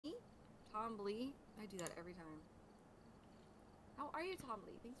Tom Lee. I do that every time. How are you, Tom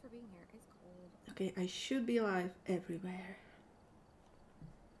Lee? Thanks for being here. It's cold. Okay, I should be alive everywhere.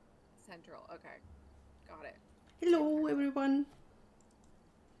 Central. Okay. Got it. Hello, everyone.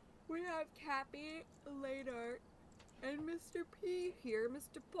 We have Kapy later. And Mr. P here,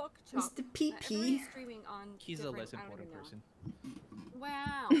 Mr. Puckchop. Mr. PP. Everybody's streaming on He's a less important person.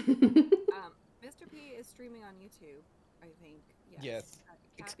 Wow. Mr. P is streaming on YouTube, I think. Yes.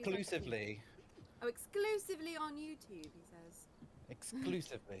 Exclusively. Oh, exclusively on YouTube, he says.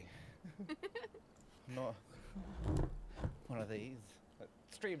 Exclusively. Not one of these.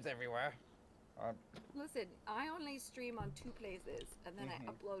 Streams everywhere. Listen, I only stream on 2 places, and then I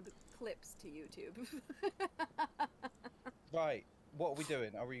upload clips to YouTube. Right. What are we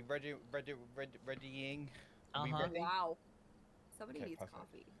doing? Are we readying? Are we ready? Wow. Somebody needs perfect.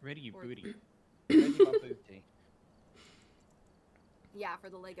 coffee. Ready, you booty. Ready my booty. Yeah, for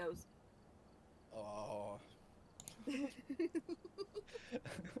the Legos. Oh.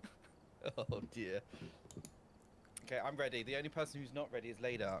 Oh dear. Okay, I'm ready. The only person who's not ready is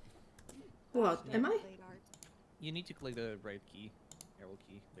Ladart. What? Am I? You need to click the right key, arrow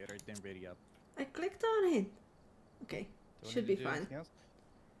key, later, then ready up. I clicked on it. Okay, should be fine.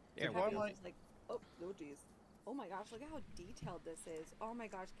 Yeah, why am I... like, oh geez. Oh my gosh, look at how detailed this is. Oh my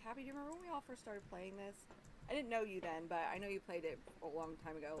gosh, Kapy, do you remember when we all first started playing this? I didn't know you then, but I know you played it a long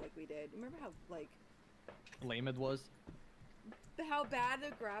time ago, like we did. Remember how, like... lame it was? How bad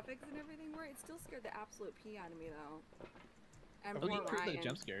the graphics and everything were? It still scared the absolute pee out of me, though. And Oh, you poor approved the Ryan.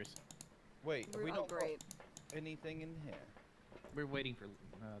 jump scares. Wait, have we not got great. anything in here? We're waiting for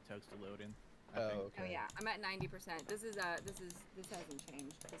Tugs to load in. I think. Okay. Oh yeah, I'm at 90%. This hasn't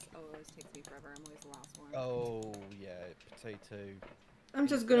changed. This always takes me forever. I'm always the last one. Oh yeah, potato. I'm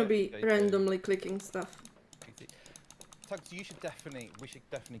just gonna be Potato. randomly clicking stuff. Tugs, we should definitely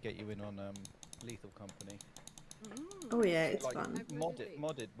get you in on Lethal Company. Oh yeah, it's like, fun.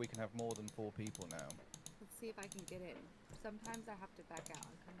 Modded, we can have more than 4 people now. Let's see if I can get in. Sometimes I have to back out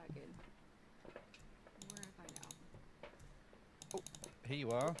and come back in. Where if I know? Oh, here you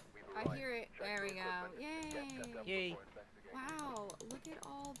are. I hear it. There we go. Yay! Yay! Wow! Look at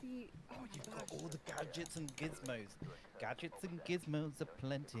all the. Oh, you've got all the gadgets and gizmos. Gadgets and gizmos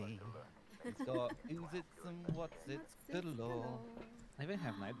aplenty. He's got who's it and what's it's galore. I even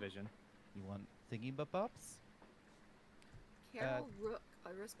have night vision. You want thingy bobs? Carol Rook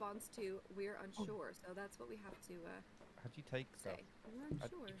responds to "We're unsure," so that's what we have to How'd you take stuff? say. We're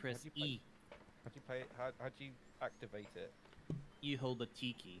unsure. You press E. How'd you play? How'd you activate it? You hold the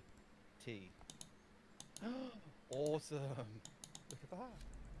T key. T. Awesome. Look at that.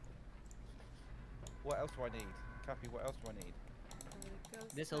 What else do I need? Kapy, what else do I need?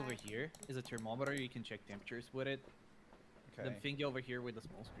 This over here is a thermometer. You can check temperatures with it. Okay. The thing over here with the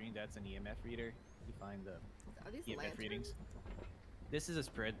small screen, that's an EMF reader. You find the Are these EMF lanterns? readings. This is a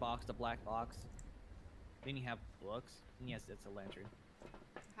spread box, the black box. Then you have books. And yes, that's a lantern.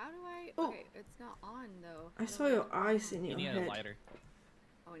 How do I? Oh. Okay, it's not on though. I saw your eyes in You your need head. a lighter.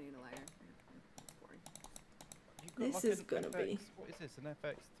 Oh, I need a lighter. Boring. You've got This like is an gonna be- FX, what is this? An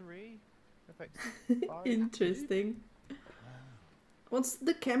FX3? FX5? Interesting. What's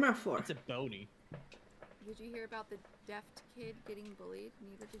the camera for? It's a bony. Did you hear about the deft kid getting bullied?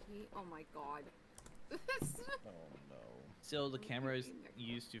 Neither did he. Oh my god. Oh no. So the camera is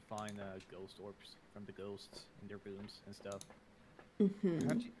used to find ghost orbs from the ghosts in their rooms and stuff.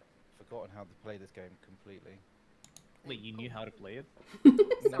 Had you forgotten how to play this game completely? Wait, you knew how to play it?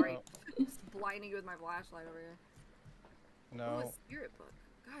 Sorry. Just blinding you with my flashlight over here. No. Oh, a spirit book.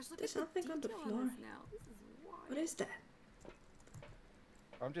 Gosh, look There's at nothing the on the detail floor. on this now. This is wild. What is that?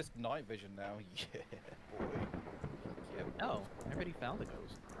 I'm just night vision now. Yeah, boy. Yeah, boy. Oh, I already found the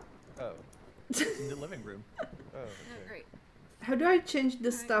ghost. Oh. It's in the living room. Oh, Oh, okay. great. How do I change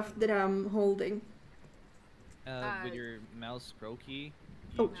the stuff that I'm holding? With your mouse scroll key,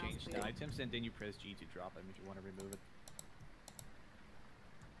 you Oh. change Mouse the wheel. items and then you press G to drop them if you want to remove it.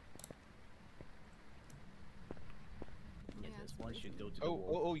 Yeah, Yeah, this it's one should go to the Oh,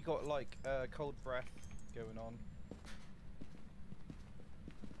 wall. you got like cold breath going on.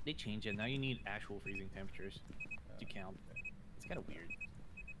 They changed it. Now you need actual freezing temperatures to count. It's kind of weird.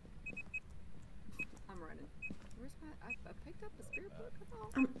 I'm running. Where's my? I picked up the spirit book. I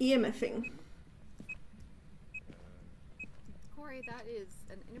thought. I'm EMFing. Corey, that is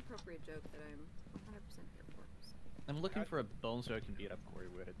an inappropriate joke that I'm 100% here for. So. I'm looking for a bone so I can beat up Corey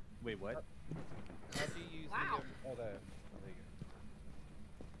with it. Wait, what? How do you use Wow. the... Oh, there. Oh, there you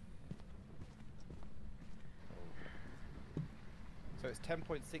go. So it's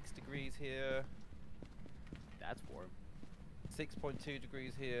 10.6 degrees here, That's warm. 6.2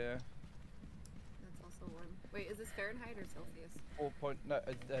 degrees here. so warm. Wait, is this Fahrenheit or Celsius?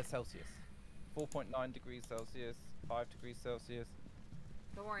 Celsius. 4.9 degrees Celsius. 5 degrees Celsius.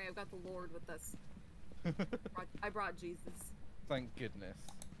 Don't worry, I've got the Lord with us. I brought Jesus. Thank goodness.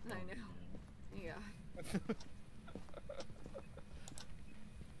 I know. Yeah.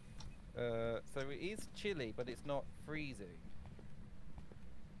 So it is chilly, but it's not freezing.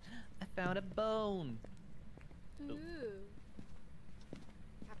 I found a bone. Ooh.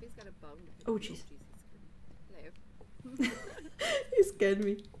 Kapy's got a bone. Oh, jeez. Hello. You scared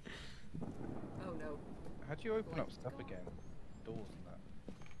me. Oh no. How do you open up stuff again? Doors and that.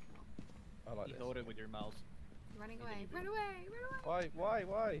 I like You this. hold it with your mouse. Running And then away. you do Run it. away. Run away.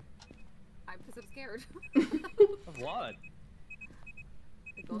 Why? Because I'm scared. Of what?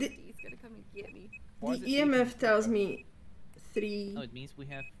 The ghosties gonna come and get me. Why The is it EMF taking tells forever? me 3.5. Oh, it means we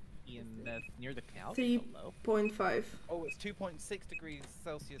have EMF near the couch. 3.5. Hello. Oh, it's 2.6 degrees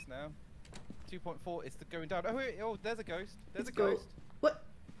Celsius now. 2.4. It's going down. Oh wait. Oh, there's a ghost. There's a Let's go. ghost. What?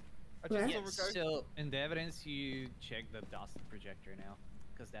 I just Where? saw a Yes, ghost. so in the evidence, you check the dot projector now,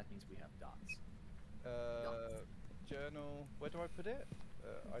 because that means we have dots. Journal. Where do I put it?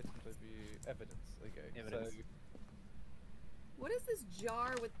 Items overview. Evidence. Okay. Evidence. So, What is this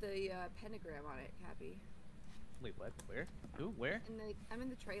jar with the pentagram on it, Kapy? Wait, what? Where? Who? Where? I'm in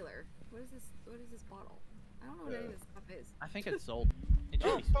the trailer. What is this? What is this bottle? I don't know what any of this stuff is. I think it's sold. It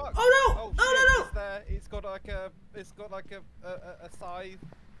should oh be sold. fuck! Oh no! Oh, Oh, shit, no, no! It's there. It's got like a. It's got like a scythe.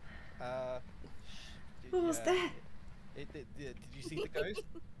 What was that? Did you see the ghost?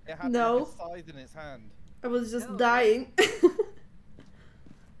 It had No. like a scythe in its hand. I was just No. dying. How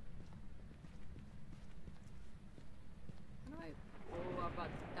do I? Oh, I'm about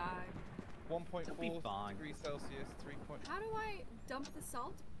to die. 'Be 1.4 fine. degrees Celsius. 3. How do I dump the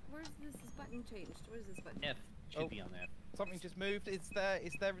salt? Where's this button changed? What is this button? F should Oh. be on F. Something just moved. It's there.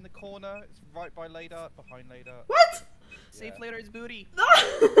 It's there in the corner. It's right by Ladart, behind Ladart. What? Save Yeah. Later's booty.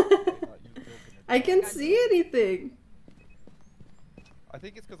 I can't see anything. I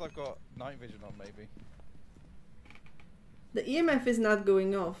think it's because I've got night vision on, maybe. The EMF is not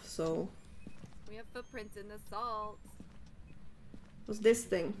going off, so We have footprints in the salt. what's this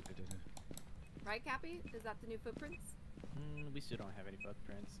thing? Right, Kapy? Is that the new footprints? We still don't have any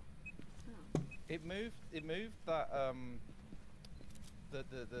footprints. Oh. It moved. It moved that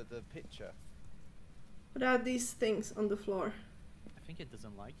the picture. What are these things on the floor? I think it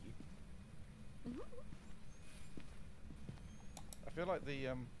doesn't like you. I feel like the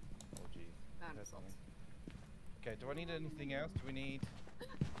Oh gee. Found There's salt. something. Okay. Do I need anything else? Do we need?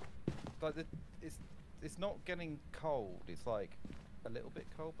 Like it's not getting cold. It's like a little bit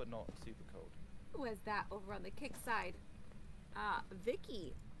cold, but not super cold. Who is that over on the kick side?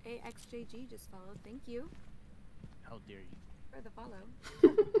 Vicky. AXJG just followed. Thank you How dare you? for the follow.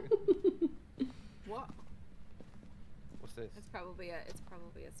 What? What's this? It's probably a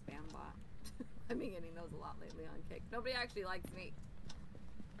spam bot. I've been getting those a lot lately on Kick. Nobody actually likes me.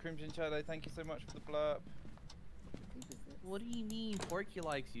 Crimson Shadow, thank you so much for the blurb. Who is this? What do you mean? Porky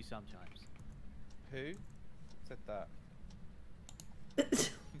likes you sometimes. Who said that?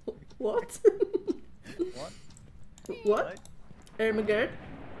 What? What? What? Ermagerd?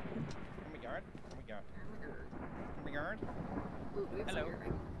 Oh my god. Oh my god. Oh my god. Ooh, do we have Hello. some here,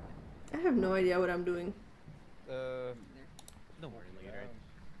 right? I have no idea what I'm doing. There. Don't worry, Later.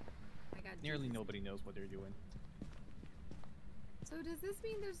 I got Nearly Jesus. nobody knows what they're doing. So does this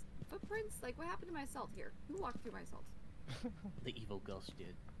mean there's footprints? Like, what happened to my salt here? Who walked through my salt? The evil ghost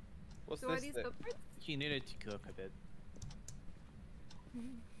did. What's So are this these thing? footprints? He needed to cook a bit.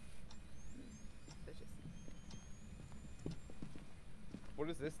 Suspicious. What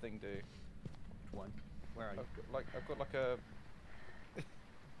does this thing do? Which one? Where are you? I've got like a.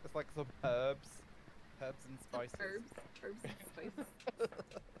 It's like some herbs and spices. Herbs and spices.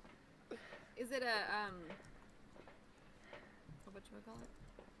 Is it a what you call it?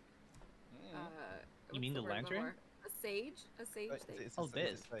 You mean what's the word I'm looking lantern? for? A sage? A sage thing? It's Oh, a-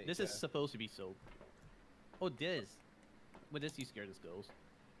 this. it's a sage, This yeah. is supposed to be sold. Oh, this. With this, you scare this ghost.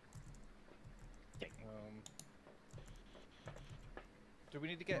 Okay. Do we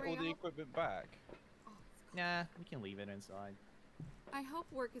need to get all the L'Oreal? equipment back? Oh, it's cool. Nah, we can leave it inside. I hope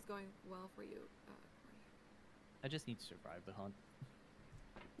work is going well for you. I just need to survive the hunt.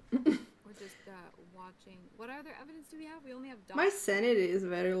 We're just watching. What other evidence do we have? We only have dogs. My sanity is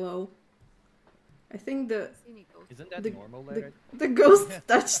very low. I think I don't see any ghosts. Isn't that The- normal, the, Later? the ghost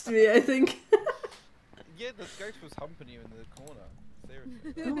touched me, I think. Yeah, the ghost was humping you in the corner.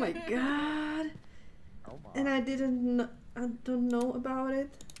 Seriously. Oh my god. Oh my. And I don't know about it.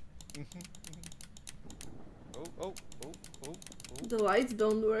 Oh. The lights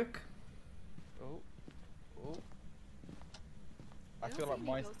don't work. Oh. I don't feel see like any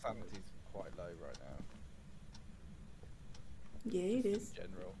my ghost sanity's quite low right now. Yeah, it Just is. in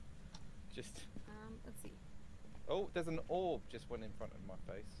general. Just. Let's see. Oh, there's an orb just went in front of my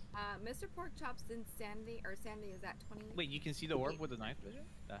face. Mr. Porkchop's insanity or sanity is at 20. Wait, you can see the orb with the night vision?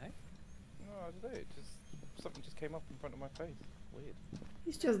 The heck? No, I don't know. It just something just came up in front of my face. Weird.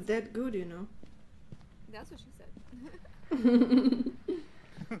 He's just that good, you know. That's what she said.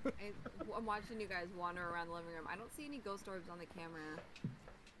 I'm watching you guys wander around the living room. I don't see any ghost orbs on the camera.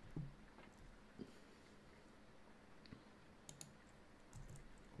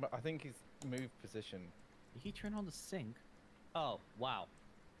 But I think he's moved position. Did he turn on the sink? Oh, wow.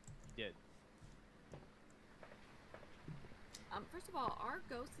 He did. First of all, our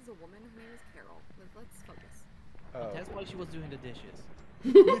ghost is a woman. Her name is Carol. Let's focus. Oh. That's why she was doing the dishes.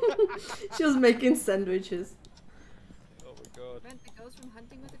 She was making sandwiches. Oh my god. Prevent the ghost from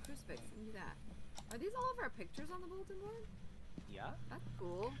hunting with a crucifix. And do that. Are these all of our pictures on the bulletin board? Yeah? That's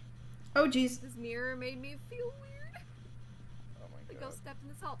cool. Oh jeez. This mirror made me feel weird. Oh my The god. ghost stepped in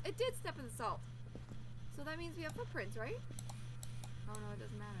the salt. It did step in the salt. So that means we have footprints, right? Oh no, it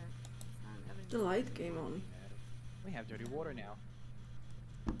doesn't matter. It's not evidence. The light came on. We have dirty water now.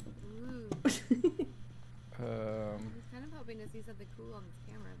 Ooh. I was kind of hoping to see something cool on this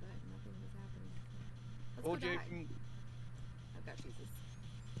camera, but nothing was happening. Let's go Audio die. from I've got Jesus.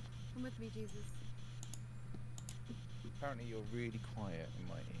 Come with me, Jesus. apparently you're really quiet in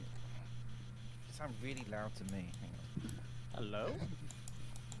my ear. You sound really loud to me. Hang on. Hello?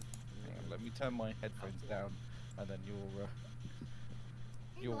 Hang on, let me turn my headphones down and then your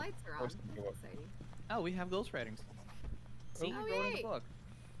Hey, the Your lights are on. voice can That's go up. exciting. Oh, we have ghost writings. See? Oh, Go in yay. the book.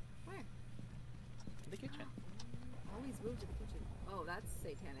 Where? In the kitchen. Always move to the kitchen. Oh, that's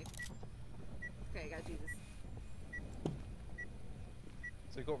satanic. Okay, I got Jesus.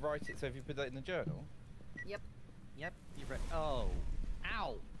 So you got write it. So have you put that in the journal? Yep. Yep, you read. Oh.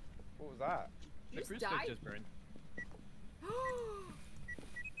 Ow! What was that? You The just crucifix died? just burned.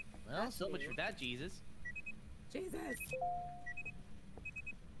 Well, That's so much weird. for that, Jesus. Jesus.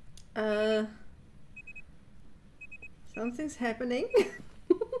 Something's happening.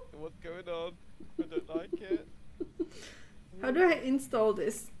 What's going on? I don't like it. How do I install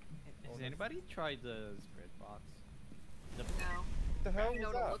this? Has anybody tried the spread box? The, No. The I hell don't even know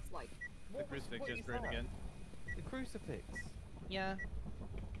was what it that? looks like. the What was- crucifix what just is burned that? again. The crucifix. Yeah.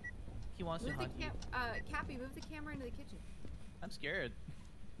 He wants to Move the hunt you. Kapy, move the camera into the kitchen. I'm scared.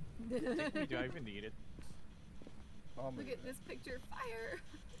 Technically, do I even need it? Oh, Look at this picture. Fire.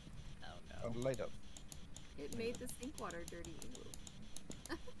 Oh no. I'm laid up. It made the sink water dirty.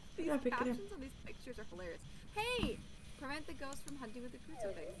 These Yeah, pick it up. captions on these pictures are hilarious. Hey! Prevent the ghost from hunting with the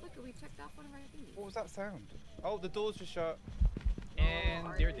crucifix. Look, we checked off one of our thingies. What was that sound? Oh, the door's just shut. And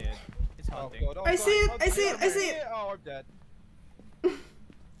are they're you? dead. It's Oh hunting. god. Oh, I god. see it, Oh, I see it, I god. see it. Oh, I'm dead.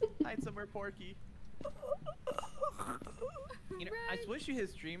 Hide somewhere, Porky. You know, I Run. switched to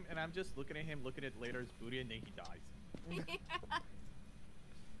his stream, and I'm just looking at him, looking at Later's booty, and then he dies.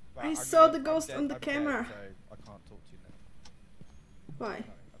 Right, I I'm saw gonna- the ghost I'm on dead, the I'm dead, camera. so I can't talk to you now. Why? No,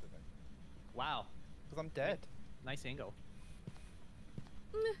 I don't know. Wow. Because I'm dead. Nice angle.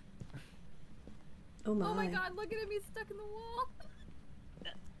 Oh my. Oh my god, look at him, he's stuck in the wall.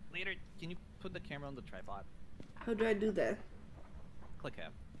 Later, can you put the camera on the tripod? How do I do that? Click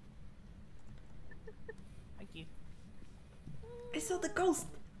F. Thank you. I saw the ghost.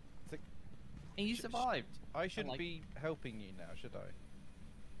 And you Sh- sh- survived. I shouldn't like- be helping you now, should I?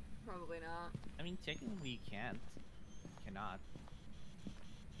 Probably not. I mean, technically you can't. Cannot.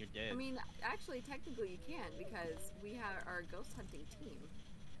 You're dead. I mean, actually, technically you can because we have our ghost hunting team.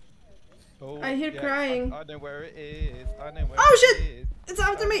 Oh, I hear crying. I know where it is. I know where Oh, it shit! is. It's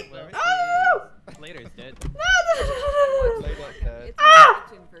after me! Where it Oh! Later is dead. No, no, no, no, no, no, no. Later's dead. It's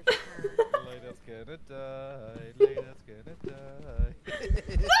Ah! in the kitchen for sure. Later's gonna die. Later's gonna die.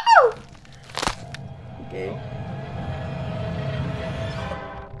 No! Okay.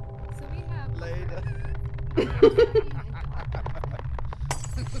 So we have Later.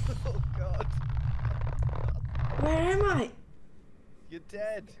 Oh god. Where am I? You're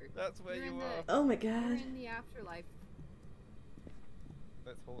dead. That's where You're you in the- are. Oh my We're god. in the afterlife.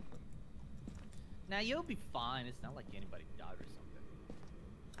 Let's hold them. Now you'll be fine. It's not like anybody died or something.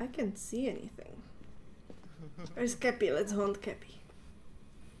 I can't see anything. Where's Kapy? Let's hunt Kapy.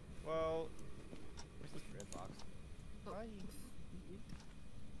 Well, Where's this red box? Oh. hi.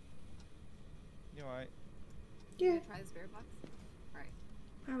 You alright? Yeah. Try the spirit box. Alright.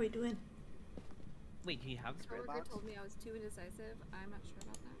 How are we doing? Wait, do you have this red Coworker box? told me I was too indecisive. I'm not sure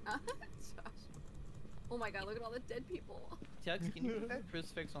about that. Josh. Oh my god, look at all the dead people. Tux, can you put that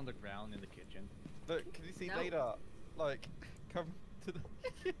crucifix on the ground in the kitchen? Look, can you see No. later? Like, come To the...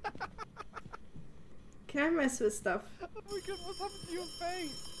 Can I mess with stuff? Oh my god, what's happened to your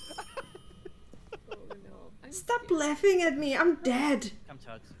face? Oh no. I'm Stop scared. laughing at me. I'm dead. Come,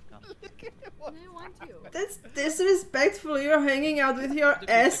 Tugs. Come. I didn't want to. That's disrespectful. You're hanging out with your Look at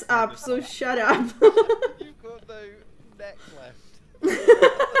the ass up, corner. so shut up. You've got no neck left.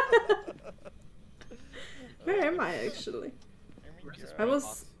 Where am I actually? Where's the I spirit was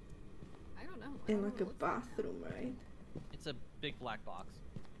box? I don't know. I in don't like know a what looks like. bathroom, right? It's a big black box.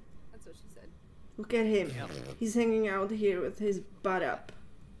 That's what she said. Look at him. Yep. He's hanging out here with his butt up.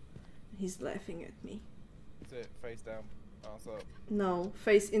 He's laughing at me. Sit, face down, ass up. No,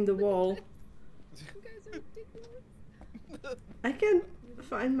 face in the wall. You guys are ridiculous. I can't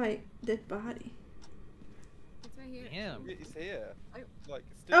find my dead body. It's right here. Damn. It's here. I- Like,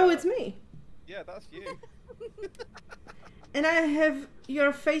 still Oh, up. it's me. Yeah, that's you. And I have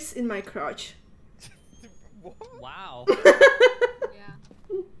your face in my crotch. What? Wow.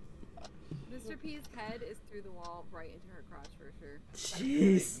 Yeah. Mr. P's head is through the wall right into her crotch for sure.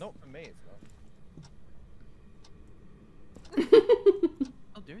 Jeez. Not for me, it's not.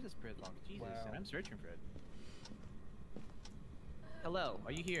 Oh, there's a spirit box. Jesus, Wow. and I'm searching for it. Hello,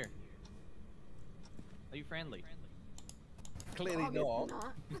 are you here? Are you friendly? Clearly Obviously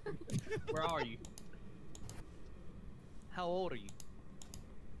not. Where are you? How old are you?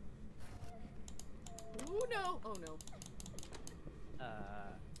 Oh no! Oh no.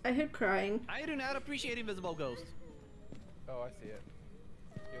 I heard crying. I do not appreciate invisible ghosts. Oh, I see it.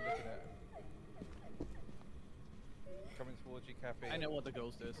 You're looking at it. Coming towards you, Kapy. I know what the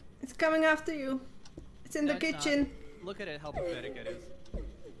ghost is. It's coming after you. It's in No, the it's not. kitchen. Look at it, how pathetic it is.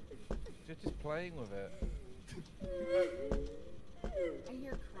 You're just playing with it. I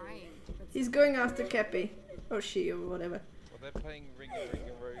hear crying. That's He's going after Kapy. Or she, or whatever. Well, they're playing Ring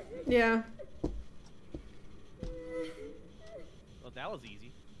a Roses. Yeah. Well, that was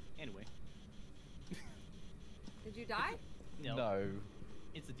easy. Anyway. Did you die? No.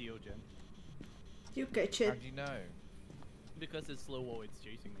 It's a Diogen. You catch How it. do you know? Because it's slow while it's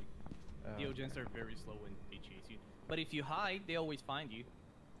chasing me. Oh, Diogens are very slow when they chase you. But if you hide, they always find you.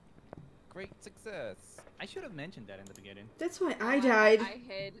 Great success. I should have mentioned that in the beginning. That's why I died. I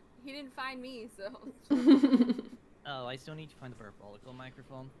hid. He didn't find me, so. Oh, I still need to find the parabolical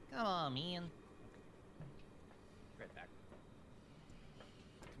microphone. Come on, man. Right back.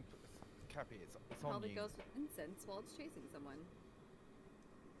 Kapy, it's Smell on the you. ghost with incense while it's chasing someone.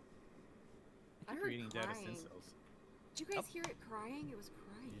 I keep heard reading data crying. cells. Did you guys hear it crying? It was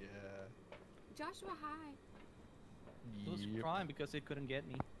crying. Yeah. Joshua, hi. It was crying because it couldn't get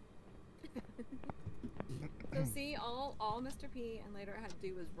me. So see, all Mr. P and later I had to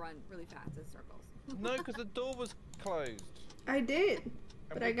do was run really fast in circles. No, because the door was closed. I did.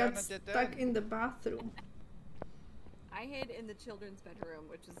 But we're I got down a dead stuck end. in the bathroom. I hid in the children's bedroom,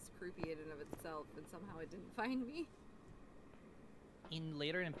 which is creepy in and of itself, and somehow it didn't find me. In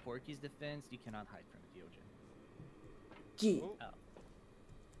later in Porky's defense, you cannot hide from Diogen. Gee. Oh, Oh.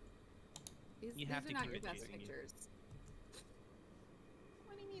 These, You these have are to not keep your it best chasing you. pictures.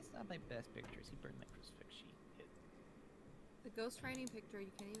 What do you mean it's not my best pictures? He burned my crucifix sheet. The ghost writing picture,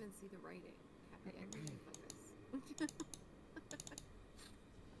 you can't even see the writing. Kapy, I really focus.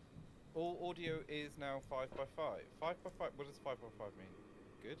 all audio is now 5 by 5. 5 by 5. What does 5 by 5 mean?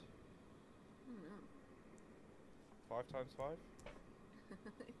 Good. I don't know. 5 times 5. Don't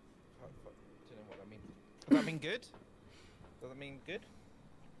know what that means. Does that mean good? Does that mean good?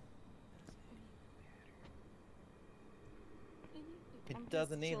 It I'm just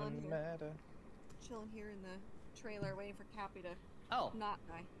doesn't chilling even here- matter. Chilling here in the trailer, waiting for Kapy to Oh, not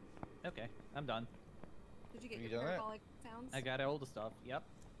die. okay. I'm done. Did you get You your done it? parabolic sounds? I got all the stuff. Yep.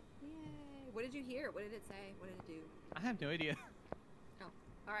 Yay! What did you hear? What did it say? What did it do? I have no idea.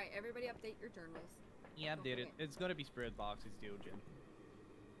 All right, everybody, update your journals. Yeah, Go did for it. It's gonna be Spirit Box. It's Diogen.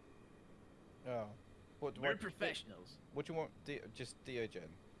 Oh. We're professionals. What do you want? Just Diogen.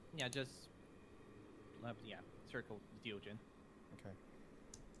 Yeah, just. Yeah, circle Diogen. Okay.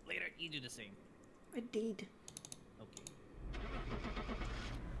 Later, you do the same. I did. Okay.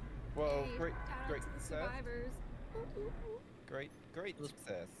 Well, Yay, great, shout out great to the success. survivors. Ooh, ooh, ooh. Great Let's-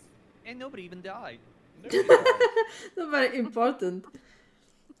 success. And nobody even died. Nobody died. Not very important.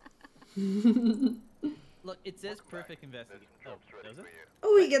 Look, it says perfect investigation. Oh, does it?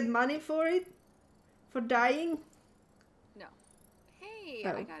 Oh, we get money for it? For dying? No. Hey, Oh.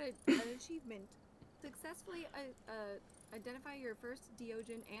 I got an achievement. Successfully identify your first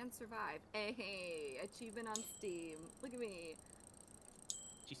Diogen and survive. Hey, achievement on Steam. Look at me.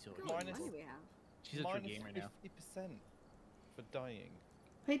 She's so Look good. how much Minus- money we have. She's a true Minus gamer now. 50% for dying.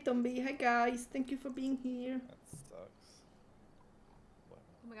 Hey Tombi, hi guys, thank you for being here. That sucks.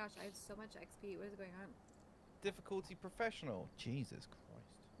 Oh my gosh, I have so much XP. What is going on? Difficulty professional. Jesus Christ.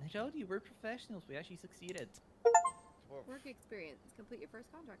 I told you, we're professionals. We actually succeeded. Well, Work experience. Complete your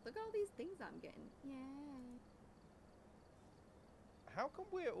first contract. Look at all these things I'm getting. Yeah. how come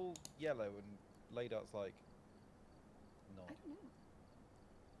we're all yellow and Ladart's like not? I don't know.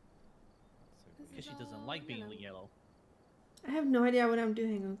 So This Because she is doesn't all like being yellow. yellow. I have no idea what I'm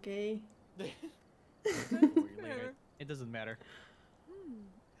doing, okay? Don't worry, Later. Fair. It doesn't matter. Hmm.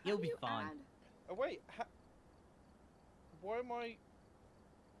 You'll How do be you fine. add- Oh wait, why am I?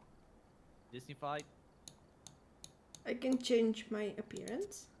 Disneyfied? I can change my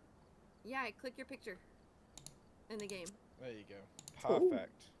appearance. Yeah, click your picture in the game. There you go.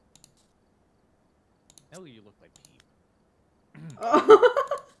 Perfect. Oh, you look like Pete. Oh.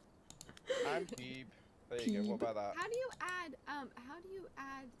 And Peep. There you go. What about that? How do you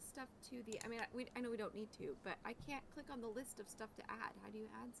add stuff to the? I mean, I know we don't need to, but I can't click on the list of stuff to add. How do you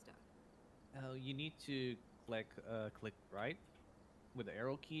add stuff? Oh, you need to click right with the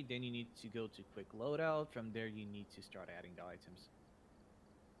arrow key. Then you need to go to quick loadout. From there, you need to start adding the items.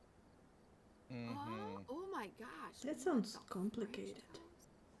 Oh my gosh. That what sounds the complicated.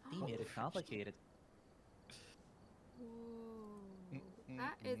 French They toast? made it complicated. Whoa.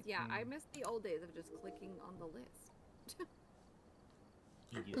 That is, yeah, I miss the old days of just clicking on the list.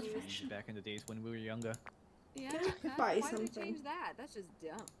 He used to use it back in the days when we were younger. Yeah, Can I that's, buy why did they something? change that? That's just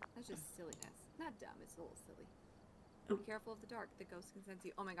dumb. That's just silliness. Not dumb, it's a little silly. Oh. Be careful of the dark. The ghost can sense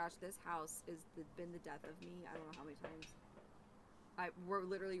you. Oh my gosh, this house is been the death of me. I don't know how many times. We're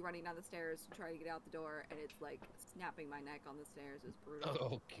literally running down the stairs to try to get out the door, and it's like snapping my neck on the stairs. It's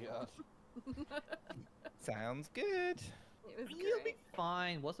brutal. Oh god. Sounds good. It was You'll be great.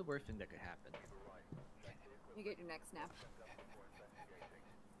 fine. What's the worst thing that could happen? You get your neck snapped.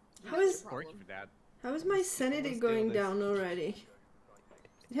 How That's is- your Working problem. for that. How is my sanity Let's do going this. down already?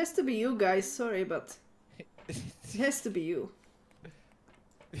 It has to be you guys, sorry, but it has to be you.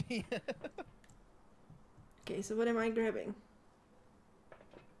 Okay, so what am I grabbing?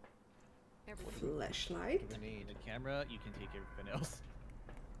 Everything. Flashlight? We need. The camera, you can take everything else.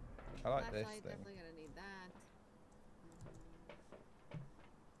 I like this Flashlight, thing. definitely gonna need that.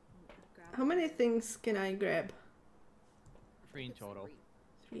 Grab How many things can I grab? 3 in it's total.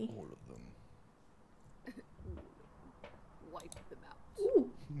 3. 3. All of them. Wipe them out. Ooh,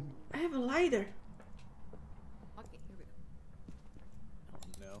 I have a lighter. Okay, here we go. Oh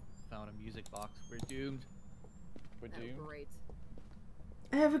no. Found a music box. We're doomed. We're Oh, doomed. great.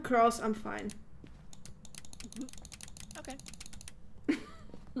 I have a cross, I'm fine. Okay. I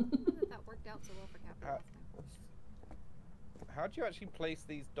don't know that worked out so well for Kapy last time. How do you actually place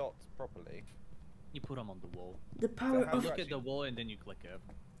these dots properly? You put them on the wall. The power how You of do look at the wall and then you click it.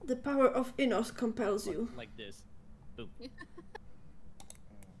 the power of Innos compels you. Like this. Boom. Hang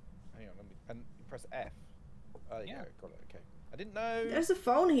on, let me. And you press F. Oh, there you Yeah. go. Got it. Okay. I didn't know. There's a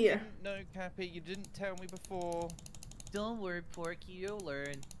phone here. Didn't know, Kapy. You didn't tell me before. Don't worry, Porky. You'll learn.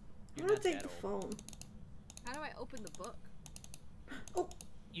 I'm You're gonna not take that the old. phone. How do I open the book? Oh,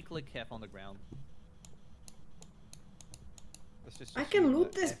 You click F on the ground. Let's just I assume can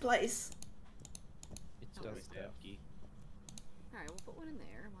loot that this F place. It's Oh, always the stuff. F key. Alright, we'll put one in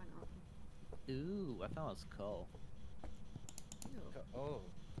there. Why not? Ooh, I found a skull. Ew. Oh,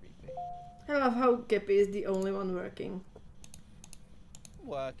 creepy. I love how Kapy is the only one working.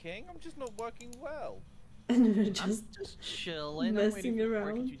 Working? I'm just not working well. And we're I'm just just chilling. I'm messing waiting for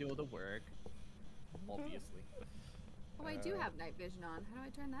Porky around. to do all the work. Obviously. Oh, I do have night vision on. How do I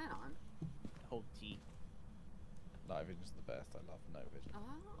turn that on? Hold T. Night vision's the best. I love night vision.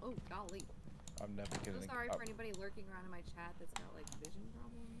 Oh, golly. I'm never So gonna. sorry for anybody lurking around in my chat that's got like vision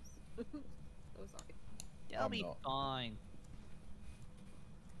problems. So sorry. You'll I'm be not. fine.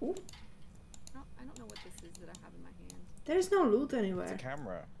 No, I don't know what this is that I have in my hand. there's no loot It's a anywhere.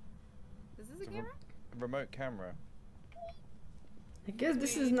 camera. Is this It's a a camera? remote camera. I guess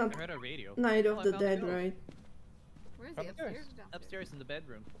this is not I heard a radio. Night Oh, of I the found the Dead, ghost. right? Where is he? Upstairs. Upstairs or downstairs? Upstairs in the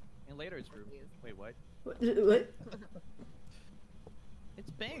bedroom. In Later's room. He is. Wait, what? What? It's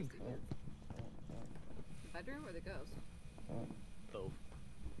pink. The bedroom or the ghost? Both.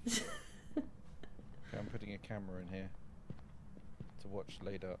 Okay, I'm putting a camera in here to watch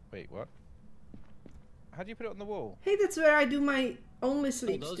later. Wait, what? How do you put it on the wall? Hey, that's where I do my only Oh,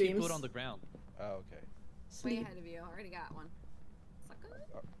 sleep those streams. you put on the ground. Oh, okay. Way Sleep. ahead of you. I already got one. Sucker.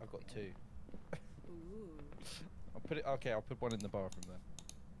 I've got 2. Ooh. I'll put it. Okay, I'll put one in the bathroom then.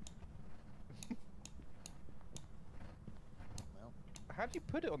 Well, How do you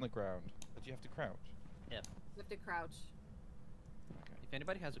put it on the ground? Do you have to crouch? You have to crouch. if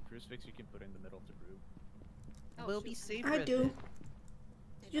anybody has a crucifix, you can put it in the middle of the room. Oh, we'll shoot, be I safer. I at do. it.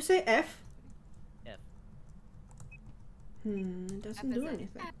 Did you say F? F. It doesn't F do is it.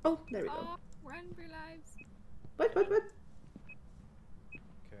 anything. Oh, there we go. Oh, run for your lives. What? Okay.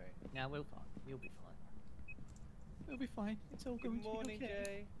 Now we'll fine. You'll be fine. You'll be fine. It's all going Good morning, to be okay.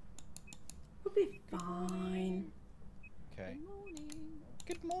 Jay. We'll be fine. Okay. Good morning.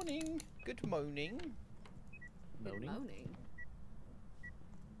 Good morning. Good morning. Good Moaning? moaning.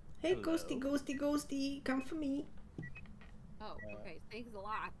 Hey, Hello. ghosty, come for me. Oh, okay. Thanks a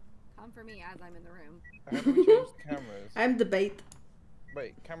lot. Come for me as I'm in the room. How do we change the cameras? I'm the bait.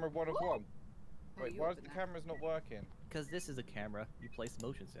 Wait, camera 1 of 1. Oh, Wait, you why is opened the that. cameras not working? Because this is a camera. You place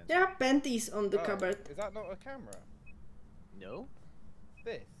motion sensor. There are panties on the Oh, cupboard. Is that not a camera? No,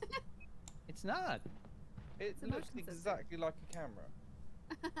 This? it's not. It a looks motion sensor. exactly like a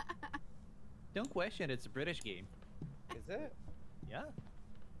camera. Don't question. It's a British game. Is it? Yeah.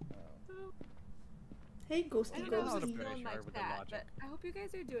 Oh. Hey, I ghosty, don't know how to British feel in my are with the chat, logic. but I hope you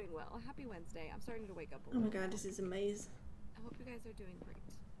guys are doing well. Happy Wednesday. I'm starting to wake up a Oh my little. god, this is a maze. I hope you guys are doing great.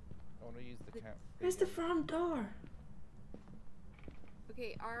 I want to use the cam. Where's the front door?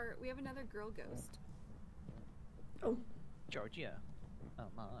 Okay, we have another girl ghost. Oh, Georgia. Oh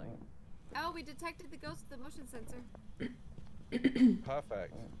my. Oh, we detected the ghost with the motion sensor.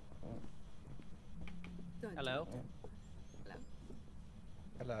 Perfect. Dun, Hello? dun, dun.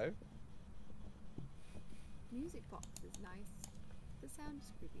 Hello. Hello. Music box is nice. The sound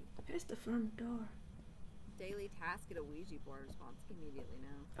is creepy. where's the front door? Daily task at a Ouija board response immediately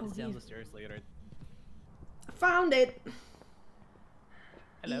now. Oh, It's down here. the stairs later. I found it.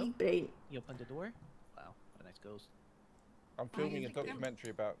 Hello? Brain. You opened the door? Wow, what a nice ghost. I'm filming a use the camera. documentary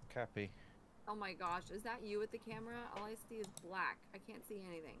about Kapy. Oh my gosh, is that you with the camera? All I see is black. I can't see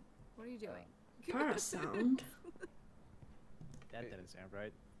anything. What are you doing? Para sound. That didn't sound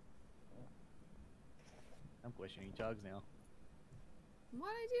right. I'm questioning Chugs now.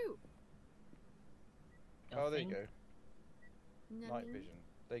 What'd I do? Oh, there you Nothing? go. No, Night no. vision.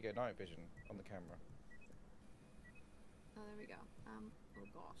 There you go, night vision on the camera. Oh, there we go. Oh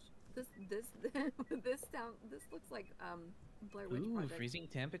gosh. This this looks like Blair Witch Ooh, Project. freezing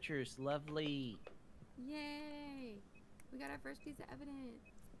temperatures. Lovely. Yay! We got our first piece of evidence.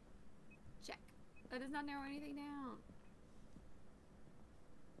 Check. That does not narrow anything down.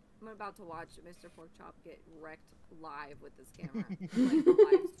 I'm about to watch Mr. Porkchop get wrecked live with this camera. Like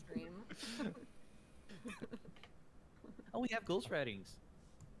live stream. Oh, we have ghost writings.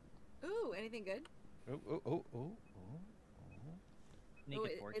 Ooh, anything good? Oh.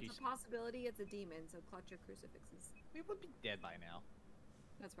 Naked Ooh, porkies. it's a possibility it's a demon, so clutch your crucifixes. We would be dead by now.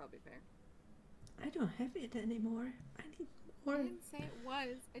 That's probably fair. I don't have it anymore. I need I more. didn't say it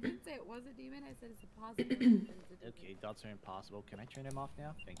was. I didn't say it was a demon. I said it's a possibility. that it's a demon. Okay, dots are impossible. Can I turn them off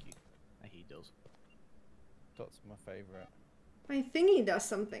now? Thank you. I hate those. That's my favorite. My thingy does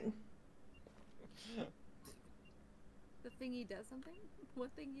something. The thingy does something? What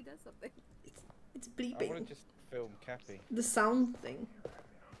thingy does something? It's I want to bleeping. just film Kapy. The sound thing.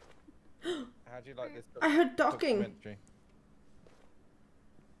 How do you like this? I heard talking. documentary?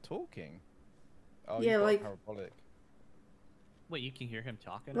 Talking? Oh, Yeah, you've got like- parabolic. Wait, you can hear him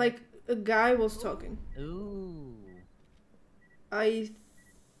talking? Like a guy was talking. Ooh. I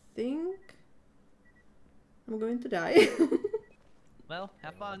think I'm going to die. Well,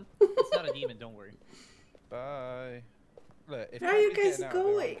 have fun. It's not a demon, don't worry. Bye. Look, if Where are you Kapy's guys getting out of it,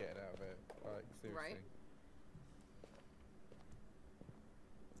 I'm going? getting out of it. Like, seriously. Right?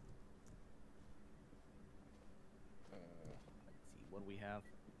 Let's see what we have.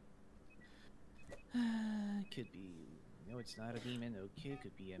 Could be. No, it's not a demon. Okay,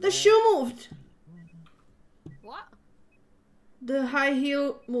 could be a The man. shoe moved. What? The high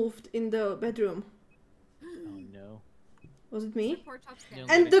heel moved in the bedroom. Oh no. Was it me? Pork chop stand.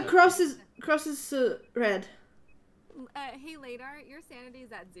 No. And the Get it cross is red. Hey, Ladar, your sanity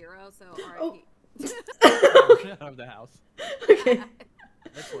is at 0, so Oh. RIP. Out of the house. Okay.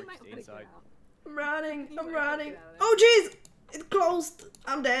 Let's You work might stay wanna get inside. out. I'm running. You I'm might wanna running. get out of there. Oh jeez! It closed.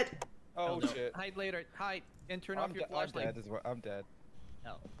 I'm dead. Oh, no. shit. Hide later. Hide and turn I'm, off your I'm flashlight. dead as well. I'm dead.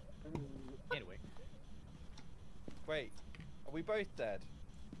 Oh. Anyway. Wait, are we both dead?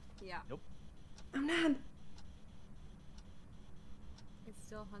 Yeah, I'm not. it's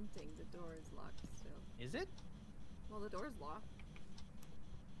still hunting. The door is locked still. Is it? Well, the door's locked.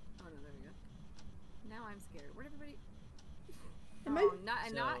 Oh no, there we go. Now I'm scared. Where'd everybody? Am oh, not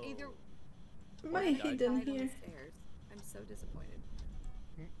So- either. Am I Died. hidden died on the here? stairs. I'm so disappointed.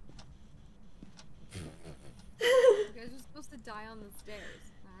 You guys are supposed to die on the stairs,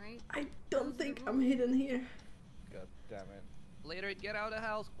 all right? I don't think I'm hidden here. God damn it. Later, get out of the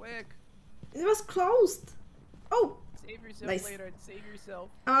house, quick. It was closed. Oh, Save yourself Nice. later. Save yourself.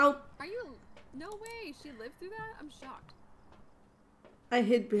 I'm out. Are you? No way. She lived through that? I'm shocked. I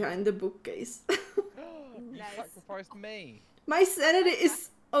hid behind the bookcase. You Nice. sacrificed me. My sanity is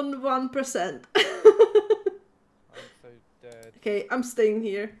on 1%. I'm so dead. Okay, I'm staying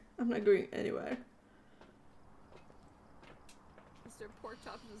here. I'm not going anywhere. Mr.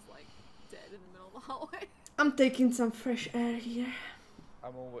 Porkchop is like dead in the middle of the hallway. I'm taking some fresh air here.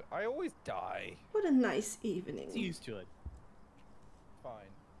 I always die. What a nice It's evening. used to it.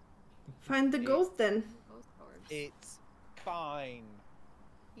 Fine. Find the ghost then. Ghost orbs. It's fine.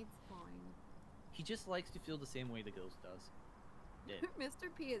 It's fine. He just likes to feel the same way the ghost does. Dead. Mr.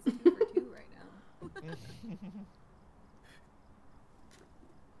 P is 2 for 2 right now.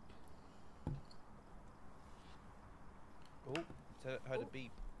 Oh, heard a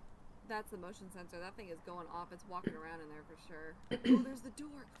beep. That's the motion sensor. That thing is going off. It's walking around in there for sure. Oh, there's the door.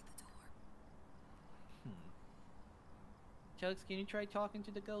 Go to the door. Chugs, can you try talking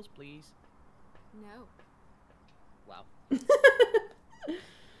to the ghost, please? No. Wow.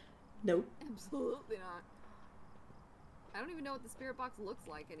 Nope. Absolutely not. I don't even know what the spirit box looks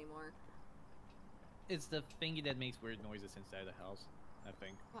like anymore. It's the thingy that makes weird noises inside the house, I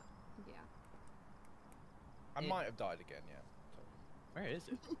think. Yeah. I might have died again, yeah. Where is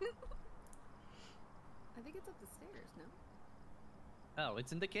it? I think it's up the stairs, no? Oh,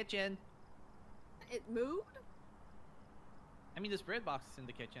 it's in the kitchen. It moved? I mean, this bread box is in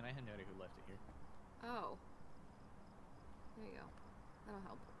the kitchen. I had no idea who left it here. Oh. There you go. That'll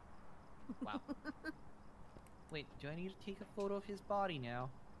help. Wow. Wait, do I need to take a photo of his body now?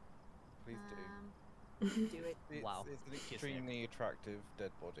 Please do. Do it. It's, Wow. It's an Kiss him. extremely attractive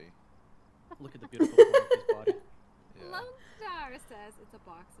dead body. Look at the beautiful form of his body. Yeah. Lone Star says it's a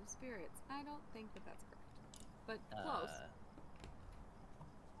box of spirits. I don't think that that's correct. But close.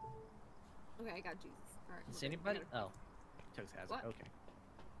 Okay, I got Jesus. Alright. Does anybody? Oh, Chugs has What? it. Okay.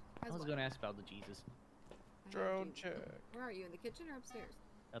 I was gonna ask about the Jesus Drone check. Where are you? In the kitchen or upstairs?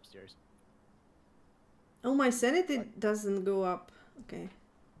 upstairs. Oh, my sanity doesn't go up. Okay.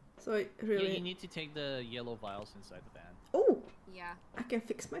 So I Yeah, really... you need to take the yellow vials inside the van. Oh, Yeah. I can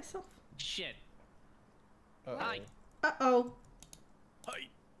fix myself. Shit. Uh-oh. Hi. Uh-oh. Hi.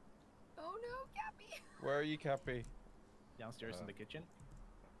 Oh no, Kapy! Where are you, Kapy? Downstairs in the kitchen.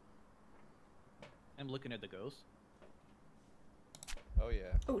 I'm looking at the ghost. Oh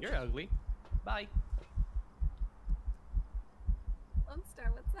yeah. Oh, You're ugly. Bye. Lone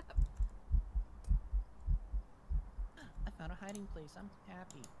Star, what's up? I found a hiding place. I'm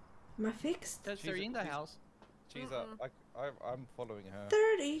happy. am I fixed? Chugs, She's are you a- in the she's- house? She's I'm following her.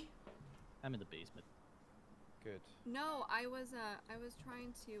 30. I'm in the basement. Good. No, I was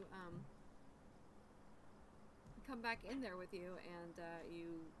trying to come back in there with you, and you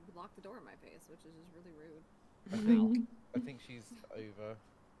locked the door in my face, which is just really rude. I think she's over.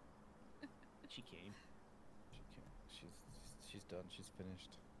 She came. She's done. She's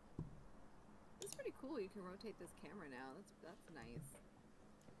finished. It's pretty cool. You can rotate this camera now. That's nice.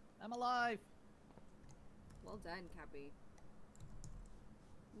 I'm alive. Well done, Kapy.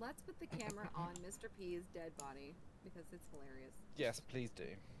 Let's put the camera on Mr. P's dead body because it's hilarious. Yes, please do.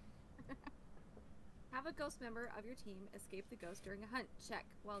 Have a ghost member of your team escape the ghost during a hunt. Check.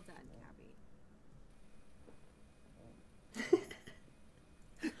 Well done, Kapy.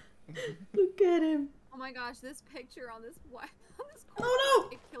 Look at him. Oh my gosh, this picture on this on this Oh,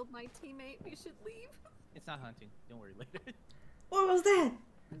 corpse, it killed my teammate. We should leave. It's not hunting. Don't worry later. What was that?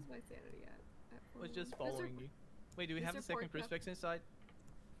 Where's my sanity at? I was just following you. Wait, do we have Mr. the second Pork Chop. crucifix inside?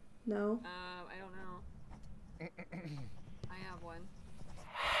 No. I don't know. I have one.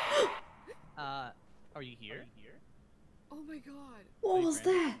 Are you here? Oh my god. What Hey, was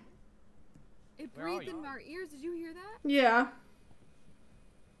friend. that? It Where are breathed you? in our ears. Did you hear that? Yeah.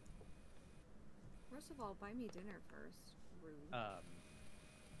 First of all, buy me dinner first. Rude.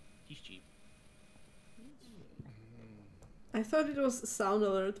 He's cheap. I thought it was a sound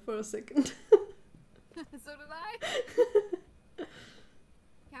alert for a second. So did I.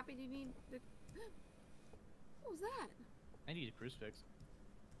 Kapy, do you need the... What was that? I need a crucifix.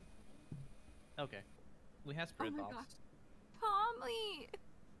 Okay. We have Oh spirit my box. gosh. Tommy!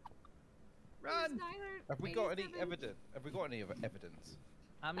 Run! Have we got any evidence? Have we got any other evidence?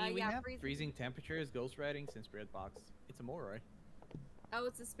 I mean, we yeah, have freezing. freezing temperatures, ghost writings, and spirit box. It's a Moroi. Oh,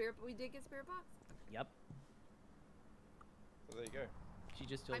 it's a spirit, but we did get spirit box? Yep. So there you go. She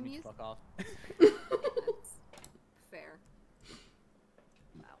just told I'm me to used- fuck off. That's fair.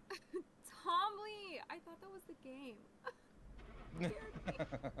 Wow. Tommy! I thought that was the game.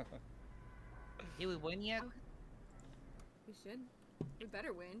 Did we win yet? We should. We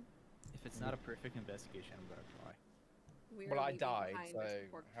better win. If it's not a perfect investigation, I'm gonna cry. We Well, are I leaving died, behind so Mr.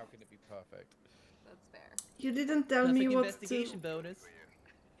 Pork how Chops. can it be perfect? That's fair. You didn't tell Perfect me what investigation to. bonus.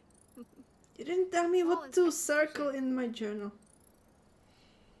 You didn't tell me Small what to inspection. circle in my journal.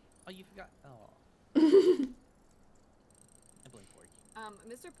 Oh, you forgot. Oh, I blame Porky.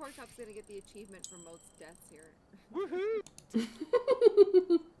 Mr. Pork Chop's gonna get the achievement for most deaths here. Woohoo!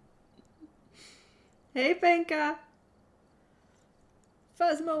 Hey, Penka.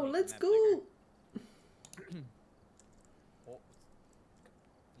 Phasmo, Making let's that go. Oh,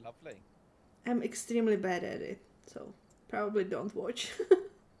 lovely. I'm extremely bad at it, so probably don't watch.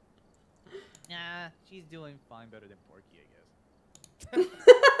 Nah, she's doing fine, better than Porky, I guess.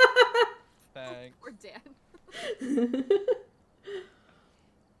 Thanks. Or Dan.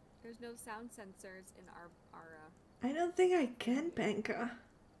 There's no sound sensors in our I don't think I can, Penka.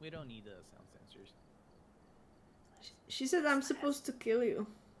 We don't need sound sensors. She said I'm supposed to kill you.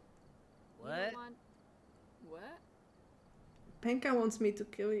 You What? don't want... What? Penka wants me to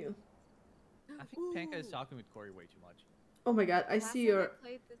kill you. I think Panka is Ooh. talking with Corey way too much. Oh my god, I Last see time your I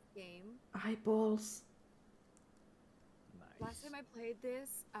played this game. eyeballs. Nice. Last time I played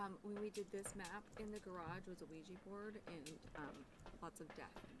this, when we did this map in the garage was a Ouija board and lots of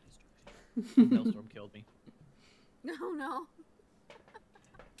death and destruction. Hailstorm killed me. No.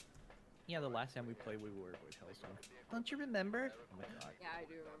 Yeah, the last time we played, we were with Hailstorm. Don't you remember? Oh my god. Yeah, I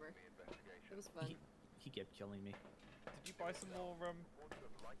do remember. It was fun. He kept killing me. Did you buy some more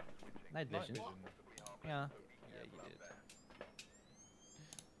Night night vision. vision? Yeah. Yeah, you did.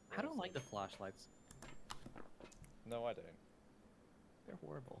 I don't like the flashlights. No, I don't. They're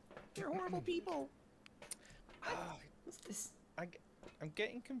horrible. They're horrible people. Ah, What's this? I'm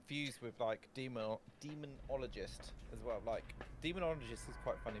getting confused with like demonologist as well. Like demonologist is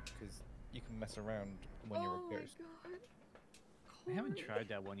quite funny because you can mess around when you're a ghost. Oh my god. I haven't Corey. tried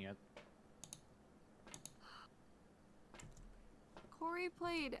that one yet. Corey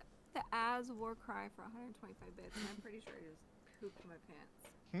played the As War Cry for 125 bits, and I'm pretty sure he just pooped my pants.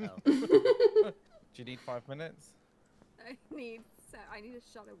 Oh. Do you need 5 minutes? I need a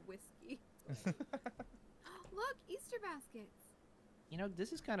shot of whiskey. Look, Easter baskets. You know,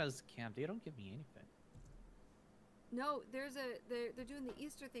 this is kind of scam. They don't give me anything. No, they're doing the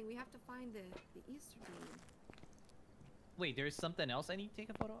Easter thing. We have to find the Easter demon. Wait, there's something else I need to take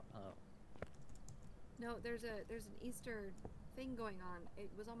a photo of? Oh. No, there's an Easter thing going on.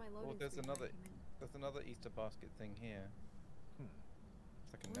 It was on my loading Well, there's screen when I another. came in. There's another Easter basket thing here. Hmm.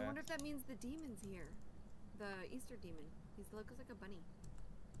 It's like a Well, I wonder nest. if that means the demon's here. The Easter demon. He looks like a bunny.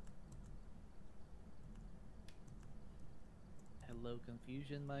 Hello,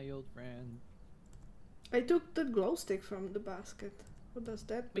 confusion, my old friend. I took the glow stick from the basket. What does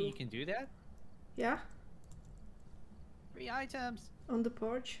that do? Wait, you can do that? Yeah, Free items! on the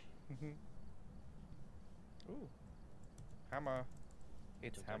porch. Ooh. Hammer.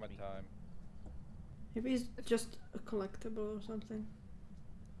 It's Don't touch hammer me. time. Maybe it's just a collectible or something.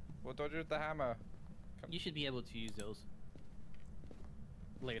 What do I do with the hammer? You should be able to use those.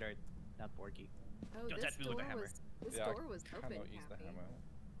 Later, not Porky. Oh, Don't this touch me with the door hammer. was this Yeah, door was I open. cannot use the Kapy. hammer.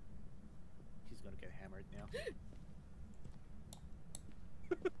 She's gonna get hammered now.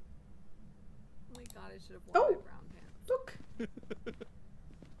 Oh my god, I should have worn Oh! my brown pants. Look!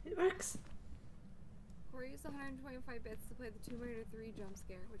 It works. Corey used 125 bits to play the Tomb Raider 3 jump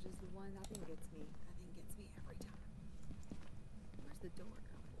scare, which is the one that thing gets me. That thing gets me every time. Where's the door?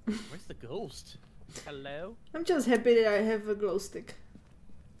 Where's the ghost? Hello? I'm just happy that I have a glow stick.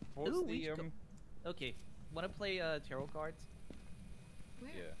 What's Ooh, the we should go- Okay, wanna play tarot cards?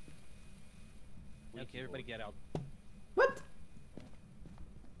 Where? Yeah. Okay, everybody get out. What?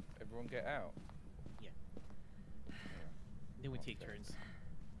 Everyone get out. Then we take turns.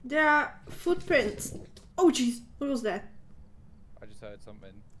 There are footprints. Oh jeez, what was that? I just heard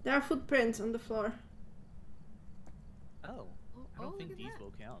something. There are footprints on the floor. Oh, Oh, I don't look think at these that.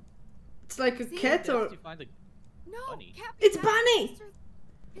 will count. It's like a See? cat That's or... to find the No, bunny. Kapy, It's that's bunny! the Easter...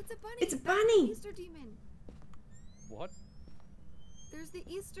 It's a bunny. It's a That's the bunny! Easter demon. What? There's the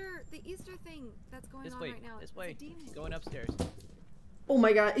Easter thing that's going This on way, right now. this It's way. a demon. Going upstairs. Oh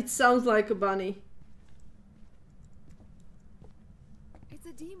my god, it sounds like a bunny. It's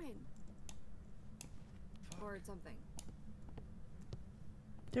a demon. Or something.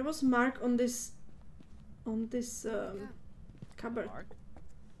 There was mark on this... Yeah. cupboard. Mark?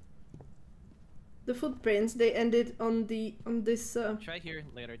 The footprints, they ended on this... Try here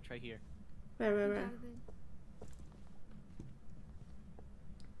later, try here. Where? Yeah, then-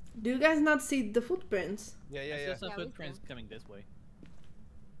 Do you guys not see the footprints? Yeah, I yeah, saw yeah. some Yeah, we footprints can. coming this way.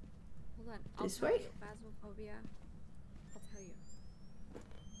 Hold on. I'll This tell way? you. Phasmophobia. I'll tell you.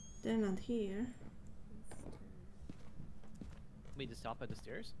 They're not here. Wait, to stop at the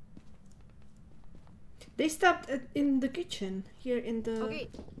stairs? They stopped in the kitchen here in the. Okay,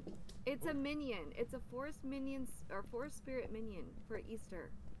 it's a minion. It's a forest minion or forest spirit minion for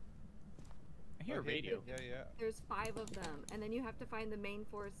Easter. I hear a Okay, radio. Yeah, yeah. There's 5 of them, and then you have to find the main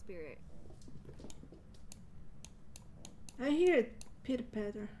forest spirit. I hear it pitter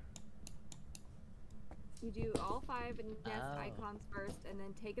patter. You do all 5 and yes Oh. icons first, and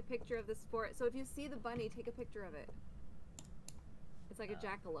then take a picture of this forest. So if you see the bunny, take a picture of it. It's like a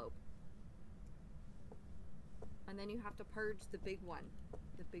jackalope. And then you have to purge the big one,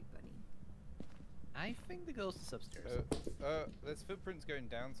 the big bunny. I think the ghost is upstairs. There's footprints going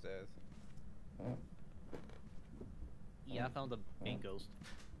downstairs. Yeah, I found the main ghost.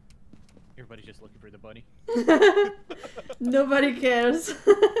 Everybody's just looking for the bunny. Nobody cares.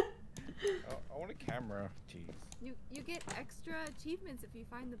 I want a camera. Jeez. You get extra achievements if you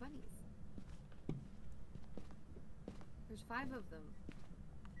find the bunnies. There's 5 of them.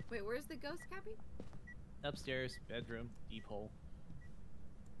 Wait, where's the ghost, Kapy? Upstairs, bedroom, deep hole.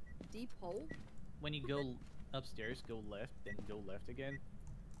 Deep hole? When you go upstairs, go left, then go left again.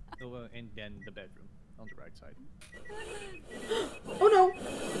 And then the bedroom on the right side. Oh no!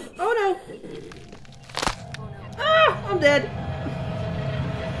 Oh no! Oh no. Ah! I'm dead!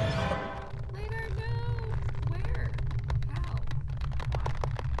 Later, no! Where? How?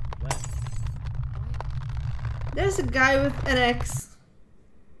 What? What? There's a guy with an axe.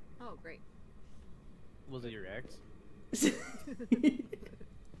 Oh, great. Was it your ex?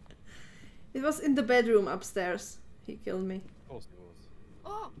 It was in the bedroom upstairs. He killed me. Of course it was.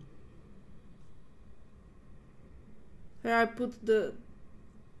 Oh! Where I put the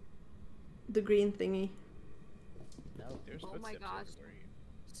green thingy. No, there's Oh my footsteps gosh. everywhere.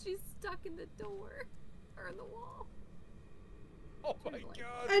 She's stuck in the door. Or in the wall. Oh my She's like-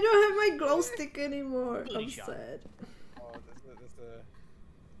 god! I don't have my glow stick anymore. Bloody I'm shot. sad. Oh,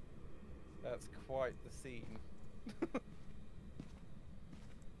 that's quite the scene.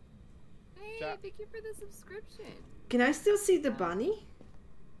 Hey, Chat. thank you for the subscription. Can I still see the bunny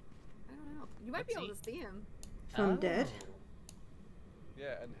I don't know. You might be able to see him. from dead?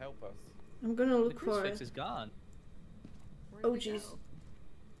 Yeah, and help us. I'm gonna The look for crucifix it. is gone. Where'd Oh they jeez. go?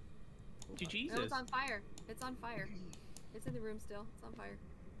 To Jesus. No, it's on fire. It's on fire. It's in the room still. It's on fire.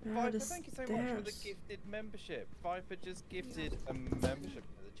 Where are Viper, the thank you so much for the stairs? gifted membership. Viper just gifted a membership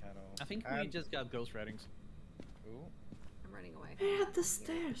to the channel. I think we And- just got ghost ratings. Ooh. I'm running away. Where are the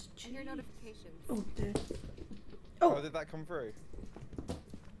stairs? I hear Jeez. notifications. Oh, dead. Oh, Oh, did that come through?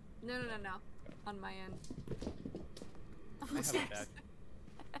 No. On my end. I have a footsteps. bad,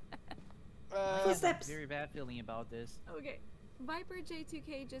 Uh, Footsteps. very bad feeling about this. Okay. Viper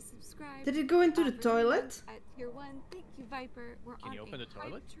J2K just subscribed. Did it go into the for toilet? At tier 1. Thank you, Viper. We're Can on you open a the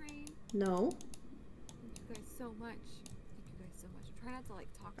toilet? hype train. No. Thank you guys so much. Thank you guys so much. Try not to like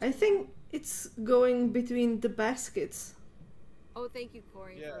talk. I too think loud. it's going between the baskets. Oh, thank you,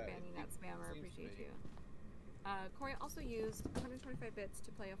 Corey, Yeah, for banning that spammer. seems to Appreciate be. you. Corey also used 125 bits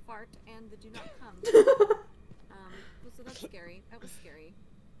to play a fart and the do not come. So that's scary. That was scary.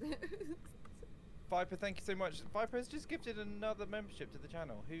 Viper, thank you so much. Viper has just gifted another membership to the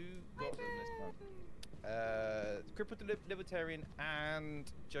channel. Who got them this month? Crippled Libertarian and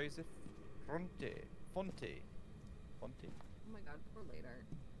Joseph Fonte. Oh my god, poor later.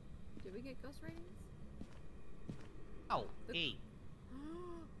 Did we get ghost ratings? Ow! The- Hey!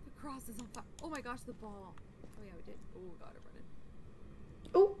 The cross is on fire. Oh my gosh, the ball. Oh yeah, we did. Oh god, I'm running.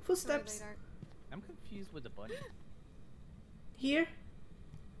 Oh, Sorry, footsteps. Later. I'm confused with the bunny. Here,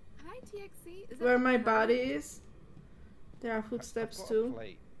 Hi, TXC. Is that where the my bird? body is. There are I've footsteps got a too.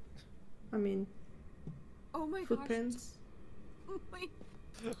 plate. I mean, Oh my gosh. footprints. My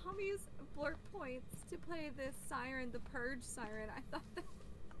Tommy's blurt points to play this siren, the purge siren. I thought that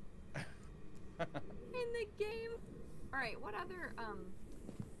in the game. All right, what other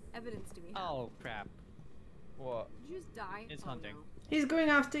evidence do we have? Oh crap! What? Did you just die? It's Oh, hunting. no. He's going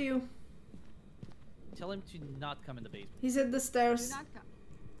after you. Tell him to not come in the basement. He's at the Do stairs. not come.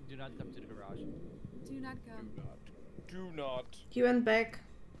 Do not come to the garage. Do not come. Do not. He went back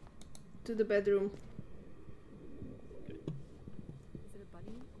to the bedroom. Is it a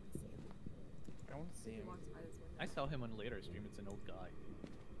bunny? I want to see him. I want to see He him. walks by this window. I saw him on a later stream. It's an old guy.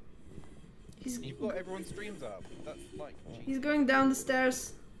 He's You've got everyone's streams up. That's like he's going down the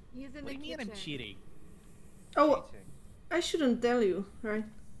stairs. He's in What do the you mean kitchen. I'm cheating? Oh, cheating. I shouldn't tell you, right?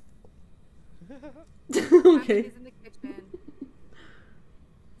 Kapy Okay. is in the kitchen.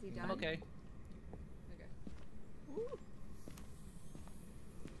 Is he done? I'm okay. Okay. Ooh.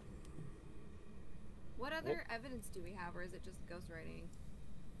 What other evidence do we have, or is it just ghostwriting?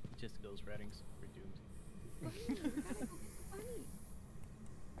 just ghost ratings. We're doomed. Bunny, we gotta go get the bunny.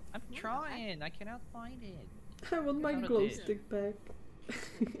 I'm What? trying. I cannot find it. I want my Found a glow dish. stick back.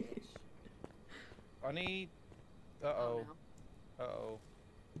 Bitch. I need. Oh, Uh-oh. no. Uh-oh.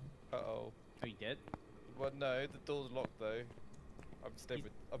 Uh-oh. Are you dead? Well, no, the door's locked though. I'm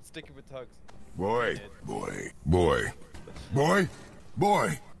sticking with Tugs. Boy, Dead. boy, boy, boy,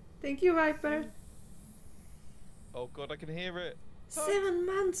 boy. Thank you, Viper. Oh god, I can hear it. 7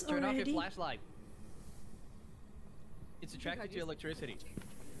 months Turn off your already. flashlight. It's God, attracted to you- electricity.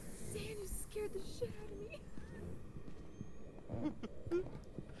 Sam, you scared the shit out of me.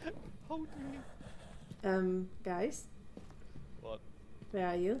 Hold me. Guys, What? where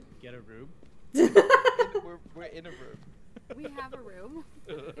are you? Get a room. We're in a room. We have a room.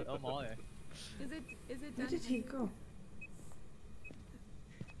 Oh my. Is it Where done? did he go?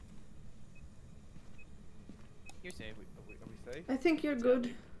 You're safe. Are we safe? I think you're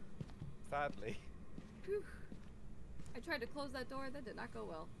good. Sadly. Whew. I tried to close that door. That did not go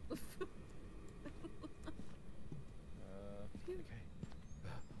well. Phew. Okay.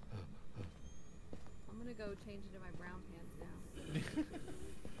 I'm gonna go change into my brown pants now.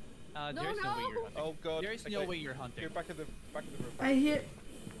 No, There's no way you're no. hunting. Oh god. There's no okay. way you're hunting. You're back of the room. I hear.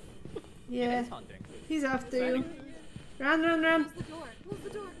 Yeah, It's hunting. he's after you. Run, run, run. Close the door. Close the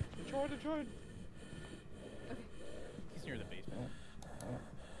door. I'm trying. Okay. He's near the basement.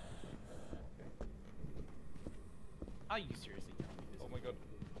 Are you seriously telling me this? Oh my god.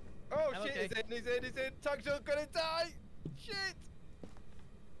 Oh I'm shit, okay. he's in. Tugs, you're gonna die! Shit!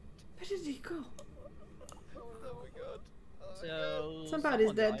 Where did he go? Oh my god. Oh my god. So Somebody's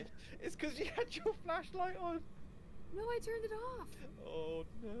someone dead. died. It's because you had your flashlight on. No, I turned it off. Oh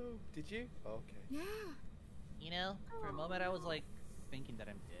no. Did you? Okay. Yeah. You know, for a Oh, moment I was no. like thinking that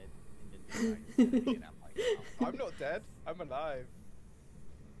I'm dead, and then and I'm like, oh. I'm not dead. I'm alive.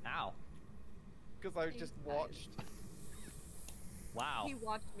 Ow! Because I He's just dead. watched. Wow! He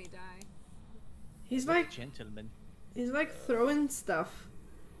watched me die. He's What a like gentleman. throwing stuff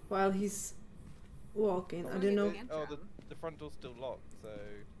while he's walking. I Oh, don't he know. ran. Oh, the front door's still locked, so.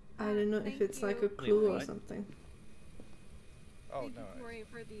 I don't know if Thank it's like a you. clue or what? something. Oh Thank no. you, Tori,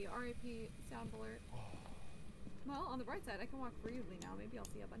 for the RIP sound alert. Well, on the bright side, I can walk freely now. Maybe I'll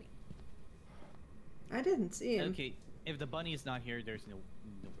see a bunny. I didn't see him. Okay, if the bunny is not here, there's nowhere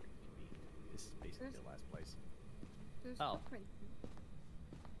you can be. This is basically There's- the last place. There's Oh. footprints.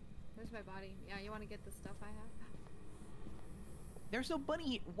 There's my body. Yeah, you want to get the stuff I have? There's no bunny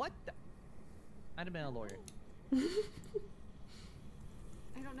here. What? I'd have been a lawyer. I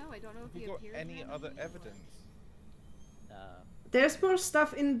don't know. I don't know if Have he you got appeared. any randomly other or what. evidence? There's more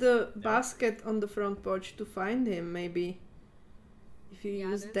stuff in the basket on the front porch to find him, maybe. If you Yeah,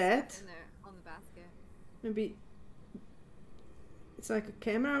 use there's that, stuff in there on the basket. maybe it's like a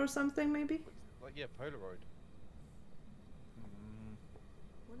camera or something, maybe? Like, yeah, Polaroid.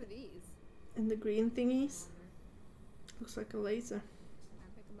 What are these? And the green I thingies. wonder. Looks like a laser. Can I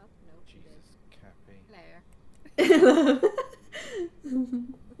pick them up? No. she did. Jesus, Kapy. Hello.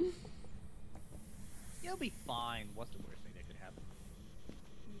 You'll be fine. What's the worst thing that could happen?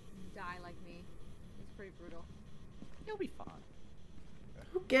 Die like me. It's pretty brutal. You'll be fine.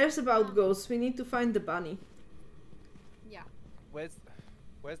 Who cares about ghosts? We need to find the bunny. Yeah. Where's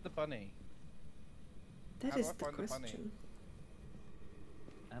the bunny? That How do is I the find the bunny? question.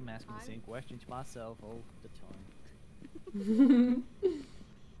 I'm asking the I'm- same question to myself all the time.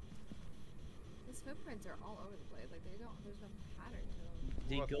 These footprints are all over the place. Like they don't. There's no pattern to them.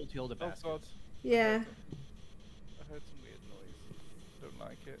 They What? go to all the Oh baskets. god. Yeah. I heard some weird noise. Don't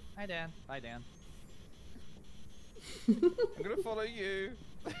like it. Hi Dan. Bye Dan. I'm gonna follow you.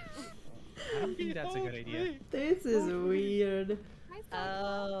 I don't think that's a good idea. This is weird. Hi,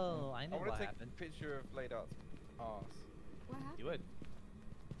 Sal. Oh, I I know want what to take happened. a picture of laid out's arse. What happened? Do it.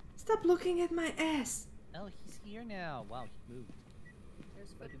 Stop looking at my ass. Oh, he's here now. Wow, he moved.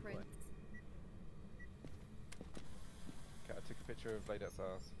 There's Fucking boy. footprints. Okay, I took a picture of laid out's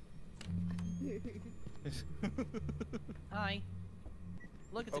arse. Hi.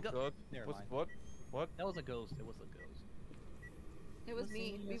 Look, it's Oh a ghost. god. Never What's, mind. what? What? That was a ghost. It was a ghost. It was We're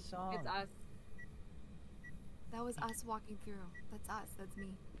me. singing a song. It's us. That was us walking through. That's us. That's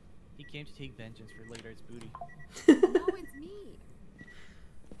me. He came to take vengeance for Ladar's booty. No, it's me.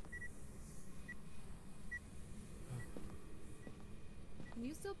 Can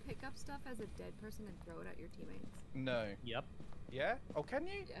you still pick up stuff as a dead person and throw it at your teammates? No. Yep. Yeah? Oh, can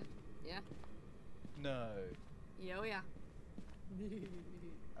you? Yeah. Yeah. No. Yo, yeah.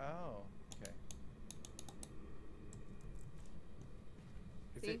 Oh. Okay.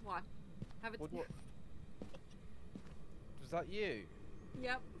 Is See, it? watch. Have it. What? Was that you?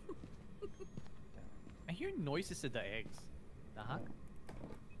 Yep. I hear noises at the eggs. Uh-huh.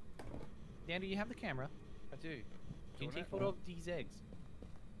 Dan, do you have the camera? I do. Can you take photo of these eggs?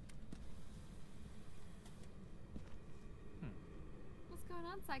 What's going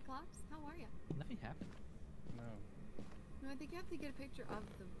on, Cyclops? How are you? Nothing happened. No. No, I think you have to get a picture of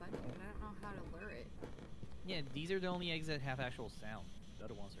the bunny, but I don't know how to lure it. Yeah, these are the only eggs that have actual sound. The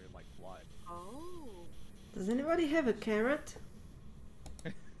other ones are like live. Oh. Does anybody have a carrot?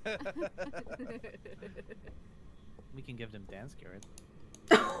 We can give them Dan's carrot.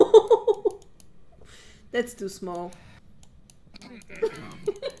 That's too small. My goodness.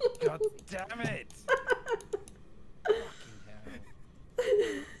 God damn it! Fucking hell.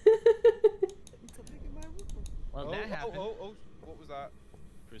 Something in my room. Well, that happened. Oh, what was that?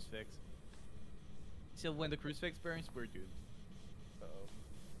 Crucifix. So when the crucifix burns, we're doomed. Uh-oh.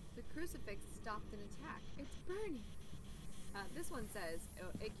 The crucifix stopped an attack. It's burning. This one says,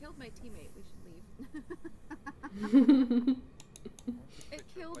 it killed my teammate. We should leave. It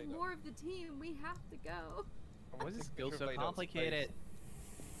killed more of the team. We have to go. Why is this build so complicated?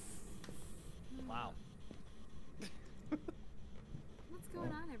 Wow. What's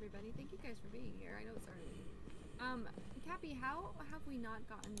going on, everybody? Thank you guys for being here. I know it's early. Kapy, how have we not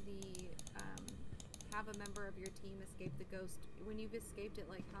gotten the, have a member of your team escape the ghost? When you've escaped it,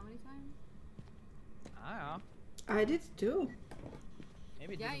 like, how many times? I don't know. I did too.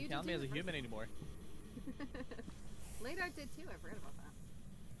 Maybe it Yeah, doesn't you count did me as too, a the human anymore. Ladart did too. I forgot about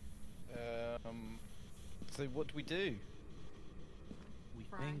that. So what do we do? We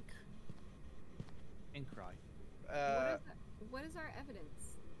Cry. think and cry. What is our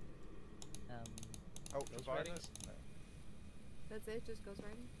evidence? Oh, Ghost the virus? writings? No. That's it? Just ghost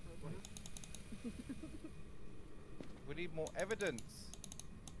writing? We need more evidence.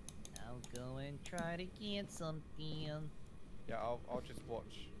 I'll go and try to get something. Yeah, I'll just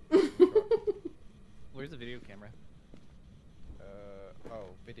watch. Where's the video camera? Oh,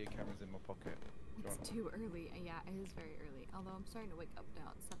 video camera's in my pocket. Do you It's want- too early. Yeah, it is very early. Although I'm starting to wake up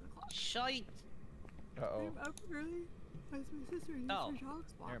now. It's 7 o'clock. Shite! Uh-oh. I'm up early. My sister needs Oh, her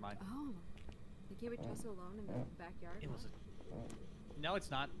dogs walked. never mind. Oh. You can't be trusted alone in the backyard? It was a... No, it's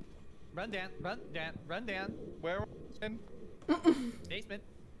not. Run, Dan! Run, Dan! Run, Dan! Where in? Basement!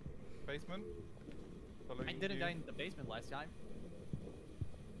 Basement? Following I didn't you. die in the basement last time.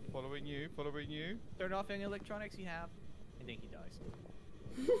 Following you, following you. Turn off any electronics you have. I think he dies.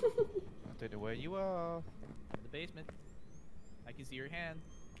 I don't know where you are. In the basement. I can see your hand.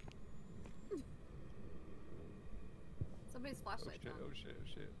 Somebody's Oh flashlight's shit, on. oh shit, oh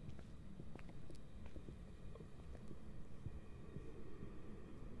shit.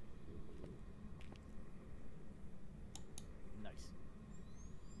 Nice.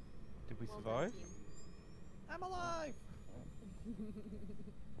 Did we Well done, survive? team. I'm alive!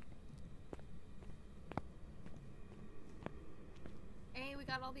 Hey, we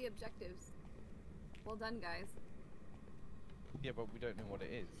got all the objectives. Well done, guys. Yeah, but we don't know what it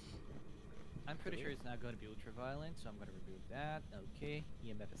is. I'm pretty sure it's not going to be ultraviolet, so I'm going to remove that. Okay,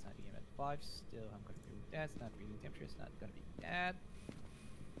 EMF is not EMF 5. Still, I'm going to remove that. It's not reading temperature. It's not going to be that.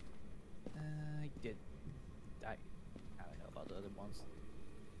 I did die. I don't know about the other ones.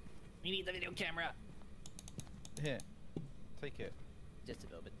 We need the video camera! Here, take it. Just a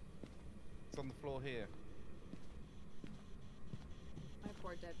little bit. It's on the floor here. My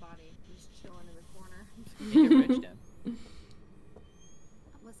poor dead body, just chilling in the corner. Make it rich then.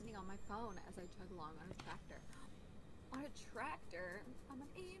 I'm listening on my phone as I chug along on a tractor. On a tractor? I'm an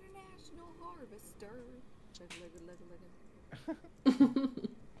international harvester.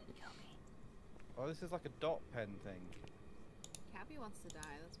 Oh, this is like a dot pen thing. Kapy wants to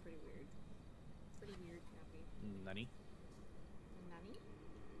die. That's pretty weird. Pretty weird, Kapy. Nani? Nani?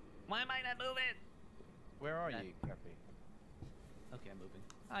 Why am I not moving? Where are That- you, Kapy? Okay, I'm moving.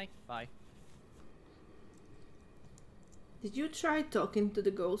 Hi, bye. Did you try talking to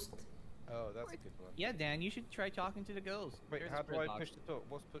the ghost? Oh, that's a good one. Yeah, Dan, you should try talking to the ghost. Wait, There's how a do spirit I box. push to talk?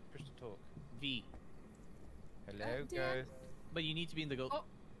 What's push to talk? V. Hello, Dan. guys. But you need to be in the ghost. Oh.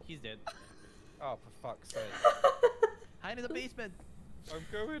 He's dead. Oh, for fuck's sake. Hide in the basement. I'm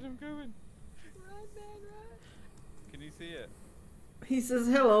going, I'm going. Run, man, run! Can you see it? He says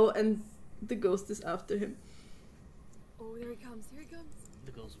hello and the ghost is after him. Oh, there he comes. Here he comes.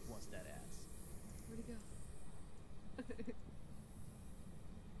 The ghost wants that ass. Where'd he go?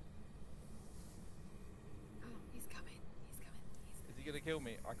 Oh, he's coming. He's coming. He's Is coming. he gonna kill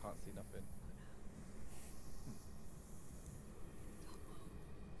me? I can't see nothing. Don't move.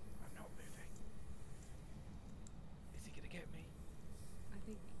 I'm not moving. Is he gonna get me?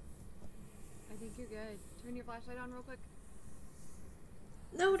 I think you're good. Turn your flashlight on real quick.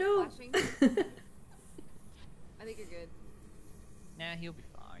 No, no. Flashing. I think you're good. Nah, he'll be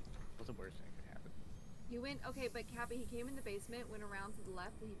fine. What's the worst thing that could happen? He went, okay, but Kapy, he came in the basement, went around to the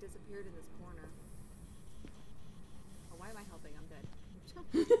left, and he disappeared in this corner. Oh, why am I helping? I'm dead.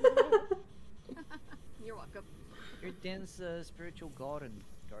 You're welcome. Your dense spiritual guardian.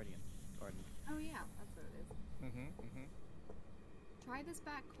 Oh yeah, that's what it is. Mm-hmm. Try this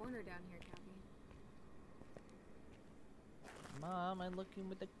back corner down here, Kapy. Mom, I'm looking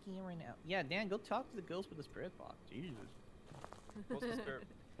with the camera now. Yeah, Dan, go talk to the ghost with the spirit box. Jesus. What's the spirit?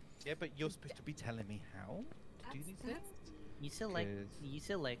 Yeah, but you're supposed to be telling me how to do these things. You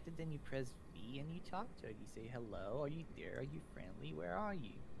selected, then you press V and you talk to it. You say, hello, are you there? Are you friendly? Where are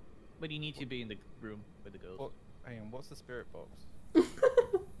you? But you need to be in the room with the ghost. What? Hang on, what's the spirit box? The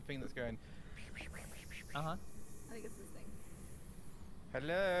thing that's going. Uh-huh. I think it's this thing.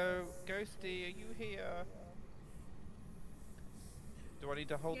 Hello, Ghosty, are you here? Do I need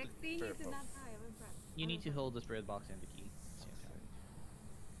to hold the See, he spirit did box? not die. I'm impressed. You I'm need to impressed. hold the spirit box and the key.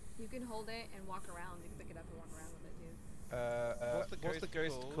 You can hold it and walk around. You can pick it up and walk around with it too. What's the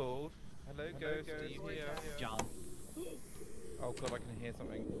ghost called? Hello, ghost, are you here? John. Oh god, I can hear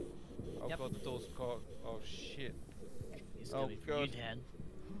something. Oh Yep. god, the door's caught. Oh shit. He's Oh, coming for you, God. Dad.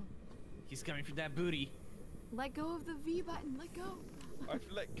 He's coming for that booty. Let go of the V button. Let go. I've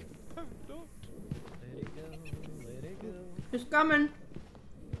let go. Don't. Let it go, let it go. He's coming.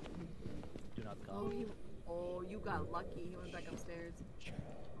 Do not Oh, come. you got lucky. He went back upstairs.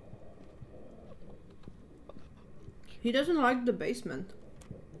 He doesn't like the basement.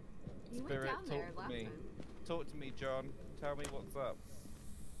 He Spirit, went down there talk to last me. time. Talk to me, John. Tell me what's up.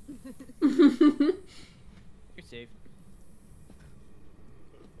 You're safe.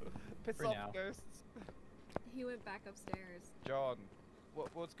 Piss For off, now. ghosts. He went back upstairs. John,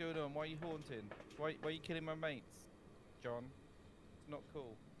 what's going on? Why are you haunting? Why are you killing my mates? John, it's not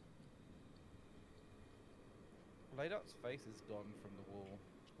cool. Laydup's face is gone from the wall.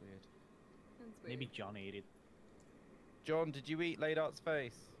 It's weird. That's weird. Maybe John ate it. John, did you eat Laydup's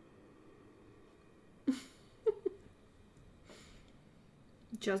face?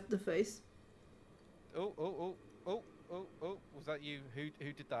 Just the face. Oh, was that you?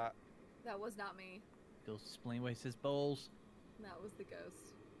 Who did that? That was not me. Ghost displaying away his bowls. That was the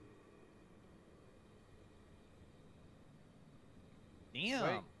ghost. Damn.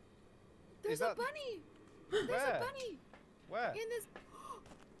 Wait, There's Is a that- bunny. There's Where? a bunny Where? in this.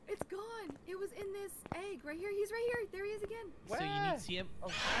 It's gone. It was in this egg right here. He's right here. There he is again. So you Where? need to see him. Oh,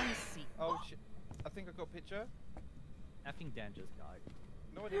 I see. Oh shit! I think I got a picture. I think Dan just died.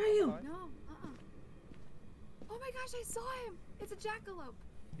 No, I Where are didn't. you? Lie. No. Oh my gosh! I saw him. It's a jackalope.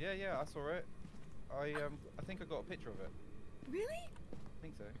 Yeah, I saw it. I think I got a picture of it. Really? I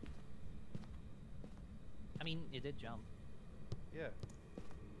think so. I mean, it did jump. Yeah.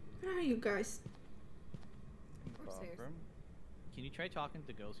 Where are you guys? In the Upstairs. bathroom. Can you try talking to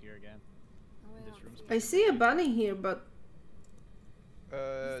the ghost here again? Oh, I This don't room's see I it. see a bunny here, but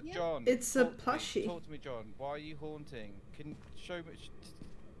Yeah. John. It's a talk to me. plushie. Talk to me, John. Why are you haunting? Can show me.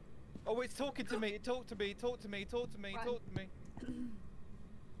 Oh, it's talking to me. Talk to me. Talk to me. Talk to me. Run. Talk to me.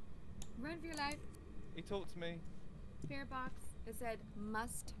 Run for your life. He talked to me. Spirit box. It said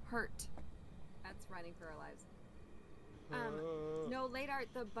must hurt. That's running for our lives. No, later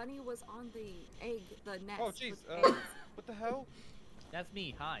the bunny was on the egg, the nest. Oh with jeez. eggs. What the hell? That's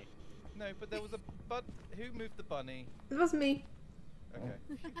me. Hi. No, but there was a Who moved the bunny? it was me. Okay.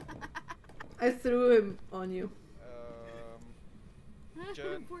 I threw him on you.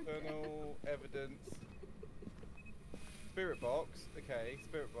 Poor guy. Journal evidence. Spirit box. Okay,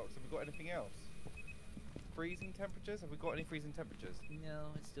 spirit box. Have we got anything else? Freezing temperatures? Have we got any freezing temperatures? No,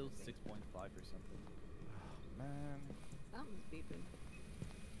 it's still 6.5 or something. Oh, man. Something's beeping.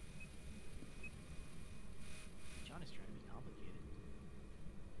 John is trying to be complicated.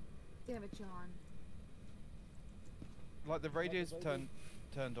 Damn it, John. Like the radio's turned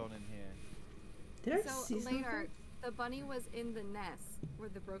on in here. Did I So see later, something? the bunny was in the nest where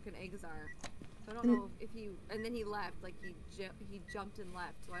the broken eggs are. So I don't Mm. know if he, and then he left, like he jumped and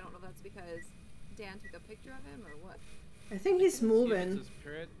left. So I don't know if that's because Dan took a picture of him or what. I think he's See if moving. it's a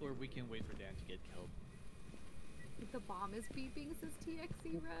spirit, or we can wait for Dan to get killed. The bomb is beeping, says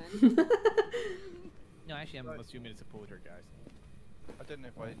TXC run. No, actually, I'm Right. assuming it's a poltergeist. I don't know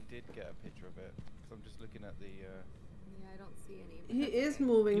if I did get a picture of it. Because I'm just looking at the. Yeah, I don't see any. but He that's is okay.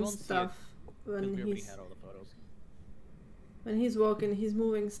 moving You won't see it, stuff Because when we already he's had all the photos. when he's walking. He's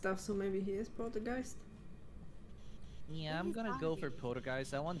moving stuff, so maybe he is poltergeist. Yeah, Well, I'm he's gonna gotta go be. for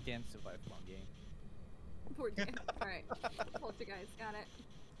poltergeist. I want Dan to survive long game. Poor Dan. Alright. Poltergeist, got it.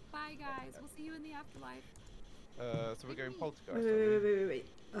 Bye, guys. We'll see you in the afterlife. So we're going poltergeist. Wait.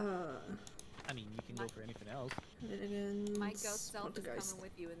 I mean, you can go for anything else. Again, My ghost self is poltergeist. coming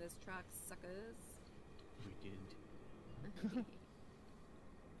with you in this truck, suckers. We didn't.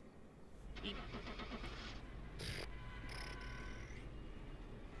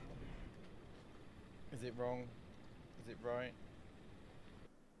 Is it wrong? Is it right?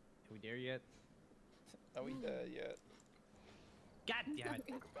 Are we there yet? Are we there yet? God damn it!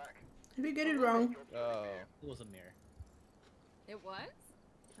 Did we get it wrong? Oh. It was a mirror. It was?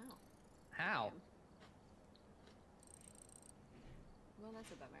 Oh. How? Damn. Well,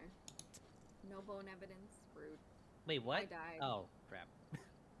 that's a bummer. No bone evidence. Rude. Wait, what? I died. Oh, crap.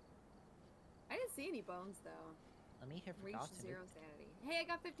 I didn't see any bones though. Let me have Reached forgotten. 0 sanity. Hey, I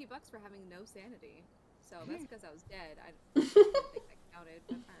got $50 for having no sanity. So that's because I was dead. I don't think that counted,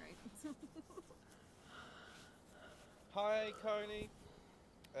 but alright. Hi, Coney.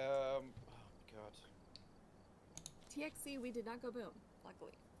 Oh god. TXC, we did not go boom,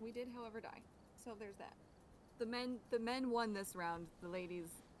 luckily. We did, however, die. So there's that. The men won this round. The ladies,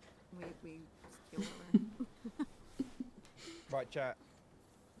 we just killed over. Right, chat.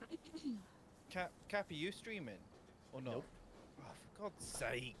 Kapy, you streaming or not? Nope. Oh, for God's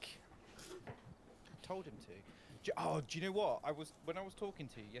sake! I told him to. Do you know what? When I was talking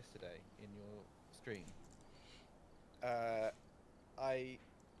to you yesterday in your stream. I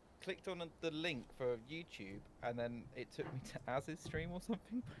clicked on the link for YouTube, and then it took me to Az's stream or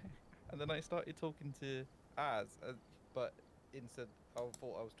something, and then I started talking to Az, but instead I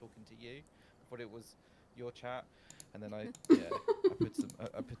thought I was talking to you. I thought it was your chat, and then I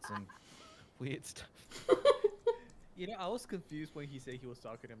put some weird stuff. You know, I was confused when he said he was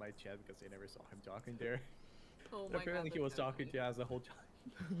talking in my chat because I never saw him talking there. Oh But my apparently god, he was that's so talking funny. to us the whole time.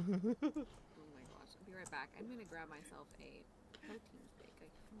 Oh my gosh, I'll be right back. I'm gonna grab myself a protein shake.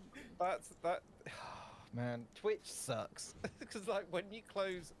 I'm hungry. That. Man, Twitch sucks because like when you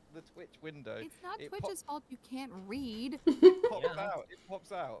close the Twitch window, It's not it Twitch's fault you can't read. pops Yeah. out. It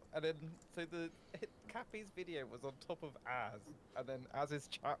pops out, and then so Kapy's video was on top of Az, and then Az's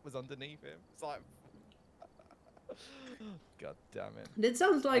chat was underneath him. It's like, God damn it. That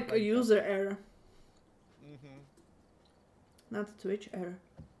sounds like a blame user error, Mhm. not a Twitch error.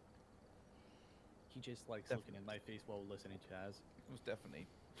 He just likes looking in my face while listening to us. It was definitely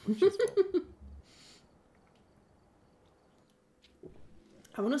Twitch's fault.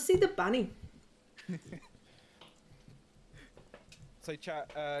 I want to see the bunny. So chat,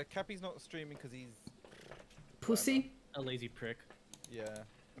 Kapy's not streaming because he's Pussy. A lazy prick. yeah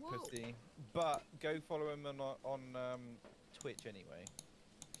a Whoa. pussy. But go follow him on Twitch anyway.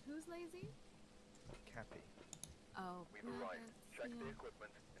 Who's lazy? Kapy. Oh. We've well, arrived. that's, Check you the know,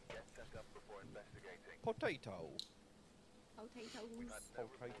 equipment and get set up before investigating. Potato. potatoes.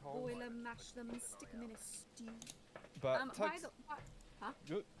 Potato. Boil them, mash them, stick them in a stew. But By Tugs. the huh?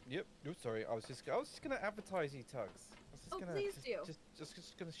 Yep. Sorry. I was just gonna advertise you, Tugs. I was just Oh, gonna, please do.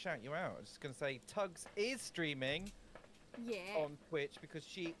 Just gonna shout you out. I was just gonna say Tugs is streaming Yeah. on Twitch because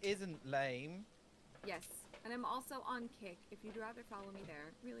she isn't lame. Yes. And I'm also on Kick. If you'd rather follow me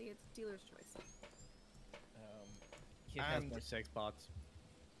there, really, it's dealer's choice. Kid has And- more sex bots.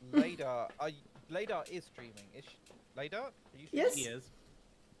 Ladar, Ladar is streaming. Is she, Ladar? Are you Yes. He is.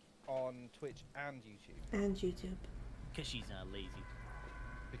 on Twitch and YouTube And YouTube. Because she's not lazy.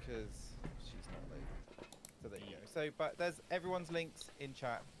 because she's not lazy. So there you go. So, but there's everyone's links in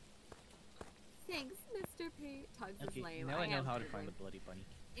chat. Thanks, Mr. P. Tugs Okay, is lame. now I know am how to pretty find the lame. bloody bunny.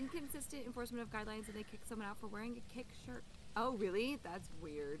 Inconsistent enforcement of guidelines and they kick someone out for wearing a kick shirt. Oh, really? That's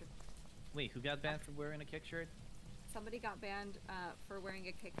weird. Wait, who got banned for wearing a kick shirt? Somebody got banned for wearing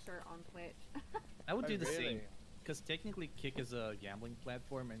a kick shirt on Twitch. I would Oh, do the same. really? Because technically Kick is a gambling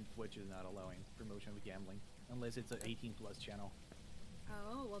platform and Twitch is not allowing promotion of gambling. Unless it's an 18 plus channel.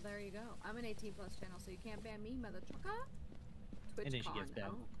 Oh, well, there you go. I'm an 18 plus channel, so you can't ban me, mother trucker. Twitch And then she gets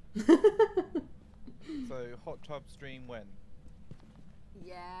con, banned. oh. So hot tub stream when?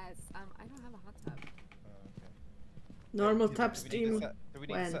 Yes. I don't have a hot tub. Oh, okay. Normal Do tub we need to stream. set- Do we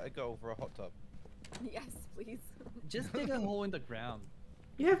need when? to set a goal for a hot tub? Yes, please. Just dig a hole in the ground.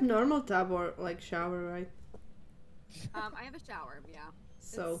 You have normal tub or like shower, right? I have a shower, yeah.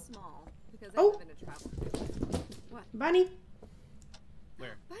 So, It's small because Oh. I've been a traveler. What? bunny.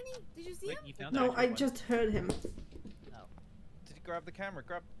 Where? Bunny, did you see Wait, him? you found the No, actual I bunny? just heard him. Oh. Did you grab the camera?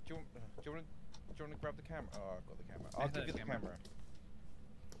 Do you want to grab the camera? Oh, I've got the camera. I I'll have give the you the camera. camera.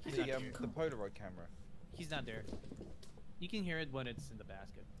 He's The not here. the Polaroid camera. He's not there. You can hear it when it's in the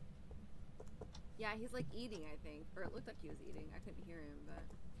basket. Yeah, he's like eating, I think. Or it looked like he was eating. I couldn't hear him,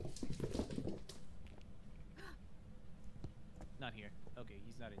 but... Not here. Okay,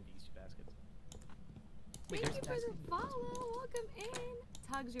 he's not in these baskets. Wait, Thank you there's for an the follow. Welcome in.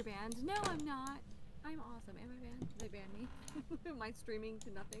 Tugs, you're banned. No, I'm not. I'm awesome. Am I banned? They banned me. Am I streaming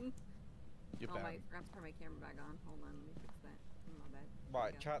to nothing? You're Oh, banned. I forgot to turn my camera back on. Hold on, let me fix that. Oh, my bad. There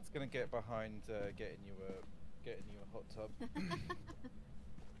Right, we go. chat's gonna get behind getting you a hot tub.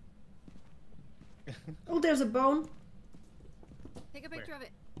 Oh, there's a bone. Take a picture of it.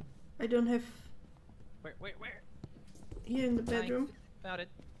 I don't have Where? here in the bedroom. Found it.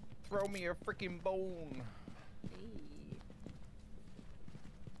 Throw me a freaking bone. Hey.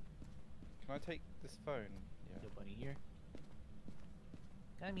 Can I take this phone? No bunny here.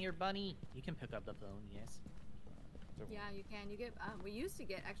 Come here, bunny. You can pick up the phone, yes. Don't Yeah, you can. You get. We used to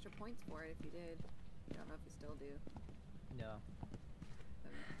get extra points for it if you did. I don't know if you still do. No.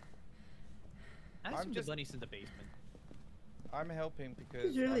 Um, I I'm assume just- the bunny's in the basement. I'm helping because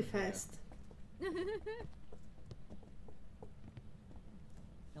He's really I'm here. fast.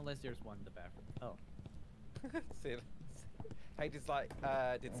 Unless there's one in the bathroom. Oh. See, hey, just like,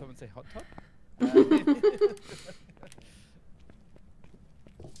 did someone say hot tub?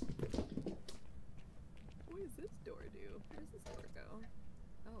 What does this door do? Where does this door go?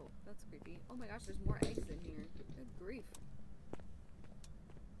 Oh, that's creepy. Oh my gosh, there's more eggs in here. Good grief.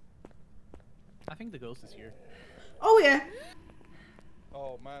 I think the ghost is here. Oh yeah.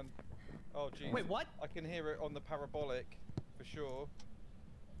 Oh man. Oh jeez. Wait, what? I can hear it on the parabolic, for sure.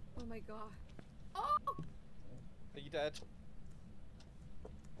 Oh my god. Oh! Are you dead?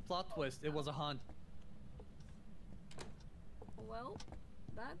 Plot twist, it was a hunt. Well,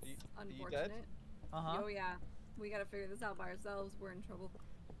 that's you dead? unfortunate. Uh-huh. Oh yeah. We gotta figure this out by ourselves. We're in trouble.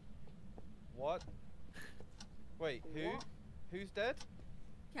 What? Wait, who? What? Who's dead?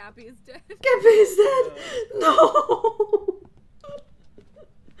 Kapy is dead. Kapy is dead. No.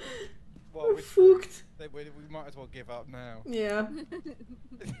 Well, We're we're screwed. fucked. We might as well give up now. Yeah.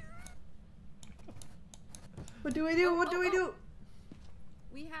 What do we do? What do we do?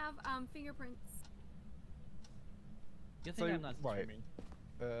 We have fingerprints. You think So, I'm not right. streaming?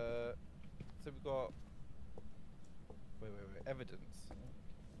 So we've got. Wait. Evidence.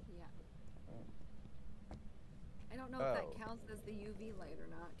 Yeah. I don't know if that Oh. counts as the UV light or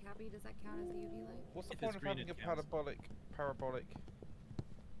not. Kapy, does that count as a UV light? What's the If point it's of having green, a it counts. parabolic?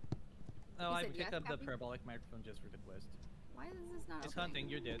 Oh, You I said picked yes, up the Kapy? parabolic microphone just for the quest. Why is this not It's opening? hunting,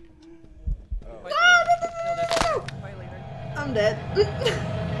 you're dead. Oh. Bye. No, that's bye later. I'm dead.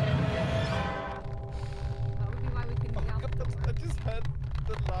 That would be why we couldn't Oh get out the god, door. I just heard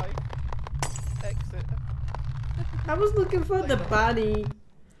the live exit. I was looking for the bunny.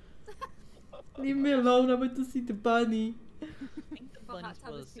 Leave me alone. I want to see the bunny. I think the If a hot bunny's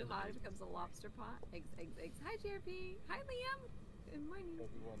tub is was too hot, it becomes a lobster pot. Eggs. Hi, JRP. Hi, Liam. Good morning. Oh,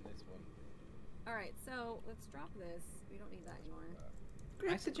 we want this one. Alright, so let's drop this. We don't need that anymore.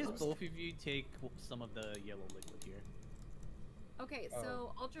 I suggest both of you take some of the yellow liquid here. Okay,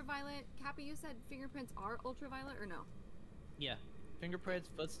 so ultraviolet. Kapy, you said fingerprints are ultraviolet or no? Yeah. Fingerprints,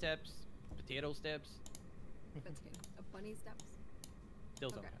 footsteps, potato steps. Bunny steps.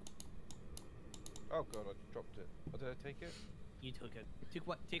 Those don't Okay. count. Oh god, I dropped it. Oh, did I take it? You took it.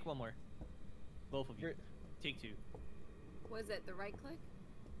 Take one more. Both of you. Re- Take two. Was it the right click?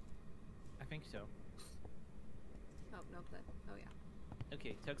 I think so. Oh, nope. Oh, yeah.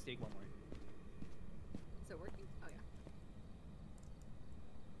 Okay, Tugs, take one more. Is it working? Oh, yeah.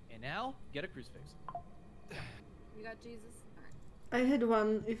 And now, get a crucifix. You got Jesus? Alright. I had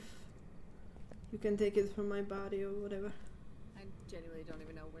one. If you can take it from my body or whatever. I genuinely don't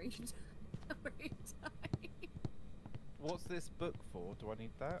even know where you died. What's this book for? Do I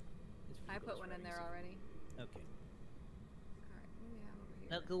need that? It's for I put ghost one in writing, there so- already. Okay. Alright, what do we have over here?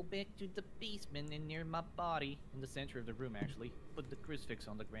 Now go back to the basement and near my body, in the center of the room actually. Put the crucifix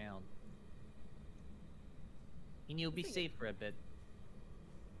on the ground. And you'll be This thing safe for a bit.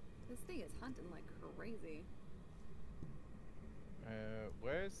 This thing is hunting like crazy.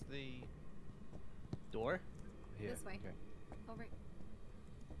 Where's the Door? here? This way. Okay. Oh, right.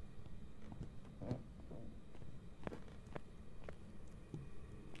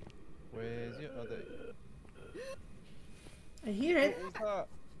 Where's your other? I hear it. What was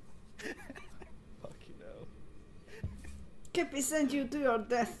that? Fucking hell. Kapy sent you to your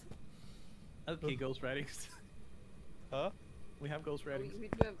death. Okay, ghost writings. Huh? We have ghost We writings. do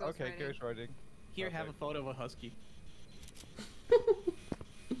have ghost Okay, writing. ghost riding. Here, have a Perfect. photo of a husky.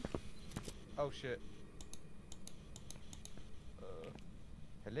 Oh shit.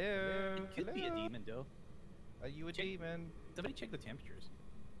 Hello. It could be a Hello? demon though. Are you a Check- demon? Somebody check the temperatures.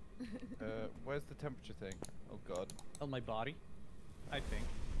 Where's the temperature thing? Oh god. On my body, I think.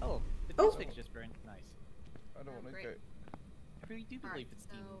 Oh, the Oh. crucifix just burned. Nice. I don't Oh, want to great. go. I really do believe Alright, it's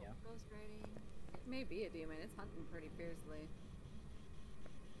so demon now. ghost writing. It may be a demon. It's hunting pretty fiercely.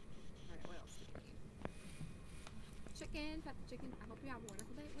 Alright, what else do we need? Chicken, pet the chicken. I hope you have a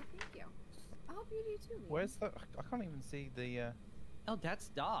wonderful day. Well, thank you. I hope you do too, Liam. Where's the? I can't even see the. Oh, that's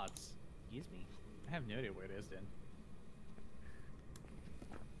dots. Excuse me. I have no idea where it is then.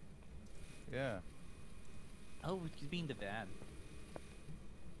 Yeah. Oh, it could be in the van.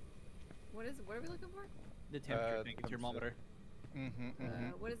 What are we looking for? The temperature thing, temperature. thermometer.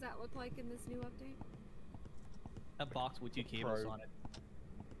 What does that look like in this new update? A box with two cables Probe. on it.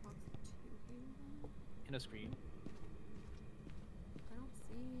 Box with two cables on it? And a screen. I don't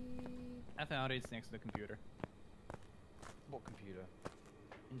see. I found it. It's next to the computer. What computer?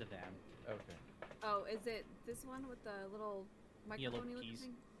 In the van. Okay. Oh, is it this one with the little Yellow microphone looking keys.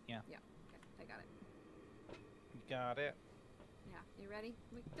 thing? Yeah. Yeah. Okay, I got it. You got it. Yeah, you ready?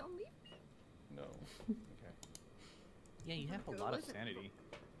 Wait, don't leave me. No. Okay. Yeah, you have a Go lot of listen. sanity.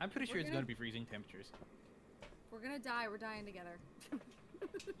 I'm pretty We're sure it's gonna- going to be freezing temperatures. If we're gonna die, we're dying together.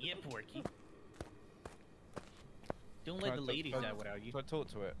 Yeah, Porky. Don't Can let I the talk- ladies can I- die without you. So I talk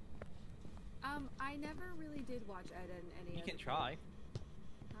to it. I never really did watch Ed and any. You can other- try.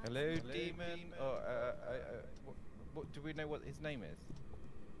 Huh? Hello, demon. Oh, what? Do we know what his name is?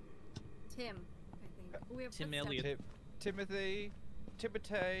 Tim, I think. Oh, we have Tim footsteps. Elliott. Timothy.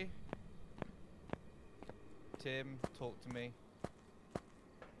 Tim, talk to me.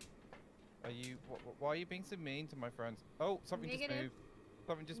 Are you? Why are you being so mean to my friends? Oh, something just Negative. moved.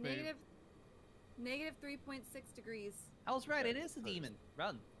 Something just moved. Negative 3.6 degrees. I was right. It Okay, is a first. demon.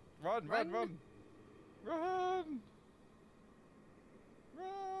 Run. Run! Run. Run! Run!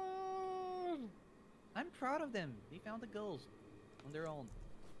 I'm proud of them. They found the goals on their own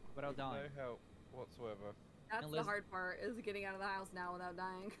without dying. No help whatsoever. That's Unless- the hard part, is getting out of the house now without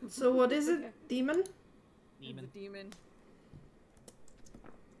dying. So what is it? Demon? Demon. It's a demon.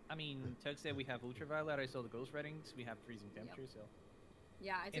 I mean, Tug said we have ultraviolet. I saw the ghost ratings. We have freezing temperature, so.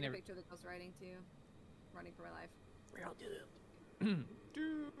 Yeah, I took And a every- picture of the ghost riding too. Running for my life. We're all doomed.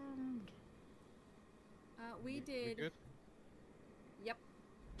 Doomed. We You did. good? Yep.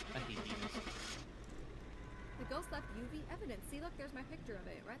 I hate demons. The ghost left UV evidence. See, look, there's my picture of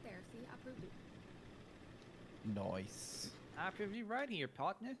it right there. See, I proved it. Nice. I proved you right here,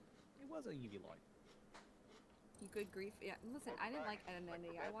 partner. It was a UV light. You good grief. Yeah, listen, I didn't like Ed and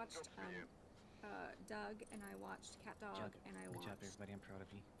Andy. I watched Doug and I watched Cat Dog Good job. and I Good watched. job, everybody. I'm proud of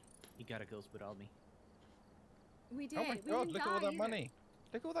you. You got a ghost without me. We did. Oh my we god, didn't look at all die that either. money.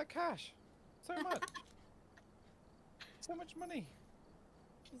 Look at all that cash. So much. So much money.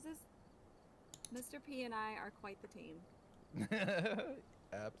 Is this? Mr. P and I are quite the team.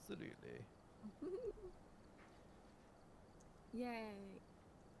 Absolutely. Yay.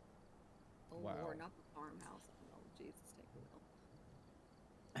 Oh Wow. Lord, not the farmhouse. Oh Jesus, take the wheel.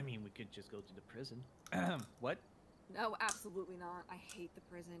 I mean, we could just go to the prison. What? No, absolutely not. I hate the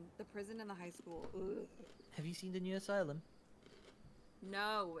prison. The prison and the high school. Ugh. Have you seen the new asylum?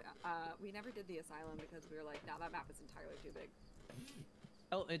 No, we never did the asylum because we were like, nah, that map is entirely too big.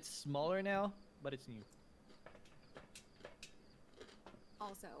 Oh, it's smaller now, but it's new.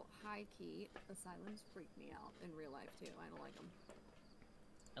 Also, high key, asylums freak me out in real life too. I don't like them.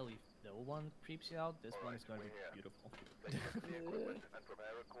 At least the old one creeps you out. This one is going to be beautiful. Take the equipment and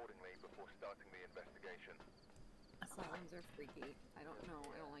prepare accordingly before starting the investigation. Asylums are freaky. I don't know.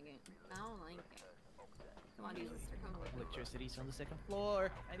 I don't like it. I don't like it. Come on, Jesus, they're coming with me. Electricity's on the second floor.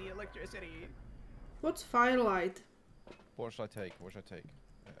 I need electricity. What's firelight? What should I take? What should I take?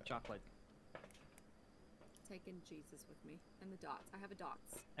 Chocolate. Taking Jesus with me and the dots. I have a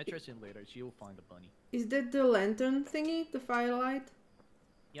dots. I trust him later. She will find the bunny. Is that the lantern thingy? The firelight?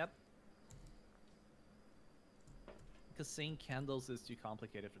 Yep. Because saying candles is too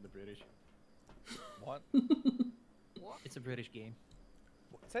complicated for the British. What? It's a British game.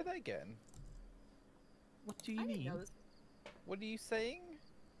 Say that again. What do you I didn't mean? know this. What are you saying?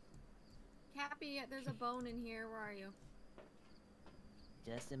 Cappy, there's a bone in here. Where are you?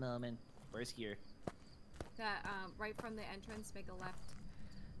 Just a moment. Where's here? That right from the entrance, make a left.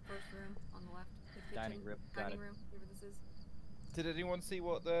 First room on the left. The kitchen, Dining room, got Dining it. room. Whatever this is. Did anyone see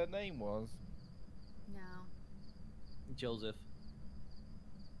what their name was? No. Joseph.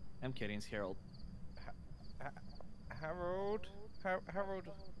 I'm kidding, it's Harold. Harold? Harold,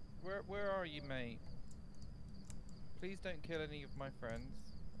 where are you, mate? Please don't kill any of my friends.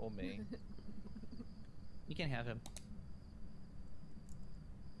 Or me. You can have him.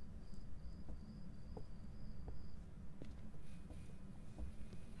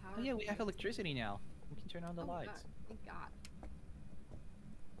 Power Oh yeah, we have plants. electricity now. We can turn on the Oh my lights. God. Thank God.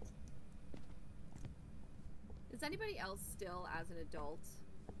 Is anybody else still, as an adult,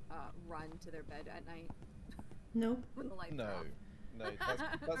 run to their bed at night No. when the lights No, are off? no,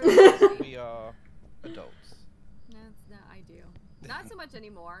 that's because we are adults. That's not, I do. Not so much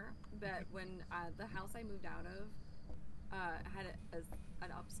anymore, but when the house I moved out of had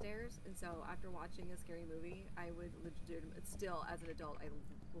an upstairs, and so after watching a scary movie, I would legitimately, still as an adult, I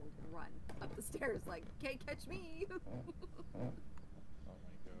will run up the stairs like, "Can't catch me!" Oh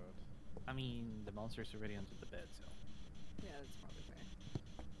my god. I mean, the monster's already under the bed, so. Yeah, that's probably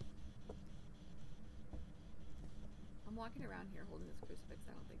fair. I'm walking around here holding this crucifix.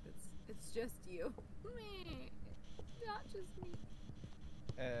 I don't think it's just you. Meh. Not just me.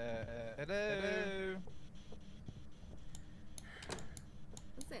 Hello.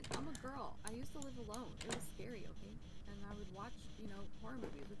 Listen, I'm a girl. I used to live alone. It was scary, okay? And I would watch, horror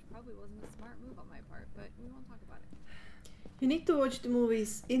movies, which probably wasn't a smart move on my part, but we won't talk about it. You need to watch the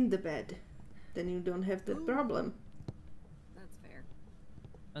movies in the bed. Then you don't have that problem. That's fair.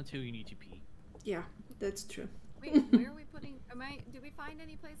 Until you need to pee. Yeah, that's true. Wait, where are we putting... Did we find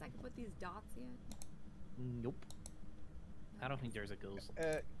any place I could put these dots yet? Nope. I don't think there's a ghost.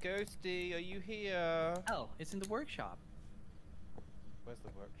 Ghosty, are you here? Oh, it's in the workshop. Where's the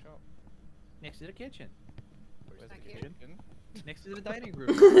workshop? Next to the kitchen. Where's Back the here? kitchen? Next to the dining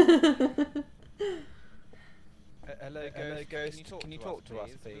room. Hello, Ghost. Can you talk to us,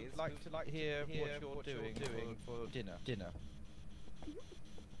 please? We'd like to hear what you're doing for dinner.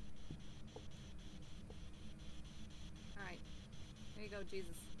 Alright. There you go,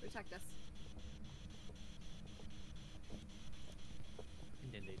 Jesus. Protect us.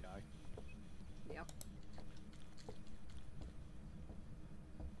 And then they die. Yep.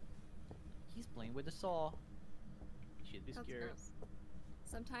 He's playing with the saw. Should be That's scared. gross.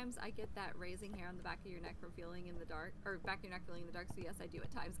 Sometimes I get that raising hair on the back of your neck from feeling in the dark, or back of your neck feeling in the dark, so yes, I do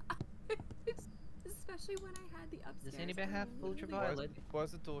at times. Especially when I had the upstairs. Does anybody have really ultraviolet? Why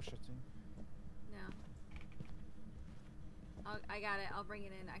is the door shutting? No. I got it. I'll bring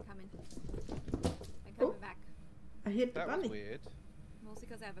it in. I come in. I'm coming back. I hit the That was bunny. weird. Mostly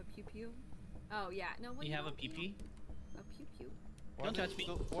because I have a pew pew. Oh yeah. No. Well, You have a don't- pee-pee? A pew pew. Why Don't are touch these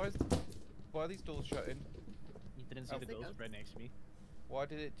me. Why are these doors shutting? You didn't see Oh. the It's a ghost ghost. right next to me. Why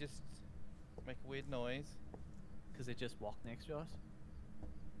did it just make a weird noise? Because it just walked next to us.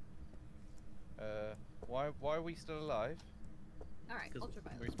 Why are we still alive? All right. Because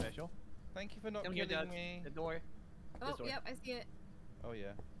Ultraviolet. we're special. Thank you for not Come here, killing Dad. me. The door. Oh, This door. yep. I see it. Oh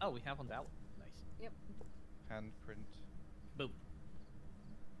yeah, Oh, we have on that one. Nice. Yep. handprint. Boom.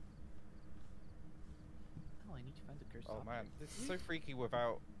 Oh, I need to find the cursed Oh object. man, this is so freaky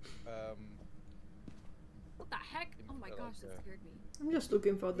without What the heck? Oh my Like, gosh, that scared me. I'm just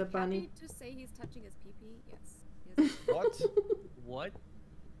looking for the Did bunny. Kapy just say he's touching his pee pee? Yes. Yes. What? What?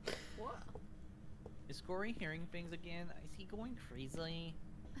 What? Is Corey hearing things again? Is he going crazy?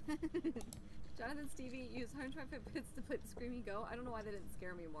 Jonathan Stevie used 125 bits to play the Screaming Go. I don't know why that didn't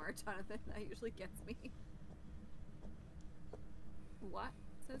scare me more, Jonathan. That usually gets me. What?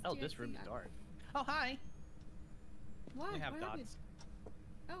 Says Oh, this room GXC. is dark. Oh, hi! What? We have What happened? dots.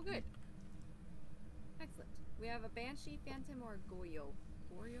 Oh, good. Excellent. We have a Banshee, Phantom, or Goyo.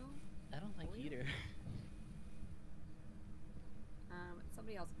 Goyo? I don't like Oh, yeah. either.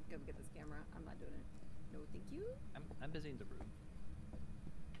 Somebody else can come get this camera. I'm not doing it. No, thank you. I'm busy in the room.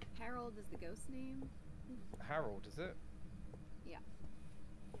 Harold is the ghost name. Harold, is it?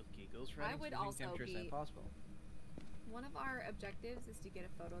 Okay, ghost I writing would using also temperatures be- and possible. One of our objectives is to get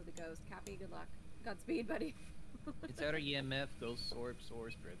a photo of the ghost. Kapy, good luck. Godspeed, buddy. It's either EMF, ghost orbs, or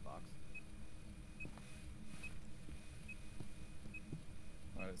spirit box.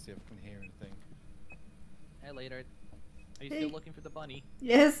 Alright, let's see if I can hear anything. Hey, later. Are you Hey. still looking for the bunny?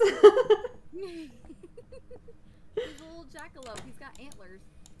 Yes. He's a little jackalope. He's got antlers.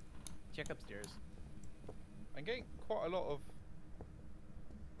 Check upstairs. I'm getting quite a lot of.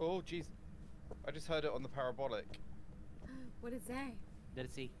 Oh jeez, I just heard it on the parabolic. What did it say? Did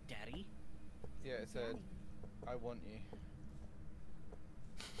it say daddy? Yeah, it said, Daddy. "I want you."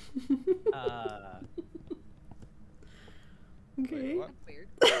 Okay. Wait, what? That's weird.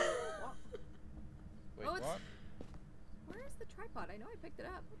 Wait, Oh, it's- what? Where's the tripod? I know I picked it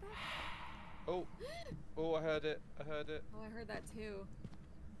up. What the heck? Oh, oh, I heard it. I heard it. Oh, I heard that too.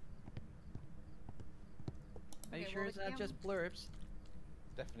 Are you Okay, sure well, it's the not just blurbs?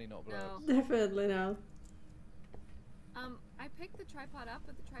 Definitely not No. blurbs. Definitely not. I picked the tripod up,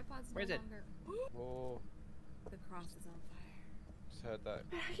 but the tripod's Where is no it? longer. Oh, The cross is on fire. just heard that.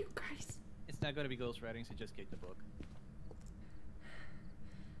 Where are you guys? It's not going to be ghost writing, so just kick the book.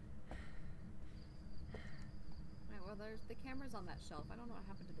 Alright, well, there's the camera's on that shelf. I don't know what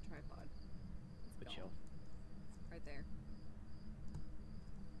happened to the tripod. It's Which gone. shelf? Right there.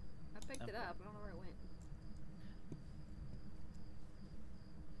 picked it Okay. up. I don't know where it went.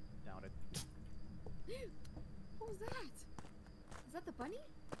 Down it. What was that? Is that the bunny?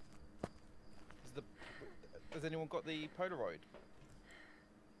 Has anyone got the Polaroid?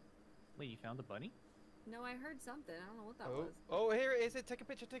 Wait, you found the bunny? No, I heard something. I don't know what that Oh, was. oh, here it is. Take a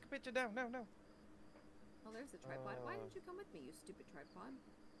picture. Take a picture now. No, no. Oh, there's the tripod. Why didn't you come with me, you stupid tripod?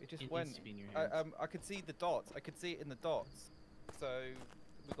 It just It went. needs to be in your hands. I could see the dots. I could see it in the dots. So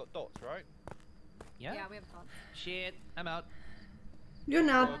we got dots, right? Yeah? Yeah, we have thoughts. Shit, I'm out. You're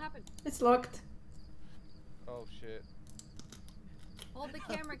What not. happened? It's locked. Oh shit. Hold the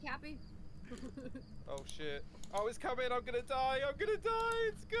camera, Kapy. Oh shit. Oh, it's coming. I'm gonna die. I'm gonna die.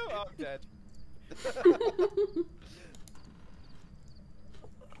 It's go. Oh, I'm dead.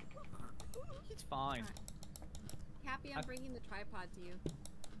 He's fine. Kapy, I'm bringing the tripod to you.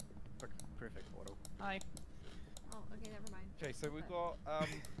 Perfect photo. Hi. Oh, okay, never mind. Okay, so we've got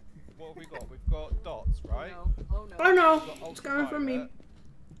what have we got? We've got dots, right? Oh no. Oh no. Oh no! We've got It's coming from me. ultraviolet.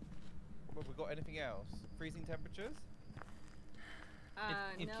 Have we got anything else? Freezing temperatures?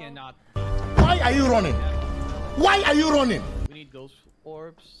 It no. cannot. Why are you running? Why are you running? We need ghost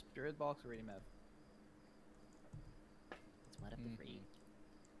orbs, spirit box, already map. It's one of the three.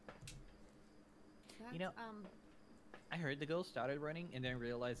 That's, You know- I heard the ghost started running and then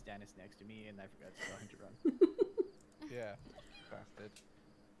realized Dan is next to me and I forgot to tell him to run. Yeah, bastard.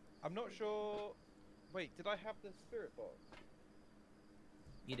 I'm not sure. Wait, did I have the spirit box?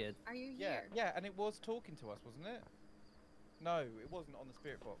 You did. Are you Yeah, here? yeah, and it was talking to us, wasn't it? No, it wasn't on the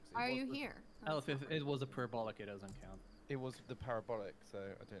spirit box. It Are was you the- here? Oh, it's if not it was a parabolic, it doesn't count. It was the parabolic, so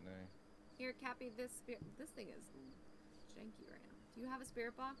I don't know. Here, Kapy, this thing is janky right now. Do you have a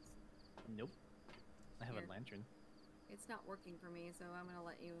spirit box? Nope. I have Here. a lantern. It's not working for me, so I'm gonna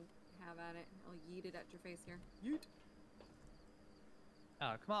let you have at it. I'll yeet it at your face here. Yeet.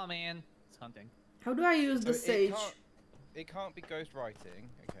 Oh, come on, man. It's hunting. How do I use the So sage? It can't be ghost writing.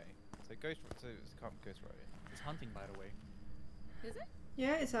 Okay, so it can't be ghost writing. It's hunting, by the way. Is it?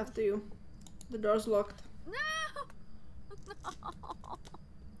 Yeah, it's after you. The door's locked. No! No!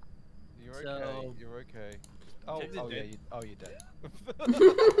 You're okay. So- You're okay. Oh, Check the oh yeah. dead. You're dead. I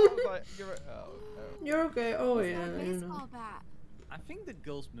was like, oh no. You're okay. Oh He's yeah, got a I know. baseball bat. I think the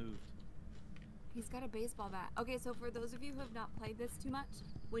ghost moved. He's got a baseball bat. Okay, so for those of you who have not played this too much,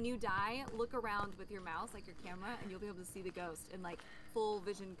 when you die, look around with your mouse, like your camera, and you'll be able to see the ghost in like full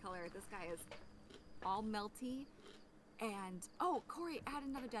vision color. This guy is all melty. And oh, Corey, add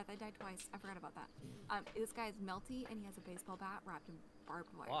another death. I died twice. I forgot about that. This guy is melty, and he has a baseball bat wrapped in barbed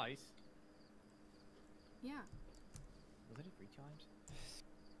wire. Twice. Yeah. Was it 3 times?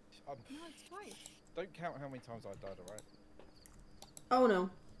 No, it's twice. Don't count how many times I died, alright? Oh no.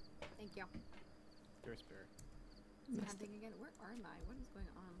 Thank you. Your spirit. Is it hunting again? Where am I? What is going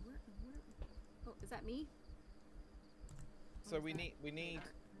on? Where? Oh, is that me? So What is we that? need.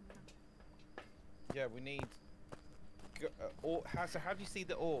 Dark. Yeah, we need. So how do you see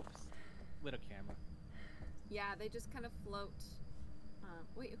the orbs? With a camera. Yeah, they just kind of float.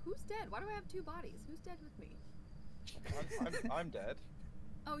 Wait, who's dead? Why do I have 2 bodies? Who's dead with me? I'm dead.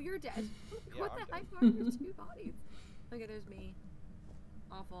 Oh, you're dead. Yeah, What I'm the heck? dead. Why are there 2 bodies? Okay, there's me.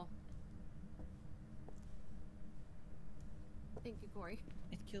 Awful. Thank you, Corey.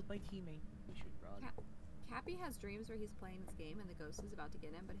 It killed my teammate. We should run. Kapy has dreams where he's playing this game and the ghost is about to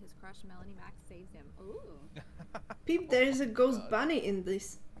get him, but his crush Melanie Max saves him. Ooh. Peep, there is a ghost bunny in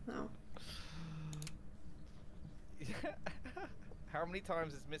this. Oh. How many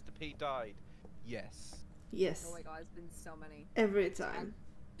times has Mr. P died? Yes. Yes. Oh my god, it's been so many. Every time.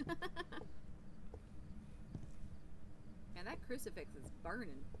 Man, that crucifix is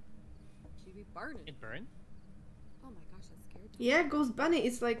burning. She'd be burning. It burned? Oh my gosh, that scared me. Yeah, ghost bunny.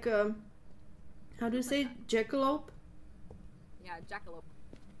 It's like how do you say jackalope? Yeah, jackalope.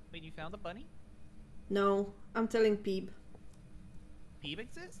 Wait, you found the bunny? No, I'm telling Peep. Peep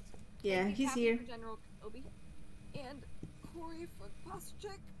exists? Yeah, Thank you, he's Kapy, here. for General Obi. And Corey for posture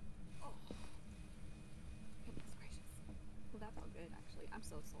check. Oh. Goodness gracious. Well, that felt good, actually. I'm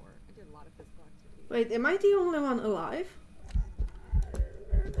so sore. I did a lot of physical activity. Wait, am I the only one alive?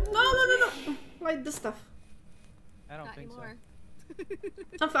 No! Light the stuff. I don't Not think anymore.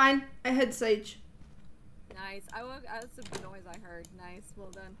 I'm fine. I had sage. Nice. That's the noise I heard. Nice. Well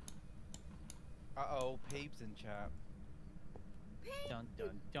done. Uh-oh, Peeps in chat. so. Dun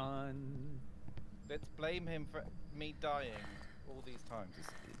dun dun. Let's blame him for me dying all these times.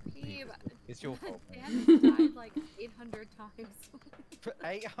 Peep. It's your fault. Dan has died like 800 times. For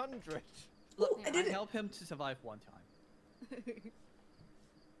 800? Look, I I did did help him to survive 1 time.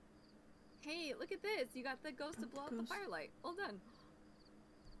 Hey, look at this. You got the ghost to blow up the Ghost. firelight. Well done.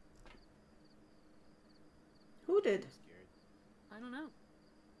 Who did? I'm scared. I don't know.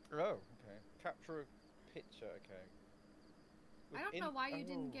 Oh, okay. Capture a picture, okay. I don't know why you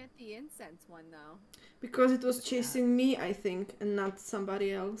didn't get the incense one though. Because it was chasing me, I think, and not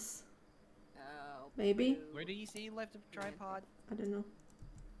somebody else. Oh. Maybe? boo. Where did you say you left the tripod? I don't know.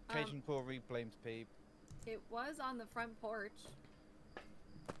 Cajun Paul blames Peep. It was on the front porch.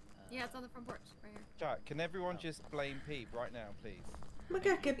 Yeah, it's on the front porch right here. Jack, can everyone just blame Peep right now, please? Oh my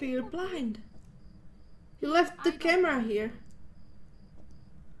god, Kapy, you're blind. You left the camera here.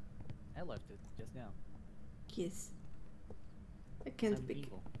 I left it just now. Yes. I I'm can't pick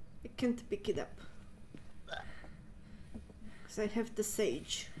evil. I can't pick it up. Because I have the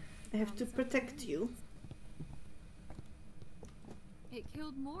sage. I have to protect you. It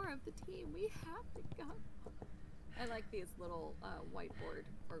killed more of the team. We have to go. I like these little whiteboard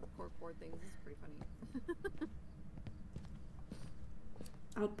or corkboard things. It's pretty funny.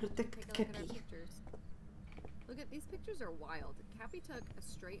 I'll protect Take a look at our Kapy. pictures. Look at these pictures are wild. Kapy took a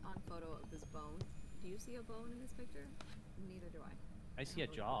straight-on photo of this bone. Do you see a bone in this picture? Neither do I. I see a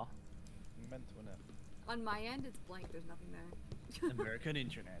jaw. Mental, innit? On my end, it's blank. There's nothing there. American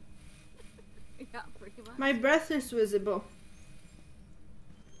internet. Yeah, pretty much. My breath is visible.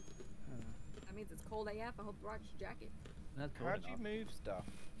 That means it's cold AF. I hope you brought your jacket. Not cold How do you enough. move stuff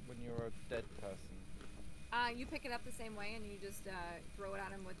when you're a dead person? You pick it up the same way and you just throw it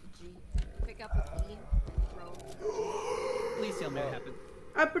at him with the G. Pick up with E, throw. Please tell me it happened.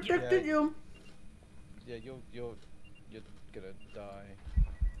 I protected you. Yeah, you're gonna die.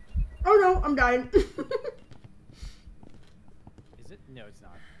 Oh no, I'm dying. Is it? No, it's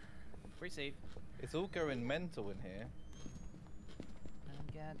not. We're safe. It's all going mental in here. I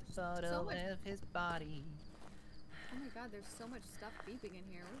got the photo So much- of his body. Oh my god, there's so much stuff beeping in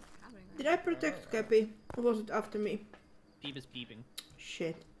here. What is happening right Did I protect Kapy? Or was it after me? Peep is peeping.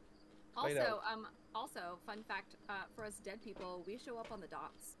 Shit. now? Wait, Also, fun fact, for us dead people, we show up on the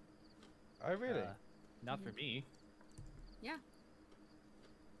dots. Oh, really? Not for me. Yeah.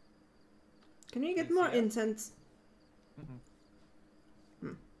 Can we get Please, more yeah. incense?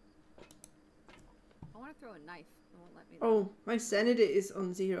 I want to throw a knife. It won't let me. Oh, my sanity is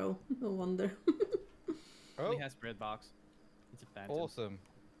on 0. No wonder. Oh, He has bread box. It's a phantom. awesome.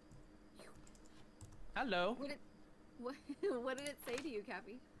 Hello. What did it say to you,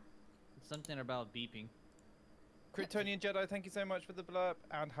 Kapy? Something about beeping. Kryptonian Jedi, thank you so much for the blurb,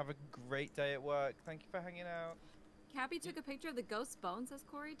 and have a great day at work. Thank you for hanging out. Kapy took a picture of the ghost bone, says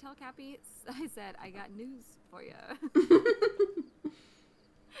Corey. Tell Kapy I said, I got news for you.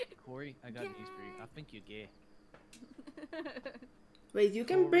 Corey, I got news for you. I think you're gay. Wait, you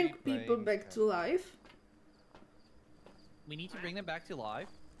can bring Corey people playing back to Kapy. life? We need to bring them back to life.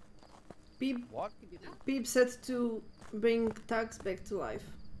 Beep, What? You can do that. Beep said to bring tags back to life.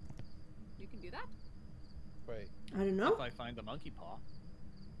 You can do that? Wait. I don't know. If I find the monkey paw.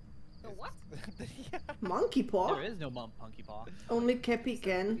 The what? Yeah. Monkey paw? There is no monkey paw. Only Kapy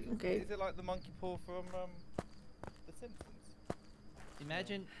can. Okay. Is it like the monkey paw from The Simpsons?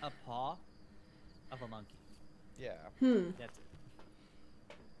 Imagine a paw of a monkey. Yeah. That's it.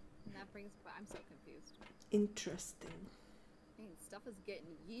 And that brings. I'm so confused. Interesting. Dang, stuff is getting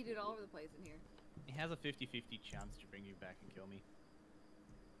yeeted all over the place in here. It has a 50-50 chance to bring you back and kill me.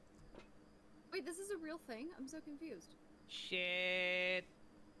 Wait, this is a real thing? I'm so confused. Shit.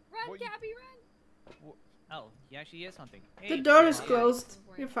 Run, What you- Kapy, run! Oh, he actually is hunting. The Hey, door is come on. closed.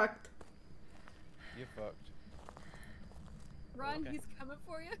 You're fucked. You're fucked. Run, Okay. he's coming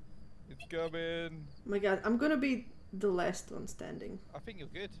for you. It's coming. Oh my god, I'm gonna be the last one standing. I think you're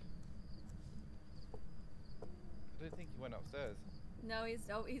good. I don't think he went upstairs. No, he's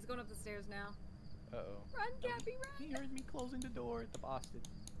going up the stairs now. Uh-oh. Run, Kapy, run! He heard me closing the door. The bastard.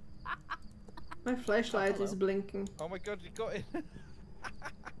 My flashlight hello. is blinking. Oh my god, you got it.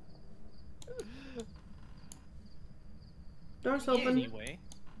 Door's open. Anyway,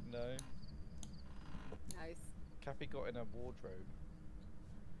 No. Nice. Kapy got in a wardrobe.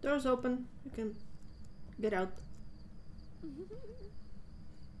 Door's open. You can get out.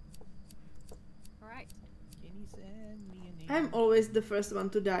 Alright. can you send me a name? I'm always the first one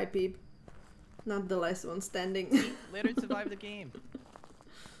to die, Peep. Not the last one standing. Let her survive the game.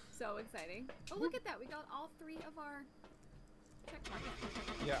 So exciting. Oh, look at that. We got all 3 of our check marks.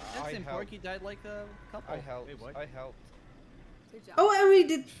 Yeah, That's I in helped. Porky died like a couple. I helped. Wait, what? I helped. Good job. Oh, and we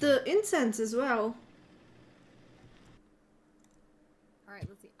did the incense as well. Alright,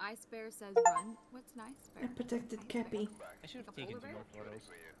 let's see. Ice Bear says run. What's an Ice Bear? I protected Kapy. I should have A taken polar some more bear? photos.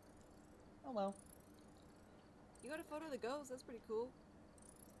 Oh well. You got a photo of the ghost. That's pretty cool.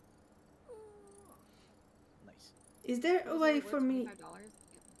 Nice. Is there a way for me? $25?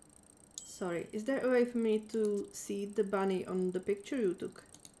 Sorry, is there a way for me to see the bunny on the picture you took?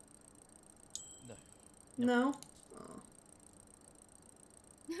 No. No? Oh.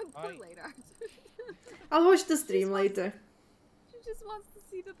 Poor I- Ladar. I'll watch the She stream just wants- later. She just wants to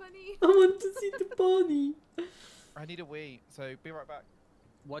see the bunny. I want to see the bunny. I need a wee, so be right back.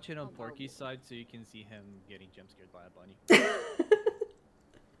 Watch it on Oh, no. Porky's side so you can see him getting jump scared by a bunny.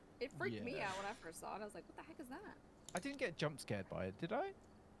 It freaked me Yeah. out when I first saw it. I was like, what the heck is that? I didn't get jump scared by it, did I?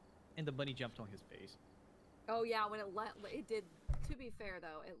 And the bunny jumped on his face. Oh yeah, when it did. To be fair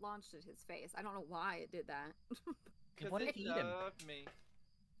though, it launched at his face. I don't know why it did that. It wanted to eat him. loved me.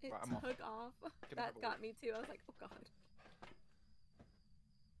 It Right, I'm off. took off. Gonna have That a got walk. me too. I was like, oh god.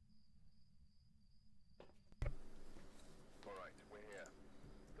 Alright, we're here.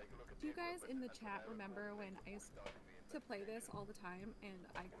 Take a look at Do you the guys in equipment the and chat prepare remember accordingly when I before used starting the to play this investigation. all the time and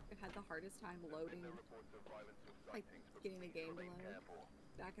I had the hardest time loading, No reports of violence or like sightings, but getting the please game to remain load careful.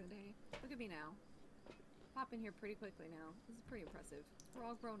 back in the day? Look at me now. Hop in here pretty quickly now. This is pretty impressive. We're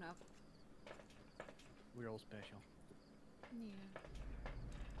all grown up. We're all special. Yeah.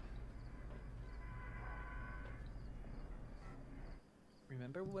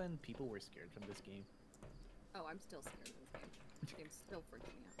 Remember when people were scared from this game? Oh, I'm still scared of this game. This game's still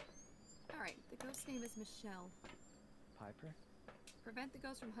freaking me out. Alright, the ghost's name is Michelle. Piper? Prevent the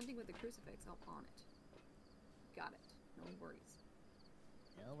ghost from hunting with the crucifix. Oh, on it. Got it. No worries.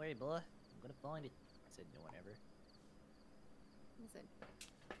 Don't worry, boy. I'm gonna find it. Said no one ever. Listen,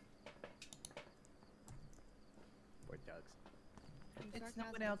 Poor dogs. some It's sarcasm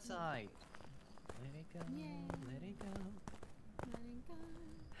snowing is outside. Let it go. Yay. Let it go. letting go.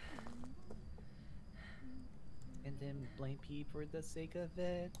 And then blame P for the sake of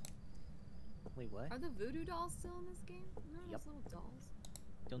it. Wait, what? Are the voodoo dolls still in this game? No, Yep. those little dolls.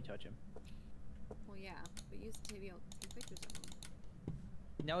 Don't touch him. Well, yeah, but you used to be able to take pictures of them.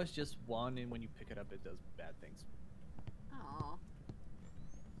 Now it's just one, and when you pick it up, it does bad things. Aww.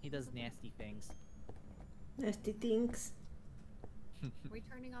 He does nasty things. Nasty things. Are we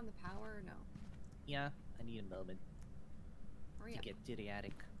turning on the power or no? Yeah, I need a moment Hurry to up. get to the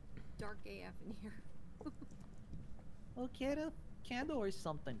attic. Dark AF in here. Oh, get a candle or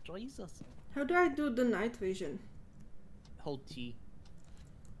something, Jesus. How do I do the night vision? Hold T.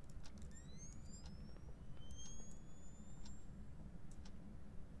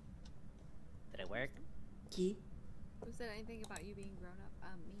 Did it work? Key. Who said anything about you being grown up?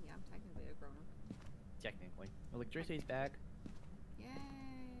 Me. I'm technically a grown up. Technically. Electricity's back. Yay!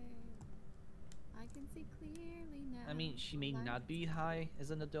 I can see clearly now. I mean, she may Light- not be high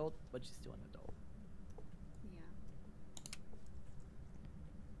as an adult, but she's still an adult. Yeah.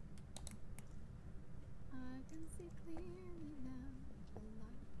 I can see clearly now. The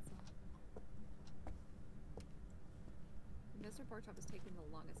lights off. Mr. Porkchop is taking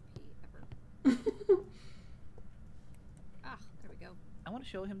the longest pee ever. Ah, there we go. I want to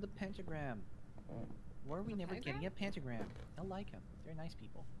show him the pentagram. Why are we The never getting a pentagram? I like him. They're nice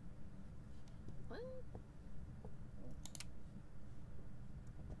people. What?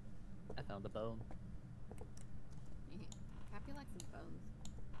 I found the bone. Kapy likes his bones.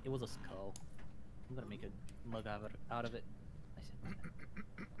 It was a skull. I'm gonna make a mug out of it. I said,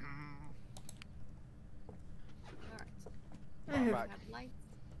 Alright. I have Back. Have lights.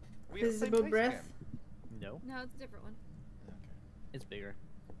 We at the same visible place breath. again? no, No, it's a different one. Okay. it's bigger.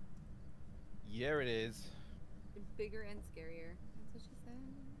 Yeah, it is. Bigger and scarier. That's what she said.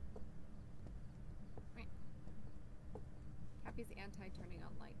 Right. Kapy's anti-turning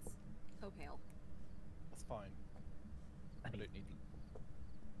on lights. Oh, pale. That's fine. I I mean, don't need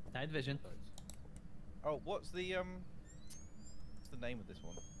night vision. those. Oh, what's the name of this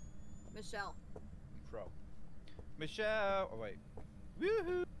one? Michelle. Pro. Michelle. Oh wait.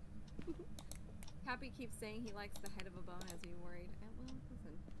 Woohoo! Kapy keeps saying he likes the head of a bone. As you worried? Well,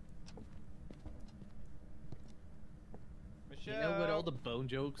 listen. Michelle. You know, with all the bone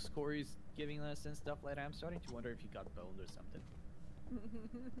jokes Corey's giving us and stuff like that, I'm starting to wonder if he got boned or something.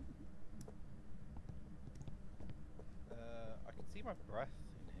 I can see my breath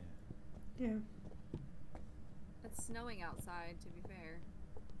in here. Yeah. It's snowing outside. To be fair.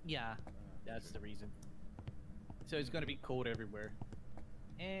 Yeah, that's the reason. So it's gonna be cold everywhere.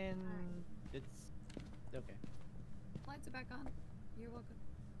 And it's okay. Lights are back on. You're welcome.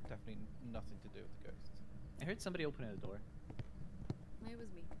 Definitely nothing to do with the ghosts. I heard somebody opening the door. It was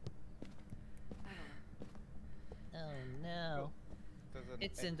me. I don't know. Oh no. There's an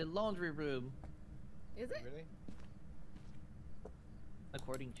It's in the laundry room, Is it? Really?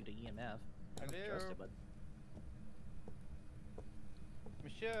 according to the EMF. I don't trust Hello? it, but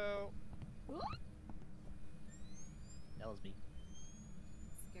Michelle. What? that was me.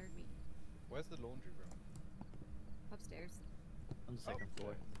 Scared me. Where's the laundry room? Upstairs. On the second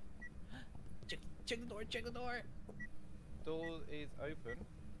floor. Check the door. Check the door. Door is open.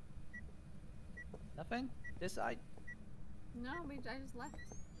 Nothing. This side. No, I just left.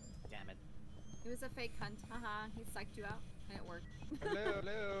 Damn it. It was a fake hunt. Haha, he psyched you out, and it worked.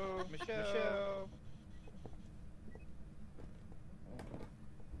 Hello, Michelle.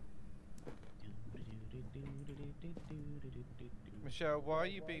 Michelle, why are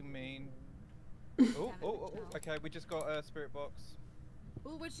you being mean? Oh, okay, we just got a spirit box.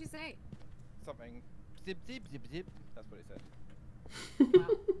 Ooh, what'd she say? Something. Zip, zip, zip, zip. That's what it said. Wow.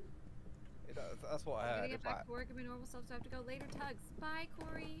 That's what I I'm heard. gonna get It's back like, to work at my normal self, so I have to go. Later, Tugs. Bye,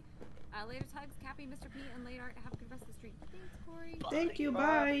 Corey. Later, Tugs, Kapy, Mr. P, and later. Have a good rest of the stream. Thanks, Corey. Thank you,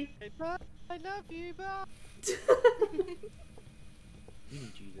 bye. Hey, bye. I love you. Bye. You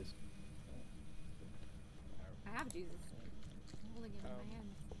need Jesus. I have Jesus. I'm holding it in my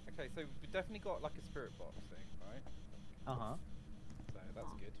hands. okay, so we definitely got like a spirit box thing, right? Uh huh. So that's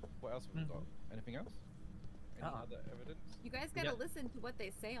good. What else have we got? Anything else? Any other evidence? You guys gotta listen to what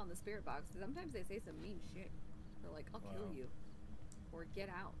they say on the spirit box. Sometimes they say some mean shit. They're like, I'll kill you. Or get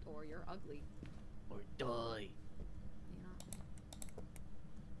out. Or you're ugly. Or die. You know?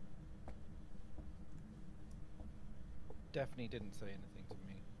 Definitely didn't say anything to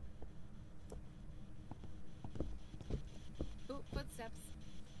me. Ooh, footsteps.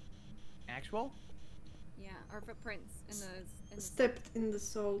 Actual? Yeah, or footprints in the Stepped in the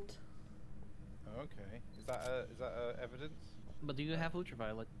salt. Okay. Is that evidence? But do you have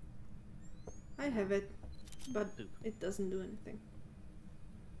ultraviolet? I have it, but Poop. it doesn't do anything.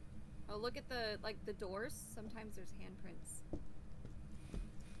 Oh, look at the doors. Sometimes there's handprints.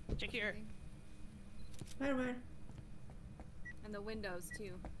 Check here. Where? And the windows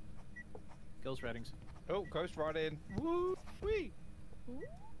too. Ghost ratings. Oh, ghost right in. Woo! Wee!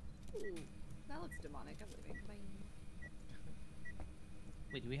 Ooh, that looks demonic. I'm leaving. Bye.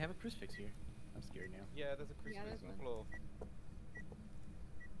 Wait, do we have a crucifix here? I'm scared now. Yeah, there's a Yeah, crucifix there's on the floor.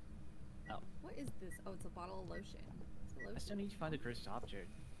 Oh. What is this? Oh, it's a bottle of lotion. It's a I lotion. still need to find the cursed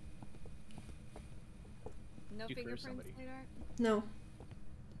object. No You curse fingerprints somebody. later. No.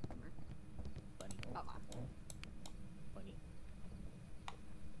 Bunny. Bunny.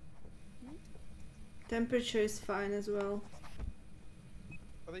 Temperature is fine as well.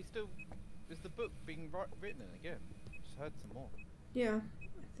 Are they still? Is the book being written in again? Just heard some more. Yeah,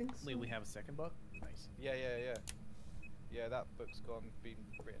 I think so. Wait, we have a second book? Nice. Yeah. Yeah, that book's gone, been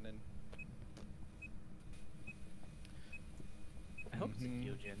written in. I hope it's a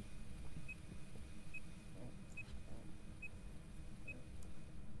Kyojin.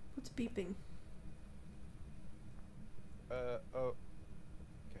 What's beeping? Oh.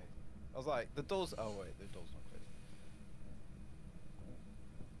 Okay. I was like, the door's. Oh wait, the door's not closed.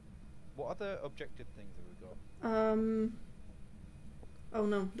 What other objective things have we got? Oh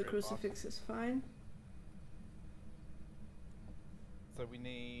no, the Very crucifix is fine. So we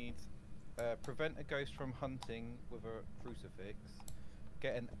need prevent a ghost from hunting with a crucifix.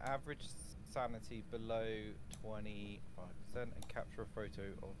 Get an average sanity below 25% and capture a photo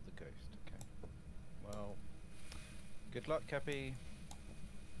of the ghost. Okay. Well, good luck, Kapy.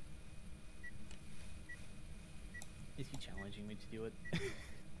 Is he challenging me to do it?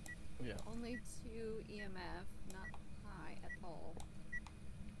 Yeah. Only 2 EMF, not high at all.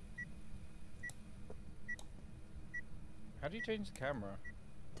 How do you change the camera?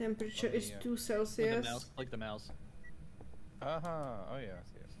 Temperature Okay, is yeah. 2 With the Celsius. mouse. Click the mouse. Oh yeah, I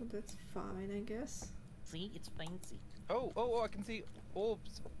see it. So that's fine, I guess. See, it's fancy. Oh, I can see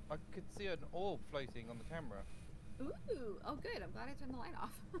orbs. I could see an orb floating on the camera. Ooh, oh good. I'm glad I turned the light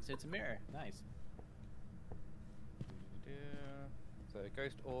off. So it's a mirror. Nice. So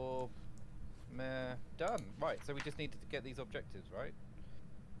ghost orb, meh, done. Right, so we just need to get these objectives, right?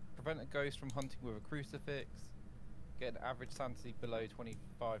 Prevent a ghost from hunting with a crucifix, get an average sanity below 25%,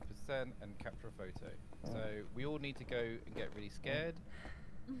 and capture a photo. So we all need to go and get really scared.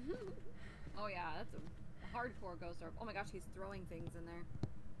 Oh yeah, that's a hardcore ghost orb. Oh my gosh, he's throwing things in there.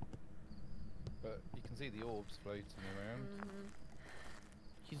 But you can see the orbs floating around.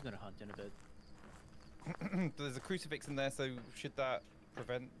 He's gonna hunt in a bit. There's a crucifix in there, so should that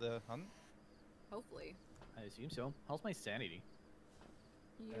prevent the hunt? Hopefully. I assume so. How's my sanity?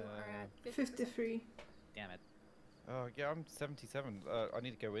 You are at 50%. 53. Damn it. Oh yeah, I'm 77. I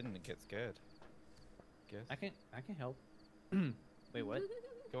need to go in and get scared. Guess. I can help. Wait, what?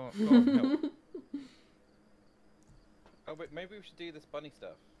 Go on, help. Oh wait, maybe we should do this bunny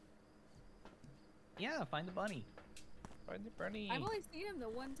stuff. Yeah, find the bunny. Find the bunny. I've only seen him the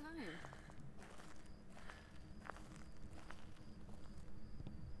one time.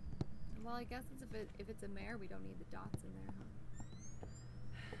 Well, I guess it's if it's a mare, we don't need the dots in there,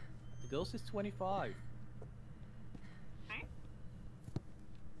 huh? The ghost is 25.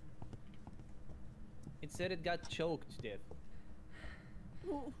 It said it got choked to death.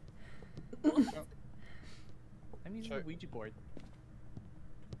 I'm using the Ouija board.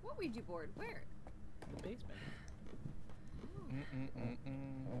 What Ouija board? Where? In the basement.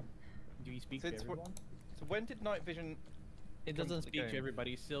 Oh. Do you speak So to it's everyone? So when did night vision? It come doesn't to the speak to game?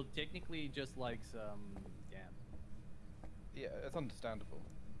 everybody, so technically just like some... Damn. Yeah, it's understandable.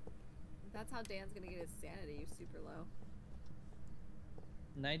 That's how Dan's gonna get his sanity super low.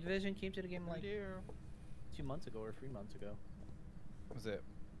 Night vision came to the game like Yeah. 2 months ago or 3 months ago. Was it?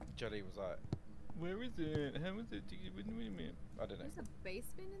 Jelly was like, where is it? How is it? Wait a minute. I don't know. There's a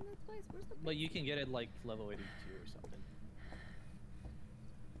basement in this place? Where's the basement? But you can get it like level 82 or something.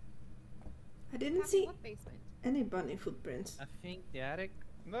 I didn't Kapy, see what basement? any bunny footprints. I think the attic.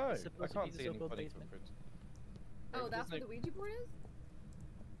 No, I Supposed to can't be the see any so-called funny basement. footprints. Oh, Maybe that's there's where the Ouija board is?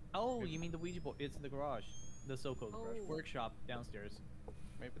 Oh, you mean the Ouija board? It's in the garage. The so-called garage. Oh. Workshop downstairs.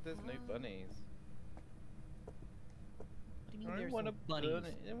 Maybe there's no Oh. bunnies. What do you mean I there's want no a bunnies?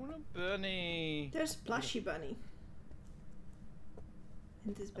 bunny. I want a bunny. There's Plushy Bunny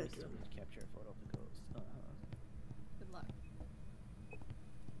in this Let me bedroom. capture a photo of the ghost. Good luck.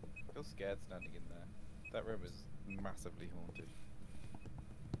 I feel scared standing in there. That room is massively haunted.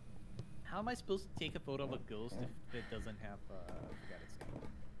 How am I supposed to take a photo of a ghost if it doesn't have, I forgot its name.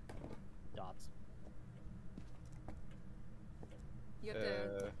 Dots. You have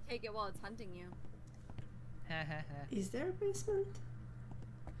to take it while it's hunting you. Ha ha ha. Is there a basement?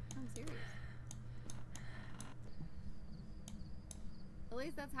 I'm serious. At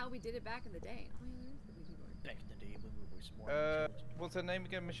least that's how we did it back in the day. Oh yeah, there's the Ouija board. Back in the day when we were smart. What's her name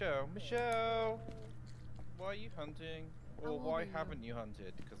again? Michelle. Michelle! Why are you hunting? Or How old why are you? haven't you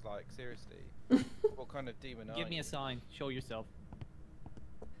hunted? Because, like, seriously. What kind of demon are Give me you? a sign. Show yourself.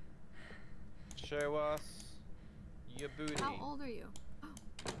 Show us your booty. How old are you?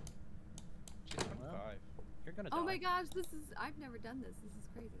 She's 25. You're gonna die. Oh my gosh, I've never done this. This is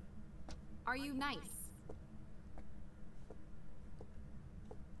crazy. Are you nice?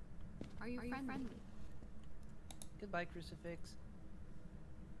 Are you friendly? Goodbye, crucifix.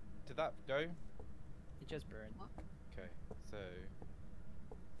 Did that go? It just burned. What? Okay, so...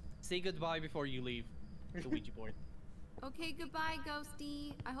 Say goodbye before you leave the Ouija board. Okay, goodbye,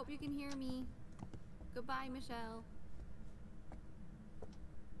 Ghosty. I hope you can hear me. Goodbye, Michelle.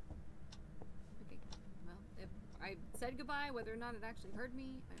 Okay, well, if I said goodbye, whether or not it actually heard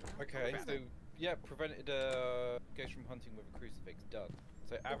me, I don't know. Okay, so, yeah, prevented ghost from hunting with a crucifix. Done.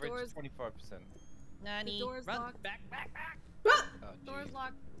 So, average door's- 25%. Nani, door's run locked. back. Oh, Door's jeez.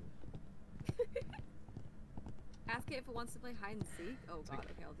 locked. Ask it if it wants to play hide and seek. Oh So god,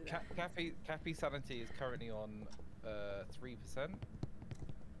 okay, I'll do that. Kapy sanity is currently on 3%.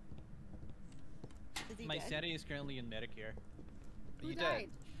 Is he My dead? sanity is currently in Medicare. Are Who you died?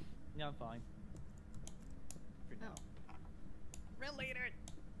 No, I'm fine. For now. Run later.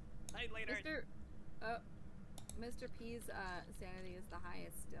 Night later. Mr. P's sanity is the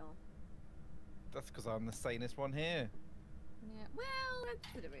highest still. That's because I'm the sanest one here. Yeah, well,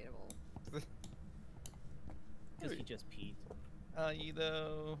 that's debatable. Because he just peed. Are you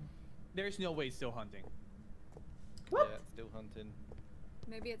though? There's no way it's still hunting. What? Yeah, still hunting.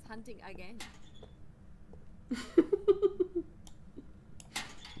 Maybe it's hunting again.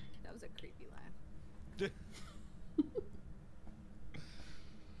 That was a creepy laugh.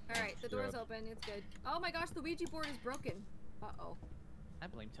 Alright, the door's God. open, it's good. Oh my gosh, the Ouija board is broken. Uh-oh. I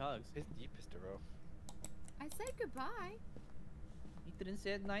blame Tugs. You pissed her off. I said goodbye. He didn't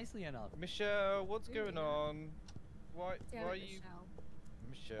say it nicely enough. Michelle, what's Really going not. on? Why Damn are it, you...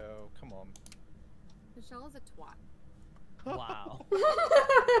 Michelle. Michelle, come on. Michelle is a twat. Wow.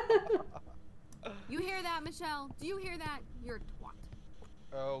 You hear that, Michelle? Do you hear that? You're a twat.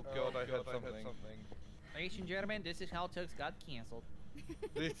 Oh god, I heard something. Ladies and gentlemen, this is how Tugs got cancelled.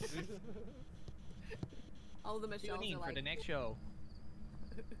 This is... All the Tune Michelles in are for like... the next show.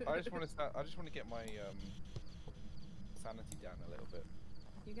 I just want to get my sanity down a little bit.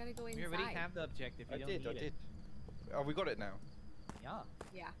 You gotta go We inside. already have the objective. You I don't did. need it. Oh, we got it now. Yeah.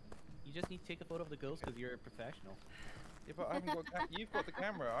 Yeah. You just need to take a photo of the ghost because you're a professional. Yeah, but I haven't got. You've got the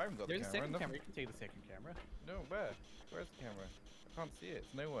camera. I haven't got There's a the camera. second Nothing- camera. You can take the second camera. No, where? Where's the camera? I can't see it.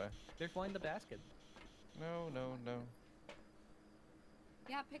 It's nowhere. They're flying the basket. No.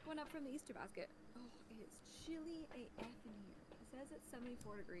 Yeah, pick one up from the Easter basket. Oh, it's chilly AF in here. It says it's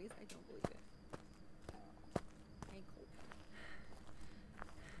 74 degrees. I don't believe it. I'm cold.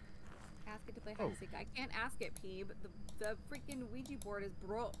 ask it to play hide and seek. I can't ask it, P, but the freaking Ouija board is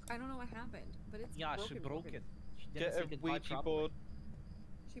broke. I don't know what happened, but it's Yeah, broken. she broke it. She didn't Get say a goodbye Ouija properly. board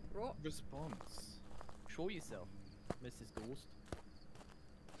She broke. response. Show yourself, Mrs. Ghost.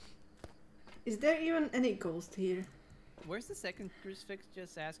 Is there even any ghost here? Where's the second crucifix?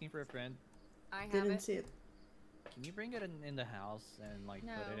 Just asking for a friend. I have Didn't it. see it. Can you bring it in the house and like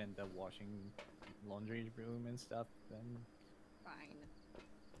put No. it in the washing laundry room and stuff? Then Fine.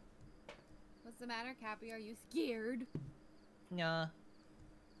 What's the matter, Kapy? Are you scared? nah.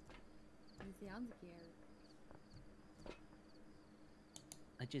 You sound scared.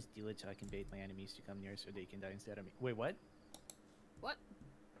 I just do it so I can bait my enemies to come near so they can die instead of me. Wait, what? What?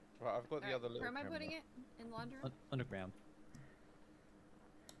 Right, I've got the Alright, other little where am I camera. putting it? In laundry room? Underground.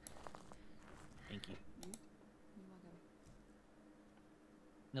 Thank you. You're welcome.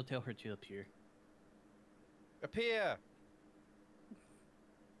 No, tell her to appear. Appear!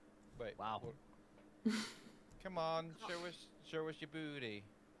 Wait. Wow. what- Come on, show us your booty.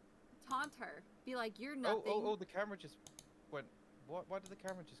 Taunt her. Be like, you're nothing. Oh, the camera just went. What? Why did the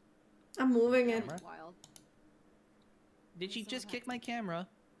camera just? I'm moving it. Camera? Wild. Did she saw just that. kick my camera?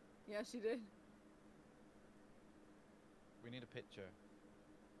 Yeah, she did. We need a picture.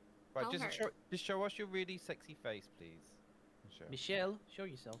 Right, Tell her. just show us your really sexy face, please. Michelle. Michelle, show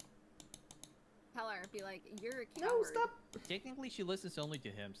yourself. Tell her. Be like, you're a coward. No, stop. Technically, she listens only to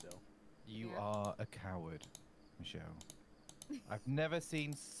him, so. You Yeah. are a coward, Michelle. I've never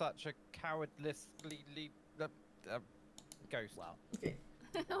seen such a cowardless ghost. Wow. Okay.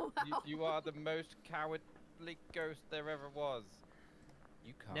 Wow. You are the most cowardly ghost there ever was.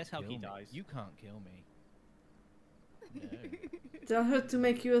 You can't. That's how kill he me. dies. You can't kill me. No. Tell her to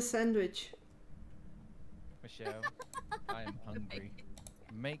make you a sandwich. Michelle, I am hungry.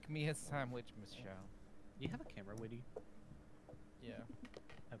 Make me a sandwich, Michelle. Do you have a camera with you? Yeah.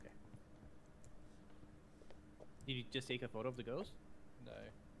 Okay. Did you just take a photo of the ghost? No.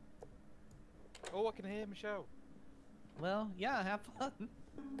 Oh, I can hear Michelle. Well, yeah, have fun.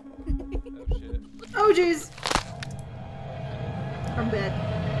 Oh shit. Oh jeez! I'm dead.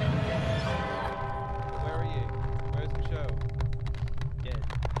 Where are you? Where's Michelle? Dead.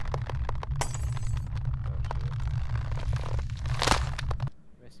 Oh shit.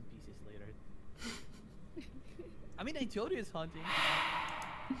 Rest in pieces later. I mean, I told you it's haunting.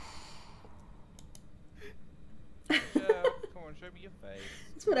 Michelle, come on, show me your face.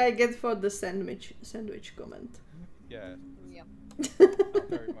 That's what I get for the sandwich comment. Yeah. Yep. Not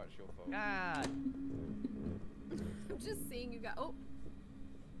very much your fault. God. I'm just seeing you guys. Oh,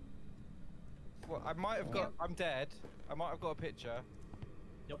 Well, I might have got. I'm dead. I might have got a picture.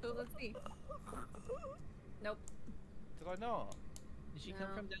 oh, let's see. Nope. Did I not? Did she come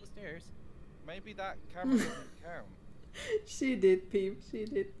No. from downstairs? Maybe that camera doesn't count. She did, Peep. She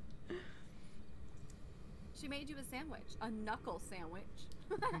did. She made you a sandwich. A knuckle sandwich.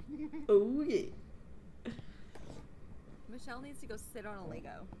 Oh yeah. Michelle needs to go sit on a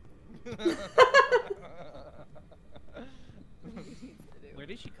Lego. Where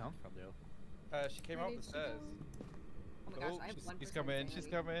did she come from, though? She came Where up did the she stairs. Oh my gosh, I have 1% She's coming. She's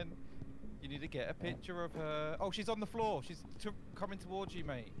sanity. coming. You need to get a picture of her. Oh, she's on the floor. She's coming towards you,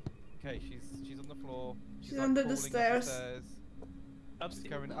 mate. Okay, she's on the floor. She's like, under the crawling up stairs. She's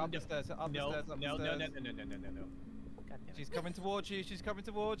coming up the stairs. Up the No, stairs. Up no, the no, stairs. no, no, no, no, no, no. God damn it. She's coming towards you. She's coming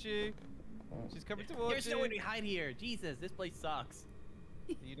towards you. She's coming towards There's you. nowhere to hide here. Jesus, this place sucks.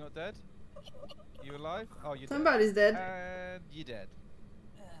 Are you not dead? You alive? Oh, you're Somebody's dead. dead. And you're dead.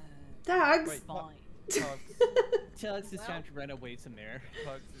 Tags. Wait, Fine. Tugs. Tell us it's Well. time to run away somewhere.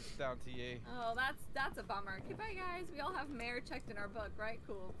 Tugs, it's down to you. Oh, that's a bummer. Goodbye, guys. We all have mayor checked in our book, right?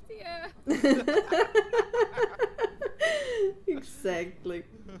 Cool. See ya. Exactly.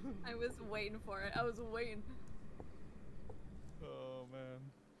 I was waiting for it. I was waiting. Oh man.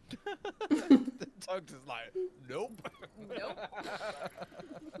 Tugs is like, nope. Nope.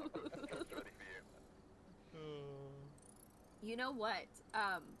 You know what?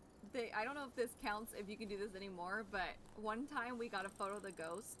 I don't know if this counts, if you can do this anymore, but one time we got a photo of the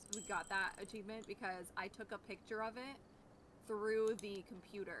ghost. We got that achievement because I took a picture of it through the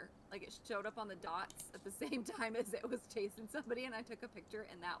computer. Like, it showed up on the dots at the same time as it was chasing somebody, and I took a picture,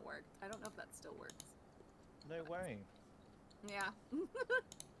 and that worked. I don't know if that still works. No way. Yeah.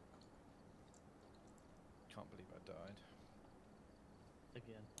 Can't believe I died.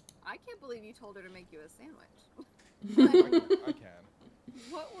 Again. I can't believe you told her to make you a sandwich. I can.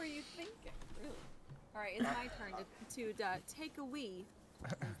 What were you thinking? Really? All right, it's my turn to take a wee,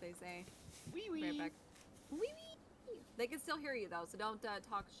 as they say. Wee Right back. Wee wee. They can still hear you though, so don't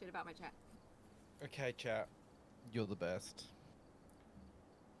talk shit about my chat. Okay, chat. You're the best.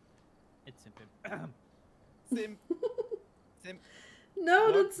 It's simple. Simp. Simp. No,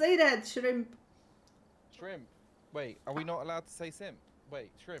 What? don't say that, shrimp. Shrimp. Wait, are we not allowed to say simp? Wait,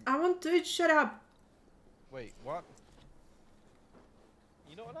 shrimp. I want to shut up. Wait, what?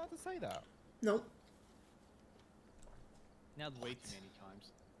 You're not allowed to say that. No. Now way too many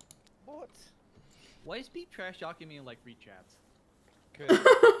times. What? Why is Pete trash talking me in like free chats? Because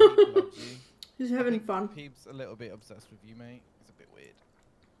Peep loves you. He's I having think fun. Peep's a little bit obsessed with you, mate. It's a bit weird.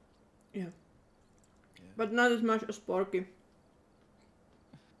 Yeah. Yeah. But not as much as Porky.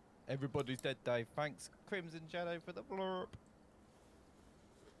 Everybody's dead, Dave. Thanks, Crimson Shadow, for the blurb.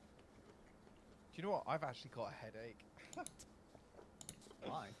 Do you know what? I've actually got a headache.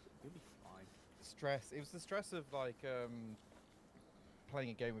 Why? You'll be fine. Stress. It was the stress of like playing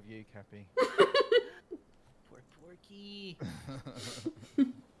a game with you, Kapy. Poor Porky.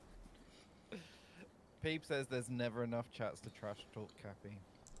 Peep says there's never enough chats to trash talk Kapy.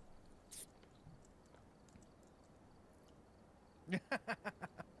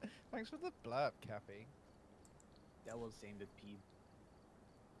 Thanks for the blurb, Kapy. That was aimed at Pete.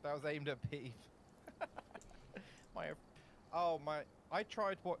 That was aimed at Peep. I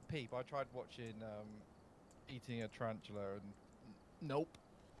tried Peep. I tried watching eating a tarantula and nope.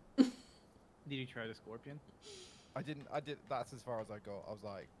 Did you try the scorpion? I didn't. That's as far as I got. I was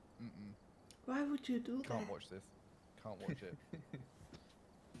like, Why would you do can't that? watch this. Can't watch it.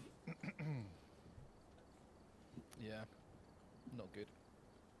 Yeah, not good.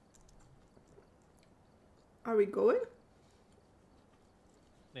 Are we going?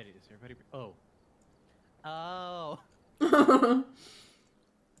 There it is. Everybody. Oh. Oh.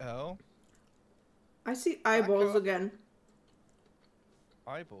 Oh, I see eyeballs up. again.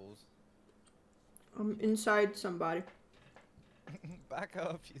 eyeballs. I'm inside somebody. Back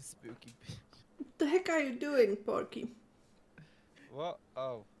up, you spooky bitch. What the heck are you doing, Porky? What?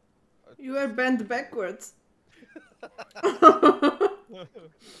 Oh. You are bent backwards. Now,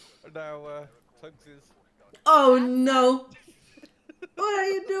 Tugs is. Oh no! What are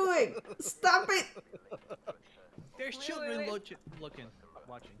you doing? Stop it! There's Wait, children wait. watching.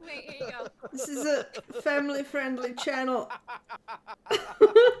 Wait, here you go. This is a family-friendly channel.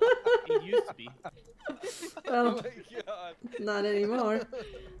 It used to be. Oh Well, my god. not anymore.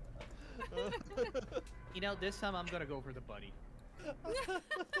 You know, this time I'm gonna go for the buddy. Oh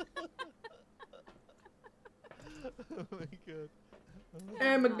my god. Oh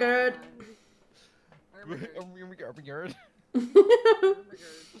my god. Ermagerd. Oh my god. Ermagerd.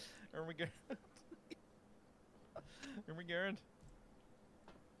 Oh my god. Oh my god.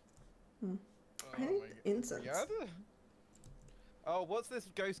 Hmm. Oh I my need god. incense. God. Oh, what's this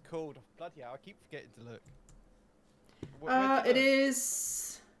ghost called? Bloody hell, I keep forgetting to look. Where'd you It look?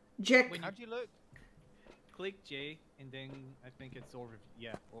 is Jack. When How'd you look? Click J, and then I think it's overview.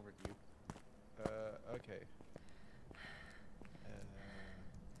 Yeah, overview. Okay.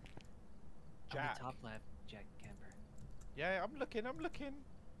 On Jack. the top left, Jack Camper. Yeah, I'm looking.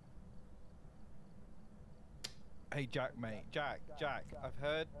 Hey, Jack, mate. Jack. I've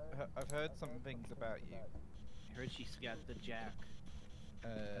heard some things about you. I heard she's got the Jack.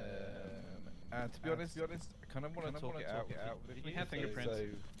 And to be honest, I kind of want to talk it out. Did you have fingerprints? So,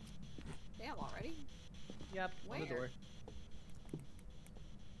 Damn, already? Yep, on the Where? door.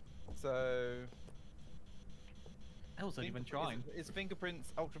 so I wasn't even trying. Is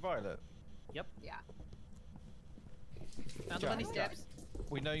fingerprints ultraviolet? Yeah. Found the Jack, bunny Jack. steps.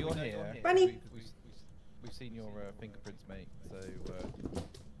 We know you're here. Bunny. We've seen your fingerprints, mate. So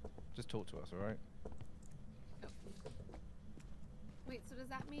just talk to us, all right? Wait, so does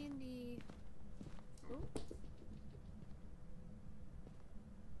that mean the... Ooh.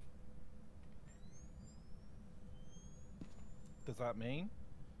 Does that mean?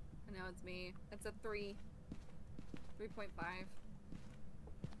 I know it's me. It's a 3. 3.5.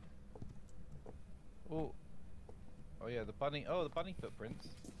 Oh yeah, the bunny. Oh, the bunny footprints.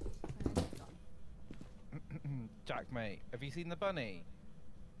 Jack, mate, have you seen the bunny?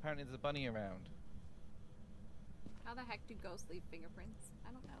 Apparently there's a bunny around. How the heck do ghosts leave fingerprints?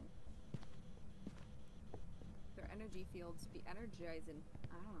 I don't know. Their energy fields be energizing.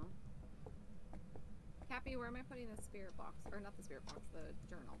 I don't know. Kapy, where am I putting the spirit box? Or not the spirit box, the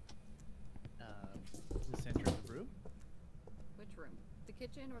journal. The center of the room. Which room? The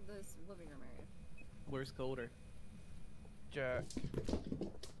kitchen or this living room area? Where's colder? Jack.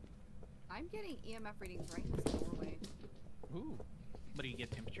 I'm getting EMF readings right in this doorway. Ooh. But do you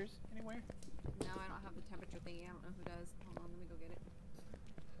get temperatures anywhere? No, I don't have the temperature thingy. I don't know who does. Hold on, let me go get it.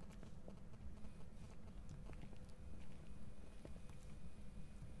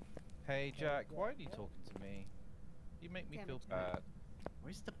 Hey, Jack, why are you talking to me? You make me Damn feel it, Jack. bad.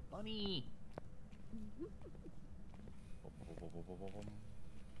 Where's the Bunny!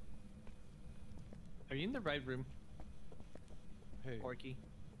 Are you in the right room, Who? Orky?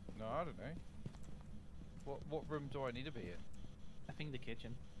 No, I don't know. What room do I need to be in? I think the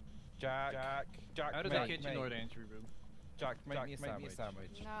kitchen. Jack. Out of the kitchen or the entry room. Jack, make me a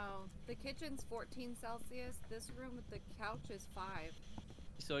sandwich. No, the kitchen's 14 Celsius. This room with the couch is 5.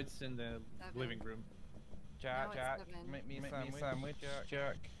 So it's in the 7. living room. No, it's Jack, 7. make me a sandwich.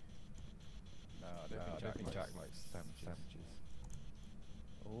 Jack. No, I don't think Jack likes sandwiches.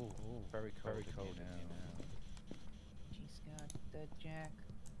 Oh, very cold now. She's got the Jack.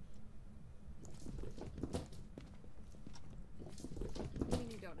 I mean,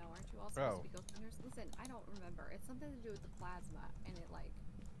 you don't know, aren't you? All supposed to be Oh. ghost hunters. Listen, I don't remember. It's something to do with the plasma, and it like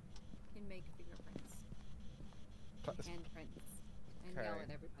can make fingerprints, handprints, and yell Okay. at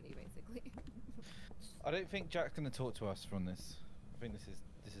everybody basically. I don't think Jack's gonna talk to us from this. I think this is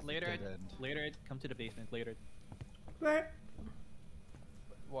Later, the dead end. later, come to the basement. Later. Where?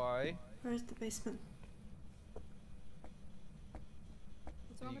 Why? Where's the basement?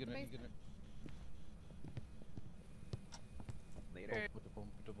 What's wrong with the basement? Later.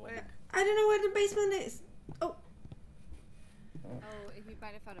 Where? I don't know where the basement is. Oh, Oh, if you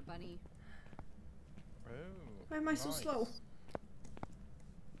might have found a bunny. Oh. why am I so nice. slow?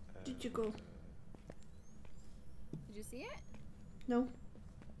 Did you go? Did you see it? No.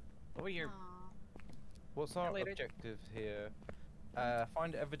 Over here. Aw. What's our Later. objective here?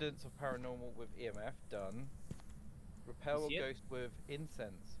 Find evidence of paranormal with EMF. Done. Repel a See it? ghost with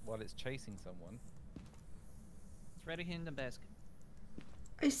incense while it's chasing someone. It's right here in the basket.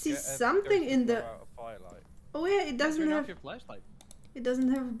 I see Get a something ghost in to the. blow out a firelight. Oh yeah, it doesn't Turn off have. your flashlight. It doesn't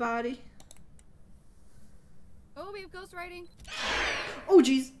have a body. Oh, we have ghost writing. Oh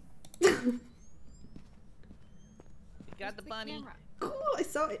jeez. You got Where's the bunny. camera? Cool, I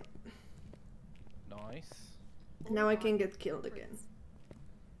saw it. Nice. Now I Hold can on. get killed again.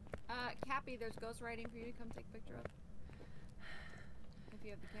 Kapy, there's ghost writing for you to come take a picture of. If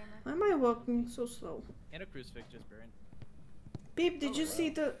you have the camera. Why am I walking so slow? And a crucifix just burned. Beep, did you wow. see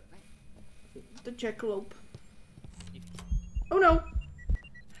the jackalope? Oh no!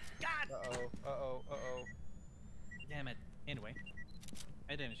 Uh-oh. Damn it. Anyway.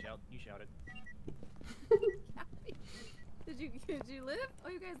 I didn't shout. You shouted. Kapy, did you live? Oh,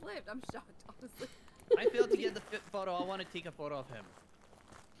 you guys lived. I'm shocked, honestly. I failed to get the photo. I want to take a photo of him.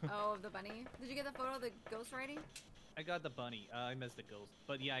 Oh, of the bunny. Did you get the photo of the ghost writing? I got the bunny. I missed the ghost.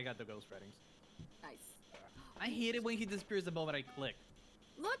 But yeah, I got the ghost writings. Nice. I hate it when he disappears the moment I click.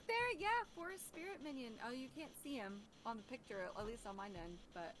 Look there, yeah, forest spirit minion. Oh, you can't see him on the picture, at least on mine end,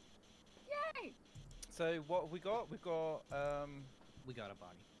 but yay! So what have we got? We've got We got a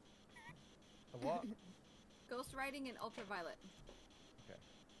bunny. a what? Ghost writing and ultraviolet. Okay.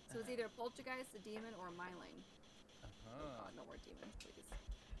 So it's either a poltergeist, a demon, or a myling. Oh Uh-huh. god, no more demons, please.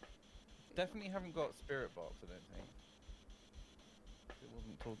 Definitely haven't got spirit box. I don't think. It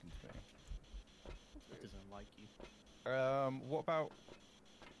wasn't talking to me. It doesn't like you. What about?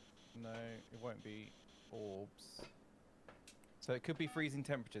 No, it won't be orbs. So it could be freezing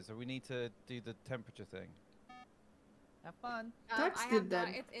temperatures. So we need to do the temperature thing. Have fun. That's I good have not,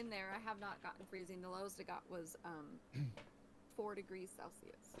 then. it's in there. I have not gotten freezing. The lowest I got was 4 degrees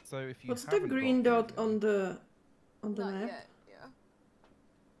Celsius. So if you What's the haven't green got dot freezing- on the Not map? yet, yeah.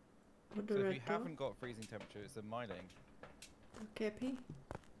 Or the So if red you dot? haven't got freezing temperature, it's a myling. Kapy?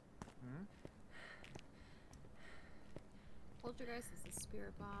 Hmm? Poltergeist is the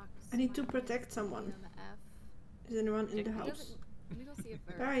spirit box. I need to Myling is protect the someone. EMF. Is anyone in the It house? Doesn't- Let me go see if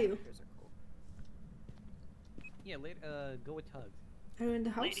Where are you? pictures are cool. Yeah, later. Go with Tug. Are you in the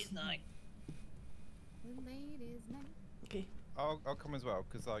house? Ladies' night. The ladies' night. Okay. I'll come as well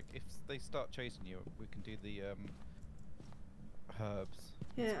because like if they start chasing you, we can do the herbs.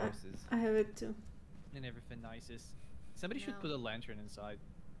 and Yeah, spices. I have it too. And everything nicest. Somebody should No. put a lantern inside.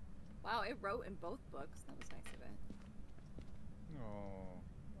 Wow, it wrote in both books. That was nice of it.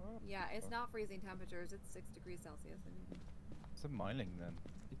 Oh, Yeah, it's not freezing temperatures. It's 6 degrees Celsius. I mean, it's a myling then.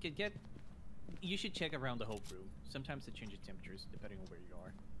 It could get. You should check around the whole room. Sometimes it changes temperatures depending on where you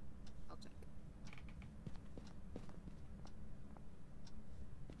are. I'll check.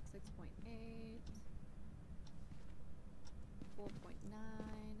 6.8.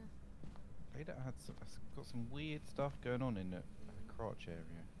 4.9. Ada had it's got some weird stuff going on in the crotch area.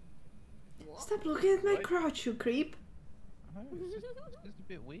 What? Stop looking at my What? crotch, you creep. I know, it's just a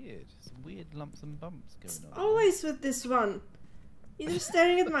bit weird. Some weird lumps and bumps going on. Always with this one. Either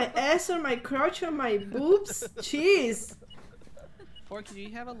staring at my ass or my crotch or my boobs. Jeez. Or do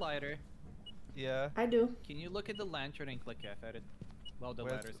you have a lighter? Yeah. I do. Can you look at the lantern and click F at it? Well, the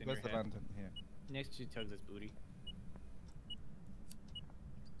ladder's in your where's the head. lantern? Here. Next to Tugs' booty.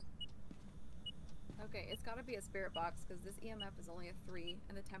 Okay, it's gotta be a spirit box because this EMF is only a 3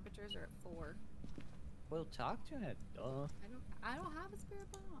 and the temperatures are at 4. Well, talk to it. Duh. I don't have a spirit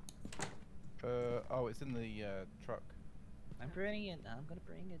box. Oh, it's in the truck. I'm bringing it. I'm gonna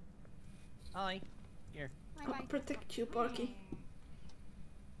bring it. Hi. Here. Bye I'll bye. protect you, Porky.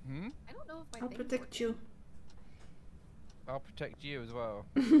 Hmm? I don't know if my I'll thing protect works. you. I'll protect you as well.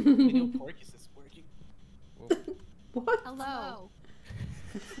 Video Porky says Porky. Well, What? Hello.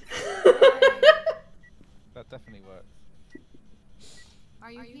 that definitely works.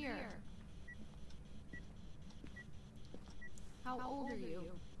 Are you here? How old are you?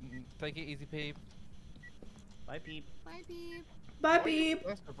 Take it easy, Peep. Bye, Peep. Bye, Beep. Bye, Why are you Beep.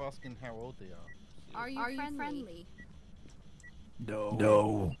 first of asking how old they are? Are you friendly? No.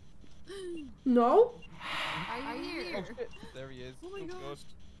 No. No? Are you here? Oh shit! There he is. Oh my God. gosh.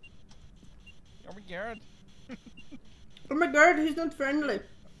 Oh my god. Oh my god, he's not friendly.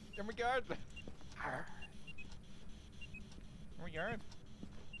 Oh my god. Oh my god.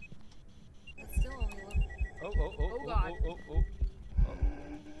 It's still only a little. Oh God. oh.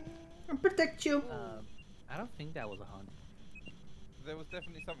 I'll protect you. I don't think that was a hunt. There was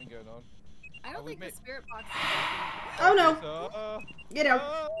definitely something going on. I don't I'll think the admit- spirit box is Oh no! So, Get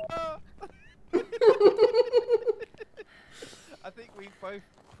out. I think we both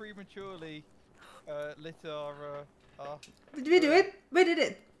prematurely lit our. Did we do it? We did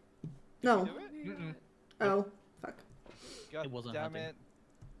it. No. Do it? Mm-mm. Oh, fuck. God It wasn't damn hunting. it.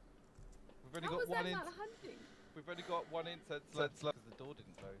 We've only How got was one that in. not hunting? We've only got one in. Let's because the door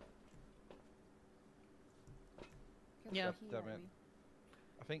didn't close. Yeah. God damn it.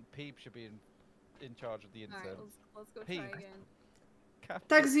 I think Peep should be in charge of the Alright, incense. let's go Pete. try again. Kapy.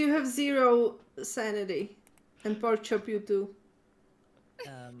 Tags, you have 0 sanity. And pork chop you too.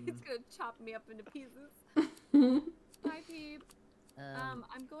 It's gonna chop me up into pieces. Bye, Peep.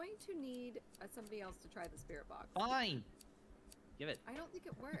 I'm going to need somebody else to try the spirit box. Fine. Give it. I don't think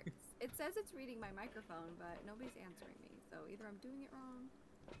it works. It says it's reading my microphone, but nobody's answering me. So either I'm doing it wrong.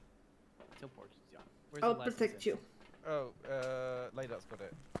 Tell Porky. Yeah. Where's I'll the last protect you. Oh, Laydot's got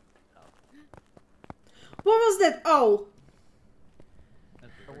it. What was that? Oh!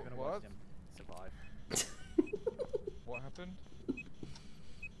 Okay, Oh, we're gonna what? watch them survive. What happened?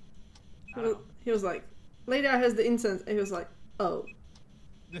 I don't know. He was like, later has the incense, and he was like, oh.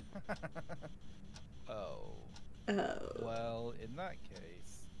 Oh. Oh. Well, in that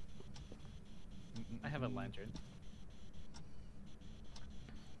case. I have a lantern.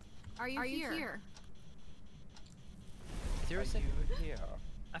 Are you here? Is there Are a second? you here?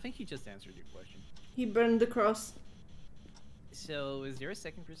 I think he just answered your question. He burned the cross. So, is there a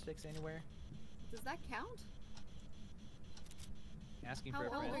second crucifix anywhere? Does that count? Asking How for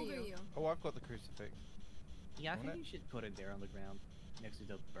a old friend. are you? Oh, I've got the crucifix. Yeah, I Want think it? you should put it there on the ground, next to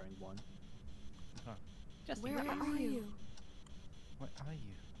the burned one. Huh. Just in Where case. are you? Where are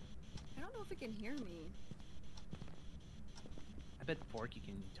you? I don't know if it can hear me. I bet Porky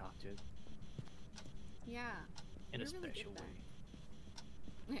can talk to it Yeah. in a You're really good special at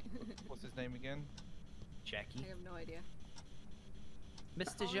way. that. What's his name again? Jackie. I have no idea.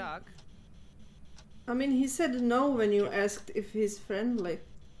 Mr. Jacques. I mean, he said no when you asked if he's friendly.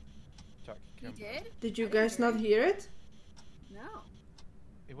 Jack He Kemp. did? Did you I didn't guys not hear it? No.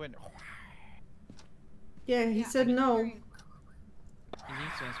 It went. Yeah, he Yeah, said I keep no. hearing- He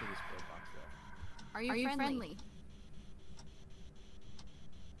needs to answer this spirit box though. Are you friendly?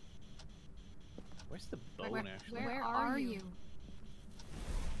 Where's the bone Where, actually? where are you?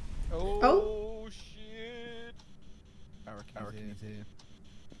 Oh, shit! Araki's here.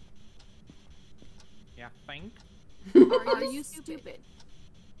 Yeah, think. Are you stupid?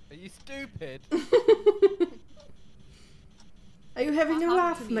 Are you stupid? Are you having a Talk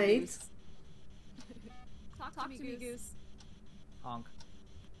laugh, to me, mate? Goose. Talk to me, Goose. Honk.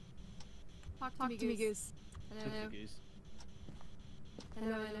 Talk to me, Goose. Took Hello. the goose.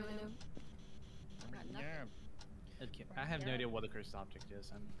 Hello. Got nothing. Yeah. Okay, I have no idea what the cursed object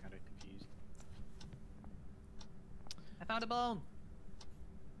is. I'm kind of confused. I found a bone.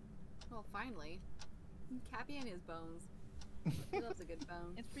 Well, finally. Kapy and his bones. He loves a good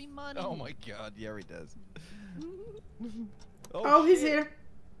bone. It's free money. Oh my god, yeah, he does. Oh, he's shit. here.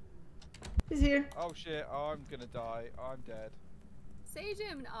 He's here. Oh shit, I'm gonna die. I'm dead. Sage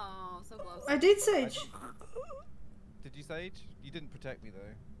him! Oh, so close. I did sage. Did you sage? You didn't protect me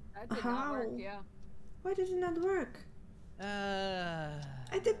though. That did not work, How? yeah. Why did it not work?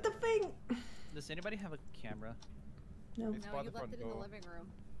 I did the thing. Does anybody have a camera? No. It's No, by you the left front it in door. the living room.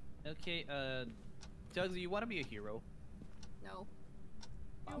 Okay, Tugsy, you want to be a hero? No.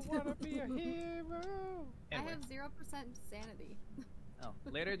 You wanna be a hero? I Anyway. have 0% sanity. Oh,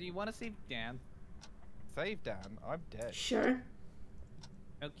 later, do you want to save Dan? Save Dan. I'm dead. Sure.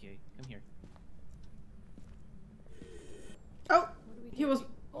 Okay, come here. Oh, What do we he do? was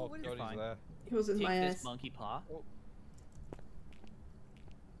Oh, what is God, he's fine. there. he was in Take my this ass. monkey paw.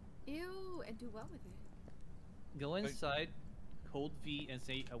 Ew, and do what with it? Go inside, hold V, and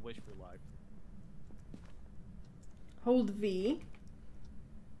say a wish for life. Hold V.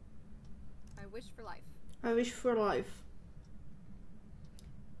 I wish for life. I wish for life.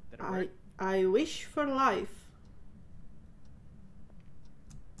 Did it work? I wish for life.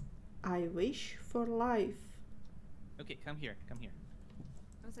 I wish for life. Okay, come here, come here.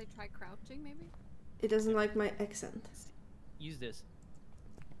 I was say try crouching maybe? It doesn't like my accent. Use this.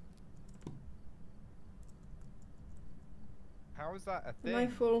 How is that a thing? Am I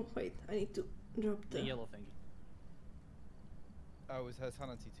full? Wait, I need to drop The the... yellow thingy. Oh, is her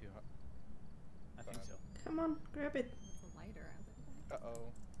sanity too high? I think so. Come on, grab it. That's a lighter. I was like, what the heck?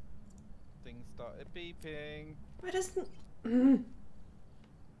 Uh-oh. Things started beeping. Why doesn't...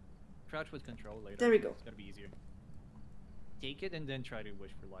 Crouch with control later. There we go. It's gonna be easier. Take it and then try to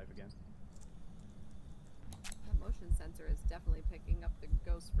wish for life again. That motion sensor is definitely picking up the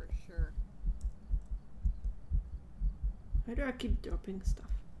ghost for sure. Why do I keep dropping stuff?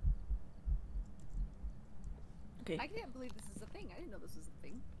 Okay. I can't believe this is a thing. I didn't know this was a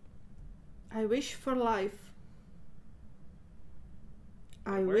thing. I wish for life.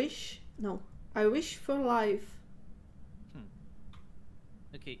 I It worked? wish... No. I wish for life.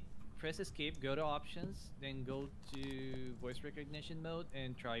 Okay, press escape, go to options, then go to voice recognition mode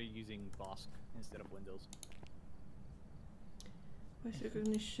and try using Bosk instead of Windows. Voice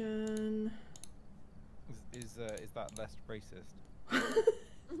recognition... Is that less racist?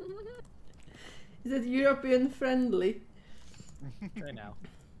 Is it European friendly? Try now.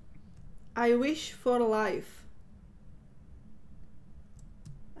 I wish for life.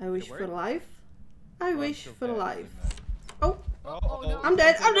 I wish for work? life. I Well, I'm wish still for dead, life. isn't it? Oh, Oh, no. I'm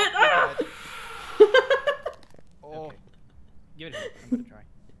dead. I'm dead. Ah! Oh, Okay. Give it a hit. I'm gonna try.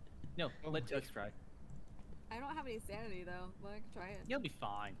 No, Oh let my us try. I don't have any sanity though. Well, I can try it. You'll be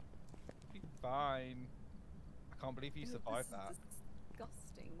fine. be fine. I can't believe you Ew, survived this that. is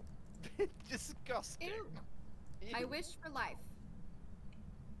disgusting. Disgusting. Ew. Ew. I wish for life.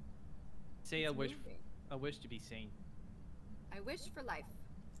 Say It's a wish. moving. A wish to be sane. I wish for life.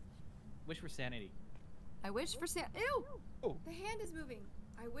 Wish for sanity. I wish for Ew! Oh. The hand is moving.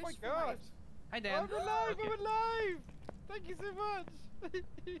 I wish my for God. life. Hi, Dan. I'm alive! Okay. I'm alive! Thank you so much!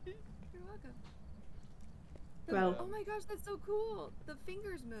 You're welcome. Well- Oh my gosh, that's so cool. The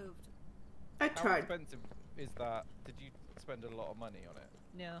fingers moved. I How tried. expensive is that? Did you spend a lot of money on it?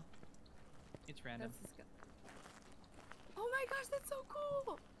 No. It's random. That's disgusting. Oh my gosh, that's so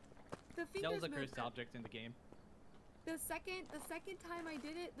cool. The fingers That was a moved. cursed object in the game. The second time I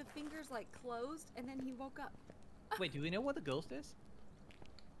did it, the fingers like closed and then he woke up. Wait, do we know what the ghost is?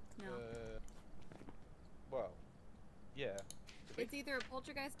 No. Well, yeah. It's either a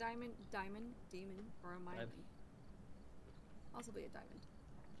poltergeist, demon, or a myling. Also be a diamond.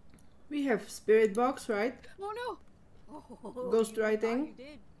 We have spirit box, right? Oh no! Oh, Ghost you writing? thought You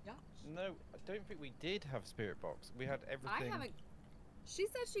did. Yeah. No, I don't think we did have Spirit Box. We had I everything. haven't. She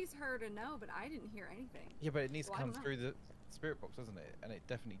said she's heard a no, but I didn't hear anything. Yeah, but it needs Well, to I come don't know. through the Spirit Box, doesn't it? And it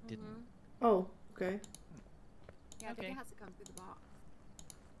definitely didn't. Mhm. Oh, okay. Yeah, I think Okay. it has to come through the box.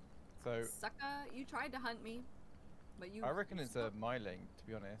 So Sucker, you tried to hunt me, but you. I reckon you it's a stuck. myling, to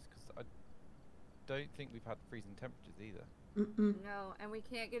be honest, because I don't think we've had freezing temperatures either. Mm-mm. No, and we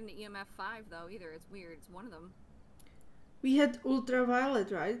can't get an EMF 5 though either. It's weird. It's one of them. We had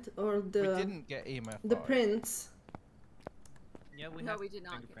ultraviolet, right? Or We the didn't get EMF. the 5. prints. Yeah, we No, have we did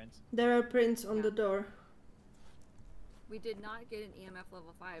not get- fingerprints. There are prints on Yeah. the door. We did not get an EMF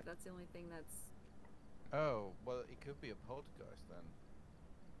level 5. That's the only thing that's. Oh, well, it could be a poltergeist then.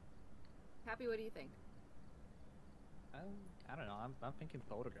 Happy, what do you think? I don't know. I'm thinking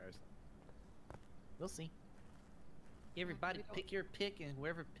poltergeist. We'll see. Everybody we don't- pick your pick, and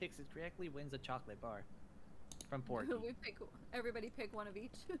whoever picks it correctly wins a chocolate bar from Porky. we pick. Everybody pick one of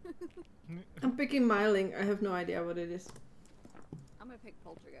each. I'm picking myling. I have no idea what it is. I'm gonna pick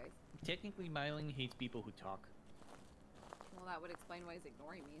poltergeist. Technically, Myling hates people who talk. Well, that would explain why he's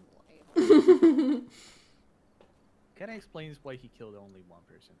ignoring me. Little a-hole. Kinda explains why he killed only one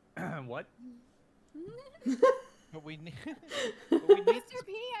person. What? But we need. but we need Mr.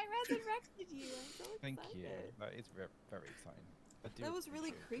 P, I resurrected you. I'm so excited. Thank you. That is very exciting. I do That was really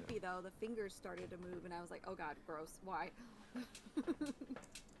appreciate it. creepy though. The fingers started to move, and I was like, "Oh God, gross! Why?"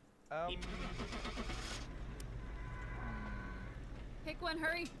 Pick one,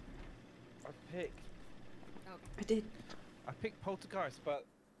 hurry. I I did. picked poltergeist, but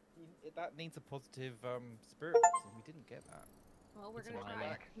that needs a positive spirit box, and we didn't get that. Well, we're It's a gonna try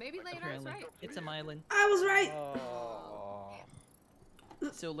myelin. it. Maybe later is Apparently, right. it's a myelin. I was right. Oh.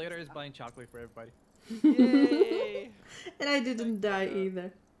 So later is buying chocolate for everybody. Yay! And I didn't die you.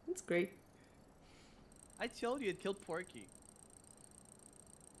 either. That's great. I told you it killed Porky.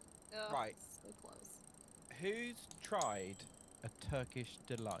 Ugh, Right. So close. Who's tried a Turkish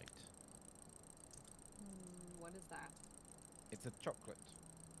delight? What is that? It's a chocolate.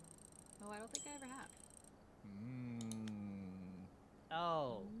 Oh, I don't think I ever have.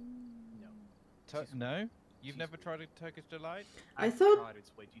 Oh. No. Too sweet. No? You've Too never sweet. tried a Turkish delight? I I've thought- tried,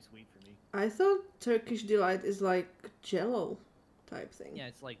 it's way too sweet for me. I thought Turkish delight is like Jello type thing. Yeah,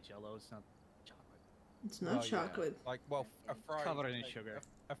 it's like Jello. It's not chocolate. It's not Well, yeah. chocolate. Like, well, a fries Covered in sugar.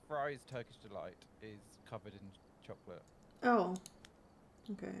 A fries Turkish delight is covered in chocolate. Oh.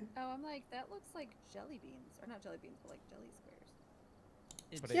 Okay. Oh, I'm like, that looks like jelly beans. Or not jelly beans, but like jelly squares.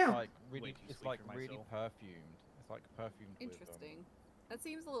 It's But Yeah. it's like really, way too it's sweet like for my really soul. perfumed. It's like perfumed Interesting. That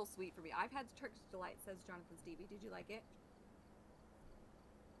seems a little sweet for me. I've had Turkish delight, says Jonathan Stevie. Did you like it?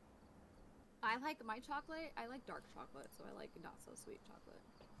 I like my chocolate. I like dark chocolate, so I like not so sweet chocolate.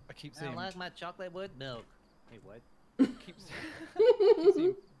 I keep I seeing, like my chocolate with milk. Wait, what? keep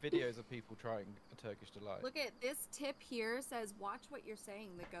seeing videos of people trying a Turkish delight. Look at this tip here says, watch what you're saying.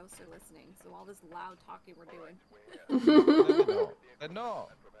 The ghosts are listening. So all this loud talking we're doing. No, they're not.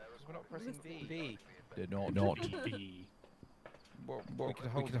 Because we're not pressing V. They're not. B. Well, we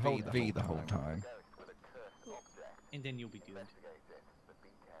could hold V the whole time. And then you'll be doomed.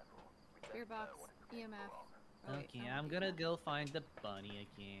 Spirit box, EMF. Oh, wait, Okay, I I'm want gonna the- go find the bunny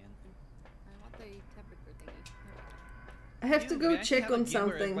again. I want the temperature thingy. I have to Dude, go we actually check have a on game where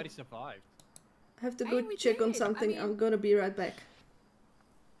something. Everybody survived. I have to I go mean, we check on did. I something. mean- I'm gonna be right back.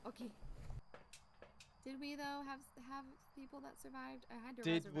 Okay. Did we though have people that survived? I had to.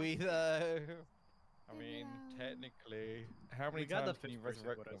 Did resurrect we it. though? I Did we, mean, though? technically. How many We got the times can you fifth person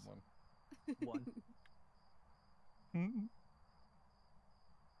resurrect with us. someone? One.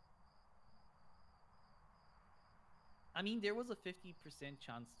 I mean, there was a 50%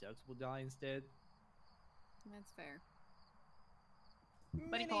 chance Ducks will die instead. That's fair.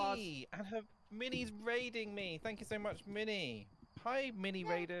 Bunny paws. Minnie! And her Minnie's raiding me. Thank you so much, Minnie. Hi, Minnie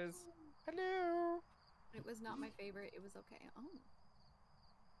Raiders. Hello. It was not my favorite. It was okay. Oh.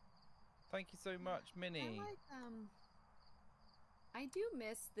 Thank you so much, Minnie. I do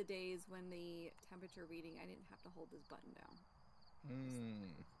miss the days when the temperature reading, I didn't have to hold this button down.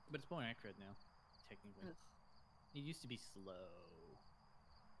 But it's more accurate now, technically. Ugh. It used to be slow.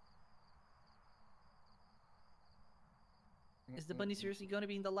 Is the bunny seriously going to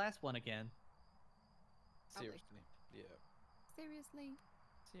be in the last one again? Probably. Seriously. Yeah. Seriously?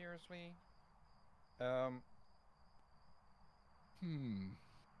 Seriously.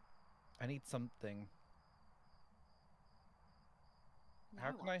 I need something. Now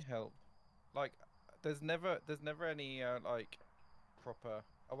How can what? I help? Like, there's never any like proper.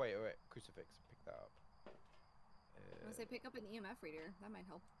 Oh wait, crucifix. Pick that up. I was gonna say pick up an EMF reader. That might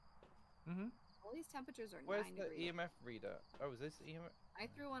help. Mm-hmm. All these temperatures are Where's 9 the degrees. EMF reader? Oh, is this EMF? I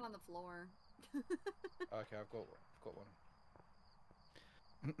threw one on the floor. Okay, I've got one.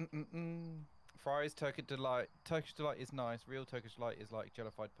 Fries, Turkish delight. Turkish delight is nice. Real Turkish delight is like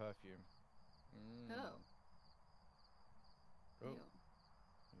jellified perfume. Oh. Oh. Ew.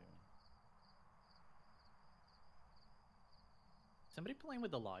 Yeah. Somebody playing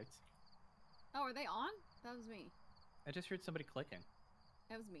with the lights. Oh, are they on? That was me. I just heard somebody clicking.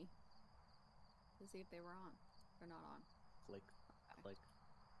 That was me. To see if they were on. They're not on. Click, click.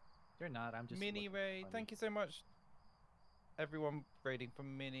 They're not. I'm just. Mini looking raid. funny. Thank you so much, everyone raiding for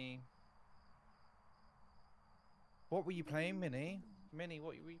Mini. What were you playing, Mini? Mini,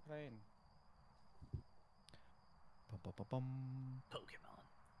 what were you playing? Bum, bum, bum, bum.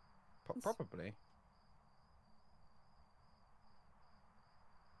 Pokemon. Probably.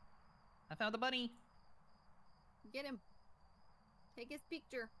 I found the bunny. Get him. Take his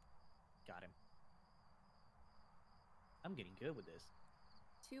picture. Got him. I'm getting good with this.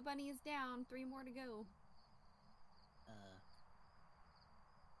 2 bunnies down. 3 more to go.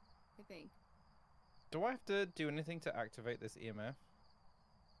 I think. Do I have to do anything to activate this EMF?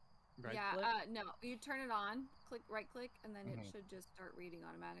 Right yeah. click? No. You turn it on. Right click, and then Mhm. it should just start reading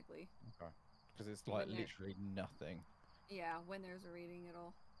automatically. Okay. Because it's like When there- literally nothing. Yeah. When there's a reading,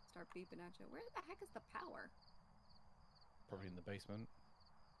 it'll start beeping at you. Where the heck is the power? Probably in the basement.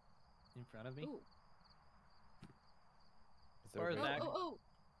 In front of me. Ooh. Is there a Or Oh, that- basement? oh, oh!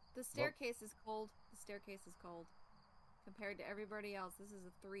 The staircase is cold. The staircase is cold. Compared to everybody else, this is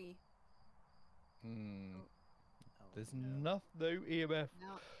a 3. Hmm. Oh. Oh, There's no. no EMF.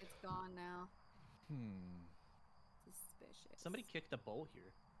 No, it's gone now. Hmm. Suspicious. Somebody kicked the bowl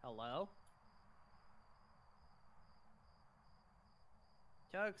here. Hello?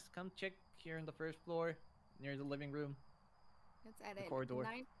 Chugs, come check here on the first floor, near the living room. It's at The a corridor.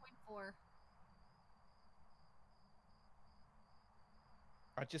 9.4.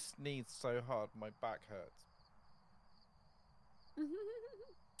 I just sneezed so hard, my back hurts.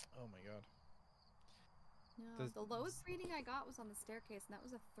 Oh my god. No, There's- the lowest reading I got was on the staircase, and that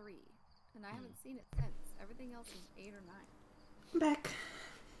was a 3. And I haven't seen it since. Everything else is 8 or 9. Back. Hi,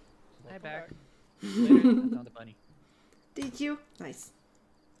 Welcome back. back. Later, I found the bunny. Did you? Nice.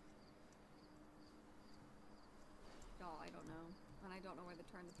 Y'all, I don't know. And I don't know where to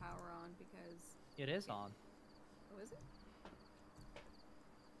turn the power on because... It is on. Oh, is it?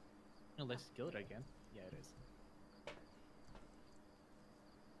 Unless you kill it again. Yeah, it is.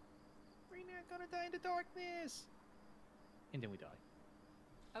 We're not gonna die in the darkness! And then we die.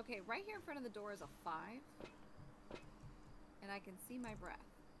 Okay, right here in front of the door is a 5. And I can see my breath.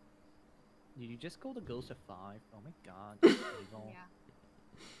 Did you just call the ghost a 5? Oh my god. Evil. Yeah.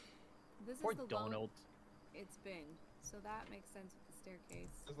 This Poor is the Donald. lowest it's been. So that makes sense with the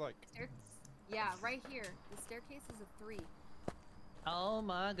staircase. There's like Yeah, right here. The staircase is a 3. Oh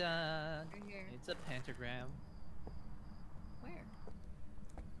my god. Right here. It's a pentagram. Where?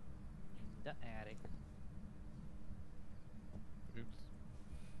 The attic. oops.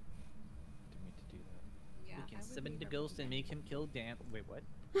 Didn't mean to do that. Yeah. We I can would summon leave the everything ghost and make him kill Dan. Wait, what?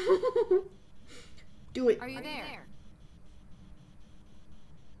 Do it. Are you there?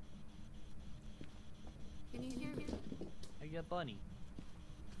 Can you hear me? Are you a bunny?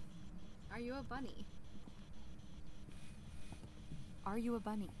 Are you a bunny? Are you a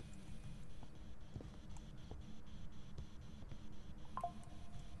bunny?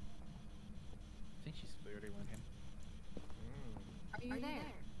 I think she's flirting with him. Are you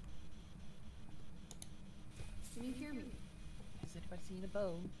there? Can you hear me? Has anybody seen a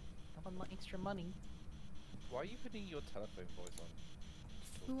bone? I want my extra money. Why are you putting your telephone voice on?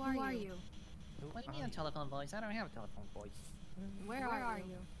 Who are you? What do you mean a telephone voice? I don't have a telephone voice. Where are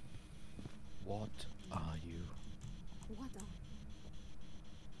you? What are you? What the?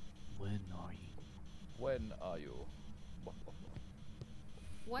 When are you? When are you?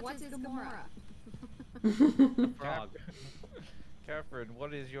 What is Gamora? Frog. Catherine,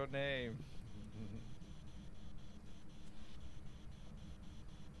 what is your name?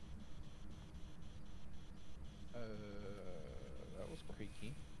 That was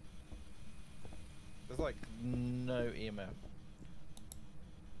creaky. There's like no EMF.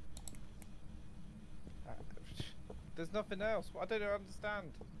 There's nothing else. I don't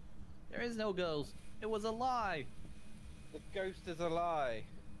understand. There is no ghost. It was a lie. The ghost is a lie.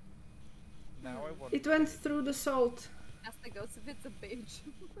 Now I want. It went through the salt. Ask the ghost if it's a bitch.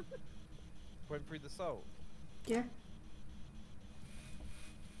 Went through the salt. Yeah.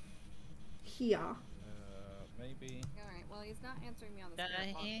 Here. Maybe. Alright, well, he's not answering me on the The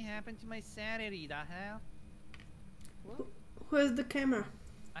spare box. heck happened to my sanity? The hell? Whoop. Who has the camera?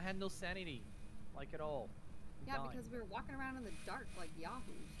 I had no sanity. Like at all. I'm Yeah, dying. because we were walking around in the dark like yahoos.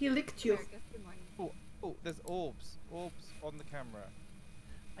 He licked you. America, good morning. Oh, there's orbs. Orbs on the camera.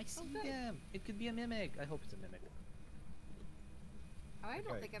 I see good. them. It could be a mimic. I hope it's a mimic. I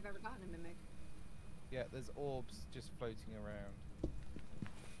don't Okay. think I've ever gotten a mimic. Yeah, there's orbs just floating around.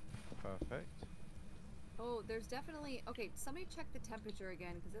 Perfect. Oh, there's definitely... Okay, somebody check the temperature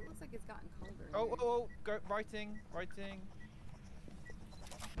again, because it looks like it's gotten colder. in Oh, here. oh, oh, go writing. I hope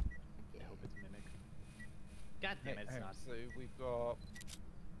it's a mimic. God damn it, it's not. So we've got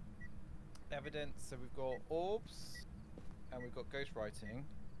evidence. So we've got orbs, and we've got ghostwriting.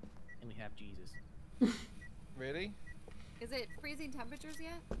 And we have Jesus. Really? Is it freezing temperatures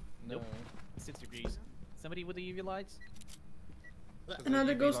yet? Nope. 6 degrees. Somebody with the UV lights? So there's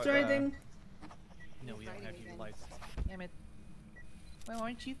Another UV ghost light there. riding. No, we don't have Writing UV again. lights. Damn it. Well,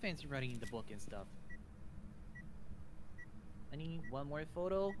 aren't you fancy writing in the book and stuff? I need one more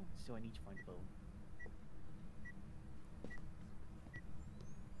photo, so I need to find the bone.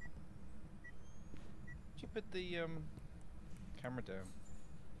 Did you put the camera down?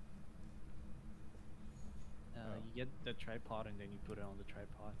 Oh. You get the tripod and then you put it on the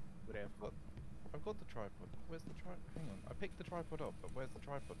tripod. Whatever. I've got the tripod. Where's the tripod? Hang on. I picked the tripod up, but where's the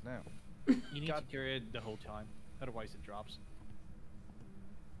tripod now? You need God. to carry it the whole time, otherwise it drops.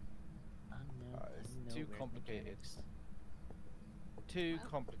 It's too complicated. Too Well.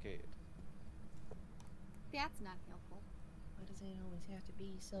 complicated. That's not helpful. Why does it always have to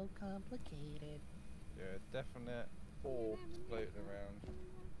be so complicated? Yeah, definite orbs floating around.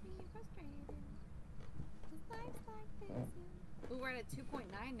 Ooh, we're at 2.9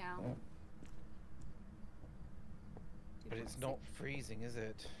 now. But it's not freezing, is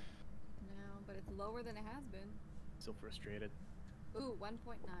it? No, but it's lower than it has been. Still frustrated. Ooh,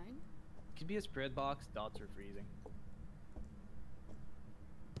 1.9. Could be a spread box. Dots are freezing.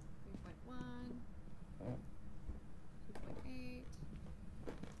 3.1. 2.8.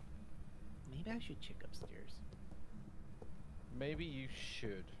 Maybe I should check upstairs. Maybe you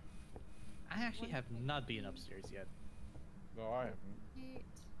should. I actually have not been upstairs yet. No, I haven't.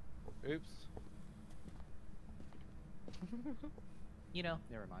 8. Oops. You know,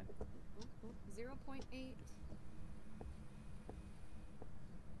 never mind. 0.8.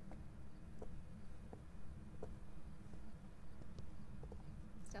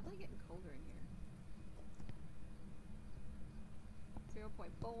 It's definitely getting colder in here.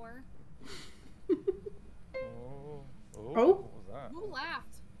 0.4. Oh. Oh. What was that? Who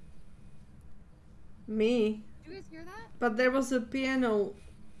laughed? Me. Did you guys hear that? But there was a piano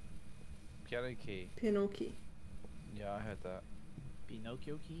Piano key. key. Yeah, I heard that.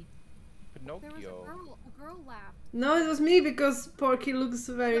 Pinocchio key? There was Pinocchio. a girl laughed. No, it was me because Porky looks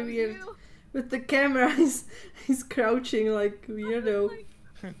very That was weird. you? With the camera, he's crouching like weirdo.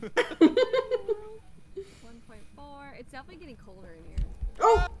 1.4. It's definitely getting colder in here.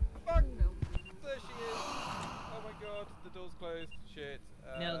 Oh! Fuck! There she is! Oh my god, the door's closed. Shit.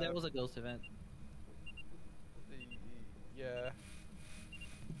 No, that was a ghost event. Yeah.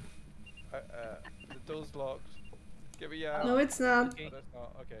 The door's locked. Get me out. No, it's not. Okay. Oh, that's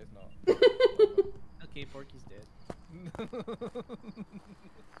not. Okay, it's not. Okay, Porky's dead.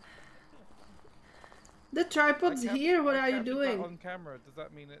 The tripod's here. What are you captured that doing? on camera. Does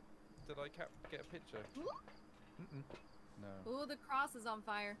that mean it? Did I get a picture? Mm-mm. No. Ooh, the cross is on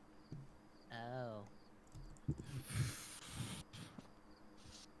fire. Oh.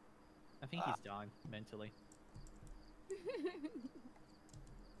 I think he's dying mentally.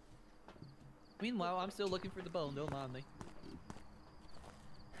 Meanwhile, I'm still looking for the bone. Don't mind me.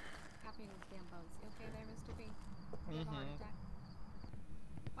 Kapy needs damn bones. You okay there, Mr. B? You have a heart attack?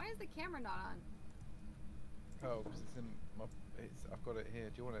 Why is the camera not on? Oh, because it's in my. I've got it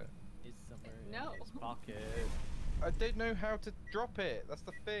here. Do you want it? It's somewhere No. in his pocket. I don't know how to drop it. That's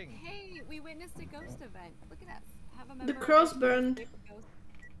the thing. Hey, we witnessed a ghost event. Look at us. Have a The member of cross it. burned.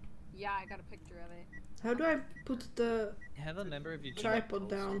 Yeah, I got a picture of it. How do I put the Have a member of your tripod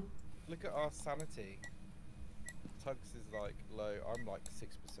down? Look at our sanity. Tugs is like low. I'm like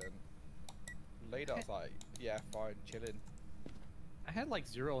 6%. Ladar's like, yeah, fine, chilling. I had like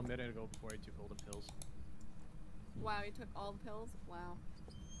 0 a minute ago before I took all the pills. Wow, you took all the pills? Wow.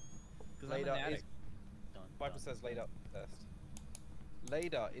 Because I'm an Ladar is addict. Dun, Viper dun, says dun. Ladar test.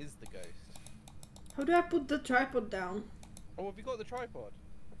 Ladar is the ghost. How do I put the tripod down? Oh, have you got the tripod?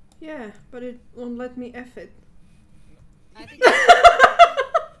 Yeah, but it won't let me F it. I think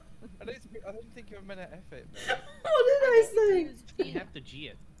I don't think you're meant to F it, man. What did I say? You have to G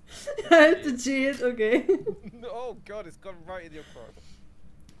it. I have to G it, okay. Oh god, it's gone right in your crotch.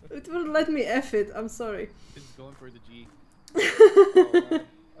 It wouldn't let me F it, I'm sorry. It's going for the G. Oh, man.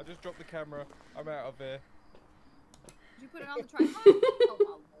 I just dropped the camera. I'm out of here. Did you put it on the tripod? Oh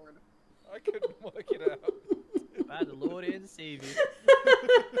my lord. I couldn't work it out. By the Lord and Savior. What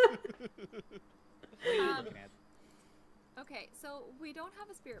are you looking at? Okay, so we don't have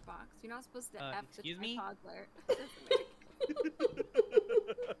a spirit box. You're not supposed to F the excuse me? tripod there.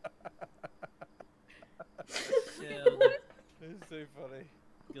 So, It's so funny.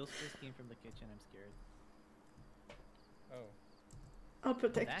 ghost just came from the kitchen. I'm scared. Oh. I'll That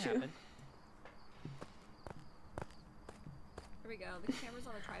protect you. happened. Here we go. The camera's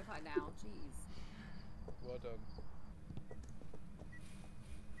on the tripod now. Jeez. Well done.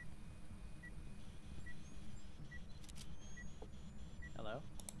 Hello?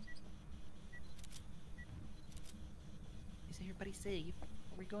 Is everybody safe?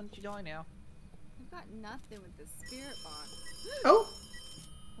 Are we going to die now? We've got nothing with the spirit box. Oh!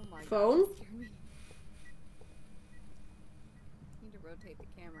 Oh my Phone? god. that scared me. Need to rotate the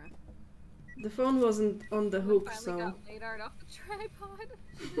camera. The phone wasn't on the hook, Finally so... got Ladard off the tripod.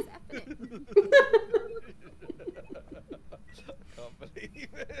 She was effing it. I can't believe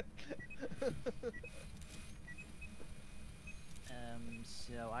it.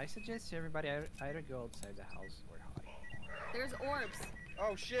 So I suggest everybody either go outside the house or hide. There's orbs.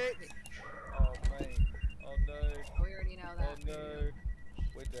 Oh shit! Oh mate. Oh no. Oh, we already know Oh that. no.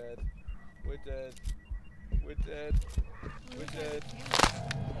 We're dead. We're dead. We're dead. We're dead.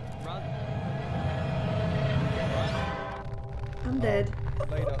 Run! I'm dead.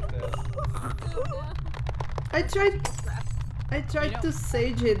 Laid upstairs. I tried You know- to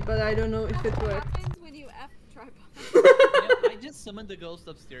sage it, but I don't know if it What worked. happens when you F the tripod? You know, I just summoned the ghost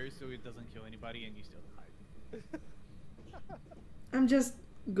upstairs so it doesn't kill anybody, and you still hide. I'm just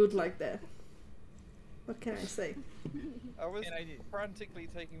good like that. What can I say? I was And I did. frantically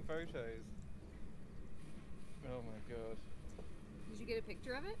taking photos. Oh my god. Did you get a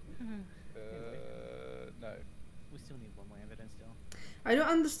picture of it? No. We still need one more evidence, though. I don't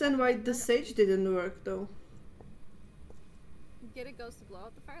understand why the sage didn't work though. Get a ghost to blow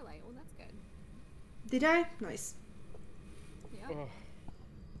out the firelight. Well, that's good. Did I? Nice. Yeah. Oh.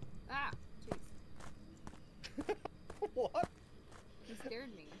 Ah, jeez. What? You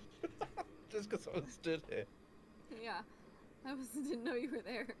scared me. Just because I was stood here. Yeah. Didn't know you were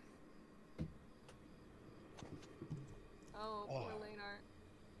there. Oh, poor Oh. Lanar.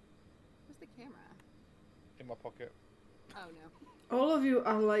 Where's the camera? In my pocket. Oh no. All of you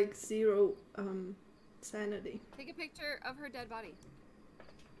are like 0 sanity. Take a picture of her dead body.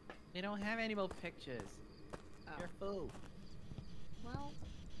 They don't have any more pictures. Oh. You're full. Well,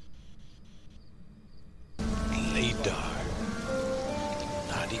 Ladar.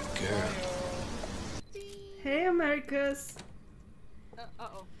 Naughty girl. Hey, Americas.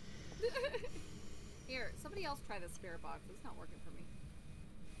 uh-oh. Here, somebody else try the spirit box. It's not working for me.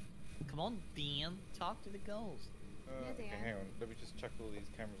 Come on, Dan. Talk to the ghost. Yeah, Okay, Dan. hang on. Let me just chuck all these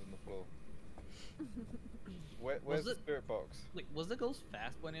cameras on the floor. Where's the it- spirit box? Wait, was the ghost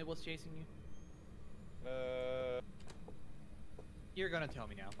fast when it was chasing you? You're gonna tell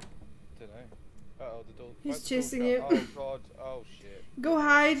me now. Don't know. Uh-oh, the door. He's why's the door chasing shut? you. Oh god. Oh shit. Go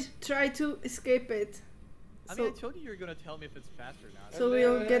hide. Try to escape it. I So- mean, I told you were gonna tell me if it's fast or not. So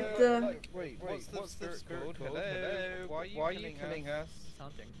we'll get the- Wait, what's the spirit called? Hello? Why are you killing us?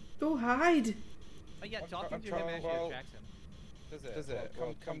 Something. Go hide. Oh yeah, I'm talking trying- to him actually well- attracts him. Does it?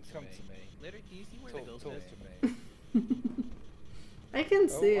 Well, come to me. Later, can you see where the Talk ghost to is? me. I can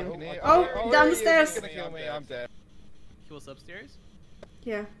see I him. can hear- Oh, I can down hear the you. stairs. You're gonna kill me. I'm dead. He was upstairs?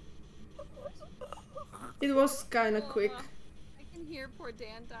 Yeah. It was kind of quick. I can hear poor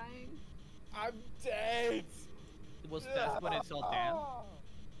Dan dying. I'm dead. It was fast when it saw Dan. Oh,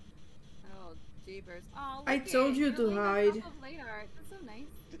 jeepers. Oh, I look told it. you You're to laying on hide. top of Lanar. That's so nice.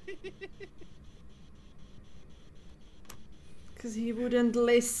 Because he wouldn't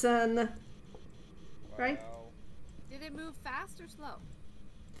listen. Right? Wow. Did it move fast or slow?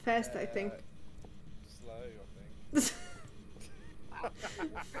 Fast, I think. Slow, I think. Wow.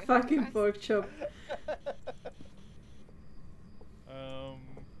 Okay. Fucking Nice. pork chop. Oh,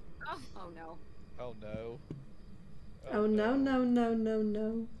 oh no. Oh no. Oh no, no, no, no,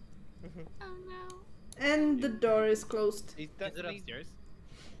 no. Oh no. And the door is closed. He's Is it definitely. upstairs?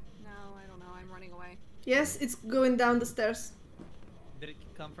 No, I don't know. I'm running away. Yes, it's going down the stairs. Did it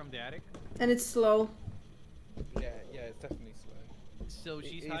come from the attic? And it's slow. Yeah, it's definitely slow. So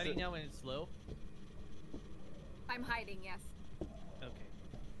she's Is hiding it- now and it's slow? I'm hiding, yes. Okay.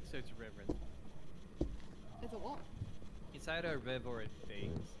 So it's a reverend. It's a wolf. It's either a rev or a phase,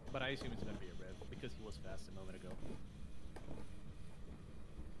 but I assume it's gonna be a rev because he was fast a moment ago.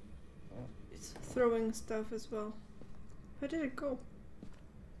 It's throwing stuff as well. Where did it go?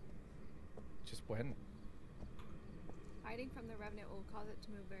 Just went. Hiding from the revenant will cause it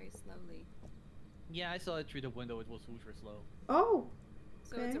to move very slowly. Yeah, I saw it through the window. It was ultra slow. Oh!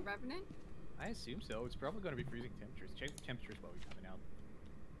 So it's a Okay. revenant? I assume so. It's probably gonna be freezing temperatures. Check the temperatures while we're coming out.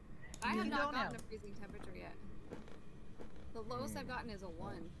 I have You not don't gotten know. a freezing temperature yet. The lowest I've gotten is a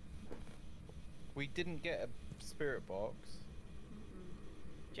 1. We didn't get a spirit box.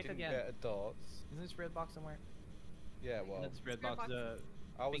 Mm-mm. Check Didn't again. get a dots. Isn't this red box somewhere? Yeah, well. That's red Spirit box. box.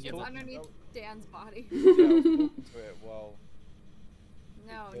 I was It's It's Well, underneath Dan's body. I was talking to it while.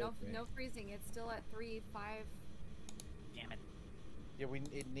 No, It no, killed me. no freezing. It's still at 3, 5. Damn it. Yeah,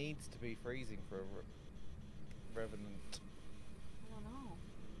 it needs to be freezing for a revenant. I don't know.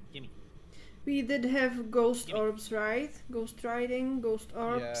 Gimme. We did have ghost Gimme. orbs, right? Ghost riding, ghost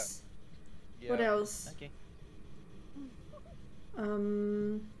orbs. Yeah. What else? Okay.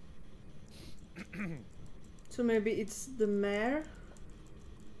 So maybe it's the mare?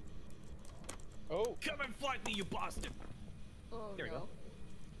 Oh, Come and fight me, you bastard! Oh There we no. go.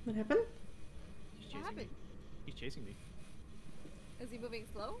 What happened? He's What chasing happened? me. He's chasing me. Is he moving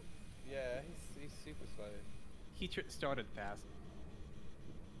slow? yeah, he's super slow. He started fast.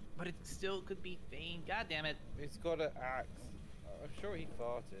 But it still could be Fane. God damn it. He's got an axe. I'm sure he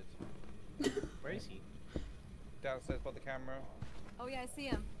farted. Where is he? Downstairs by the camera. Oh yeah, I see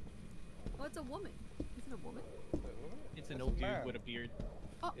him. Oh, it's a woman. Is it a woman? It's an That's old a dude man. with a beard.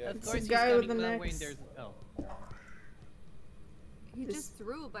 Oh, Yeah. Of It's course a he's guy with coming an when axe. there's... Oh. He This- just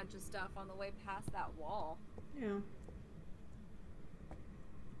threw a bunch of stuff on the way past that wall. Yeah.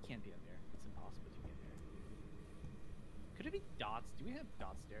 Can't be in there. It's impossible to get there. Could it be dots? Do we have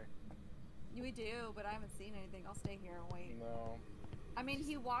dots there? We do, but I haven't seen anything. I'll stay here and wait. No. I mean,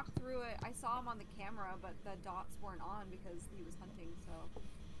 he walked through it. I saw him on the camera, but the dots weren't on because he was hunting, so...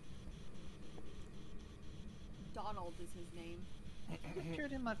 Donald is his name. It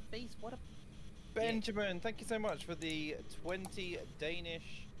appeared in my face. What a... Benjamin, thank you so much for the 20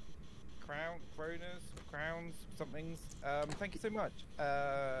 Danish crowns, somethings. Thank you so much.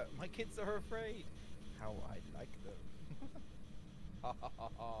 My kids are afraid. How I like them. Ha ha ha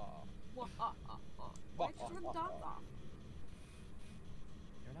ha. Why did you turn the dots off?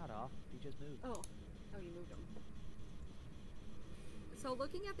 They're not off. They just moved. Oh, you moved them. So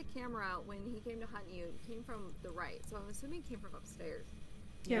looking at the camera, when he came to hunt you, he came from the right. So I'm assuming he came from upstairs.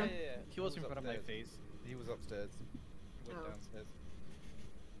 Yeah. He was in front of my upstairs. face. He was upstairs. He went Oh. downstairs.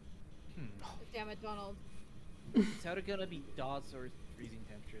 Damn it, Donald. It's either gonna be dots or freezing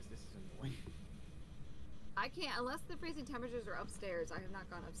temperatures. This is annoying. I can't, unless the freezing temperatures are upstairs. I have not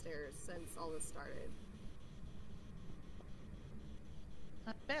gone upstairs since all this started.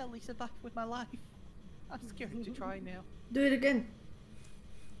 I barely survived with my life. I'm scared to try now. Do it again.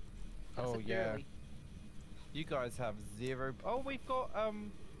 I Oh said yeah. barely. You guys have 0. Oh, we've got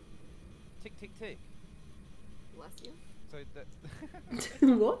tick tick tick. Bless you. So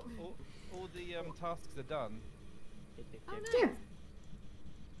that What? all the tasks are done. Tick, tick, Oh, tick. nice. Yeah.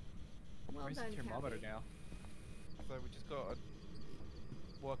 Well Where's done, the thermometer Kapy. now? So we just got to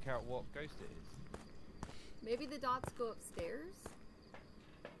work out what ghost it is. Maybe the dots go upstairs?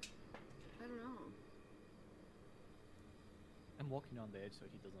 I don't know. I'm walking on the edge so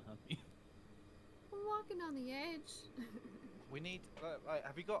he doesn't hunt me. I'm walking on the edge. We need.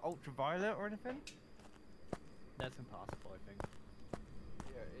 Have you got ultraviolet or anything? That's impossible, I think.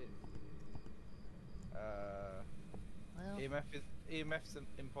 Yeah, it is. Well, EMF's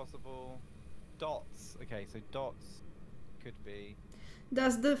impossible. Dots. Okay, so dots could be.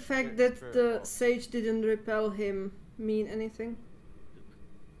 Does the fact Spirit that the box. sage didn't repel him mean anything?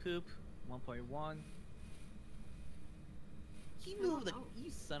 poop. 1.1. He I don't moved the. know. You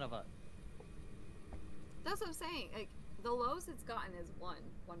son of a. That's what I'm saying. Like, the lowest it's gotten is 1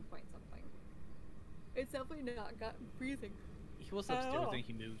 point something. It's definitely not gotten freezing. He was At upstairs all. and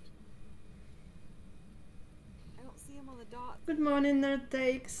he moved. I don't see him on the dots. Good morning, nerd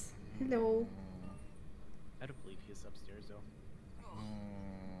takes. Hello. I don't believe he's upstairs though.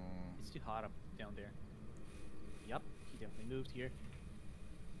 It's too hot up down there. Yup, he definitely moved here.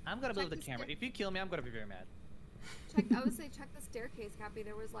 I'm gonna Check move the the camera. stair- If you kill me, I'm gonna be very mad. I would say check the staircase, Kapy.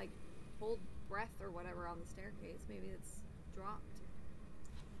 There was like hold breath or whatever on the staircase. Maybe it's dropped.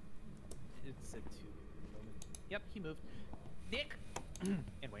 It said 2. Yep, he moved. Dick!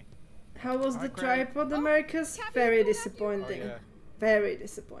 Anyway. How was Hi, the Craig. tripod, Oh, Americas? Kapy's Very going after you. disappointing. Oh, yeah. Very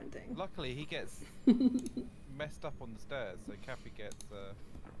disappointing. Luckily, he gets messed up on the stairs, so Kapy gets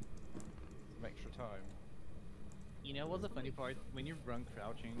some extra time. You know what's the funny part? When you run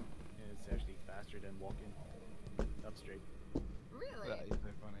crouching, it's actually faster than walking up straight. Really? That is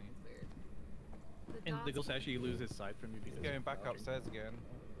so funny. That's weird. The And the dots- ghost actually loses sight from you because He's going you're back crouching. upstairs again.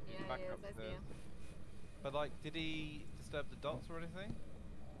 He's Yeah, back he is, I see upstairs. him. But like, did he disturb the dots or anything?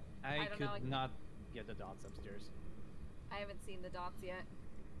 I I don't know, I could can- not get the dots upstairs. I haven't seen the dots yet.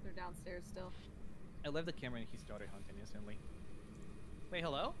 They're downstairs still. I left the camera and he started hunting instantly. Wait,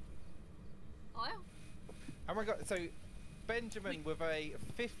 hello? Oh, yeah. Oh my god! So Benjamin with a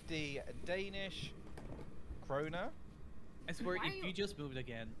 50 Danish kroner. I swear, Why if are you you- just moved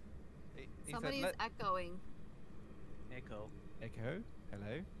again, He Somebody's said, echoing. echo, Echo.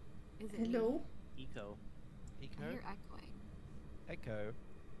 Hello. Is it me? Hello. eco. I Echo. hear echoing. Echo.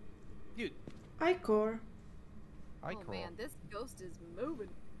 Dude, Icor. Oh man, this ghost is moving.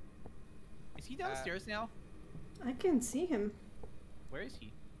 is he downstairs now? I can see him. Where is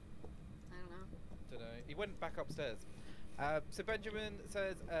he? I don't know. Don't know. He went back upstairs. So Benjamin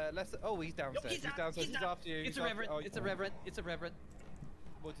says, let's. Oh, he's downstairs. he's He's out, downstairs. he's He's out. after you. It's he's a after- reverend. oh, It's a reverend. It's a reverend.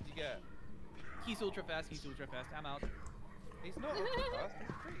 What did you get? He's ultra fast. He's ultra fast. I'm out. He's not ultra fast.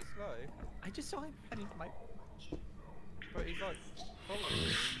 He's pretty slow. I just saw him running my. But he's like following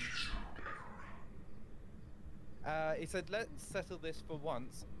you. He said, let's settle this for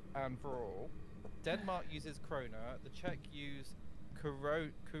once and for all. Denmark uses krona. The Czech use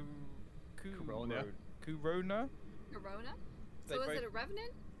Corona. Corona. Corona? They So is both- it a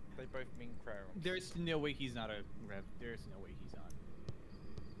revenant? They both mean crowns. There's no way he's not a rev. There's no way he's not.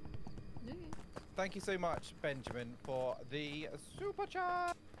 Okay. Thank you so much, Benjamin, for the super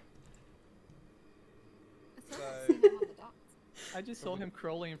chat. I still So- haven't seen him on the dots. I just saw him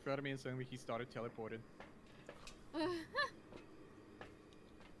crawling in front of me and suddenly he started teleporting.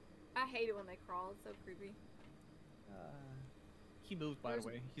 I hate it when they crawl. It's so creepy. He moved, by There's-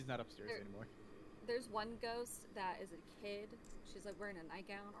 the way. He's not upstairs there- anymore. There's one ghost that is a kid. She's like wearing a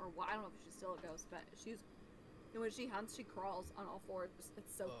nightgown, or I don't know if she's still a ghost, but and when she hunts, she crawls on all fours.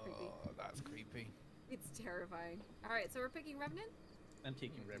 It's so creepy. Oh, that's creepy. It's terrifying. All right, so we're picking Revenant. I'm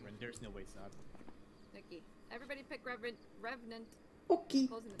taking Reverend. There's no way it's not. Nikki, everybody pick Revenant. Okay.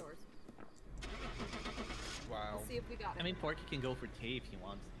 Closing the doors. Wow. Let's see if we got it. I mean, Porky can go for Tay if he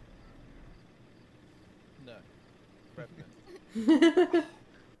wants. No. Revenant.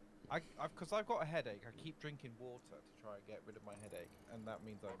 Because I've got a headache, I keep drinking water to try and get rid of my headache, and that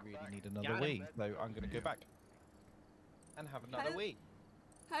means I really need another Got it. wee. So I'm going to go back and have another Has- wee.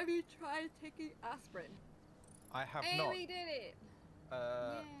 Have you tried taking aspirin? I have Hey, not. we did it!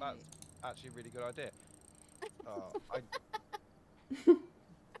 That's actually a really good idea. Oh,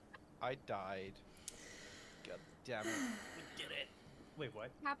 I died. God damn it. We did it. Wait, what?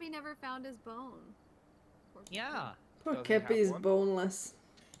 Happy never found his bone. Poor Yeah. Poor Does he have Kapy is one? boneless.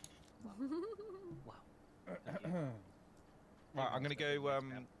 Wow. Right, I'm gonna go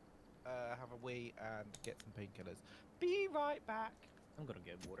have a wee and get some painkillers. Be right back. I'm gonna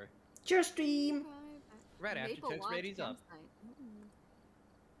get water. Your stream. Right after Maple Text Lodge Ready's up. campsite.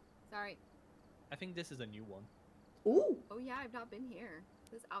 Sorry. I think this is a new one. Ooh. Oh yeah, I've not been here.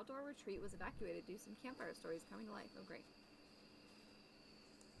 This outdoor retreat was evacuated due to some campfire stories coming to life. Oh great.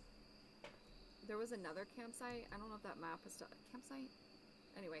 There was another campsite. I don't know if that map is still campsite.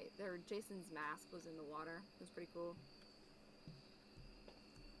 Anyway, Jason's mask was in the water. It was pretty cool.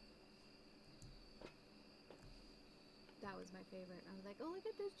 That was my favorite. I was like, oh look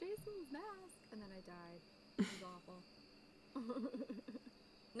at this Jason's mask, and then I died. It was awful.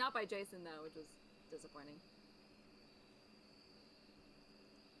 Not by Jason though, which was disappointing.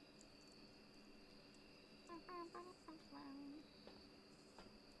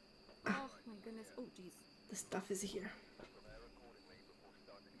 Oh my goodness. Oh jeez. The stuff is here.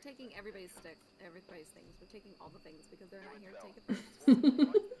 We're taking everybody's things. We're taking all the things because they're not here to take it first.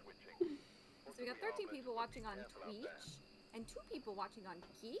 So we got 13 people watching on Twitch and 2 people watching on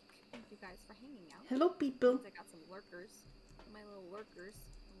Geek. Thank you guys for hanging out. Hello, people. I got some lurkers. My little lurkers.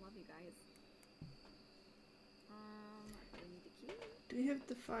 I love you guys. Do we need the key? Do you have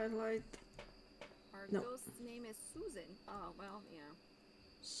the firelight? Our No. ghost's name is Susan. Oh, well, yeah.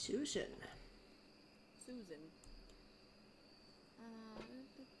 Susan. Susan.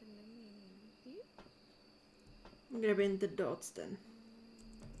 I'm grabbing the dots then.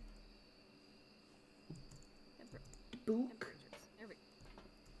 The book. Temperatures. There we go.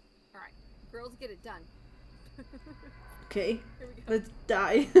 Alright. Girls, get it done. Okay. Here we go. Let's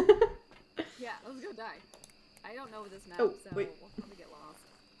die. Yeah, let's go die. I don't know this map, Oh, so wait. we'll probably get lost.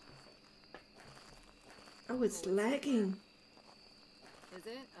 Oh, it's lagging. Is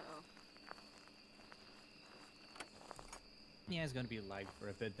it? Uh-oh. Yeah, it's gonna be live for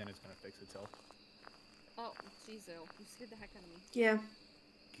a bit, then it's gonna fix itself. Oh, jeez, you scared the heck out of me. Yeah.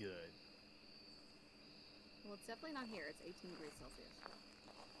 Good. Well, it's definitely not here. It's 18 degrees Celsius.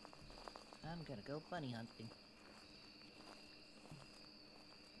 I'm gonna go bunny hunting.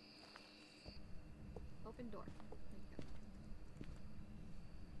 Open door. There you go.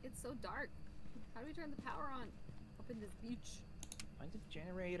 It's so dark. How do we turn the power on? Up in this beach. Find the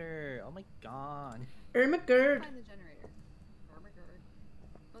generator. Oh my god. Ermagerd. Find the generator. Armagerd.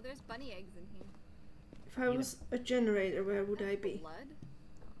 Oh, there's bunny eggs in here. If I was a generator, where would I be? Blood?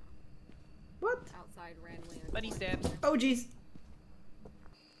 What? Outside randomly. in a Bunny corner. stabs. Oh, jeez.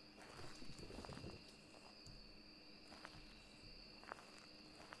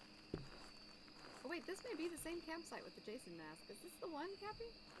 Oh wait, this may be the same campsite with the Jason mask. Is this the one, Kapy?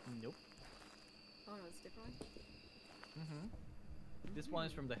 Nope. Oh no, it's a different one. Mm-hmm. This one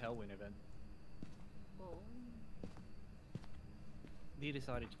is from the Hellwind event. Oh. They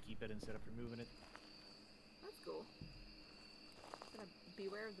decided to keep it instead of removing it. That's cool. Gotta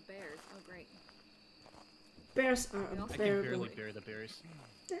beware of the bears. Oh great. Bears are I can I can unbearable. barely bear the bears.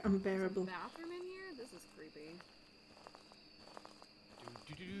 They're There's a unbearable. bathroom in here? This is creepy.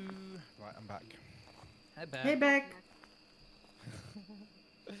 Right, I'm back. Hi, back. Hey, back.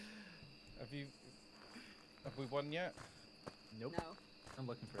 Have we won yet? Nope. No. I'm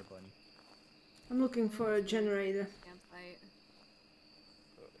looking for a bunny. I'm looking for a generator. Campsite.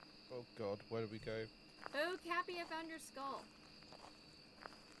 Oh god, where do we go? Oh, Kapy, I found your skull.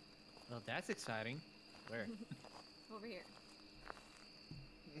 Well, that's exciting. Where? Over here.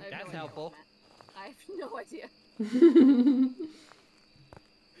 I have That's no idea helpful. what that- I have no idea.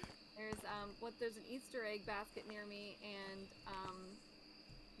 There's there's an Easter egg basket near me and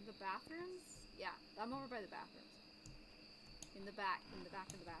the bathrooms. Yeah, I'm over by the bathrooms. In the back of the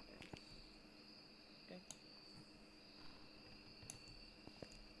bathroom. Okay.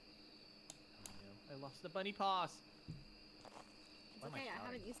 Oh no, I lost the bunny paws. It's okay, I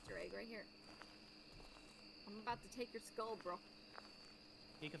have an Easter egg right here. I'm about to take your skull, bro.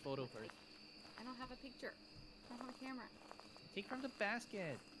 Take a photo first. I don't have a picture. I don't have a camera. Take from the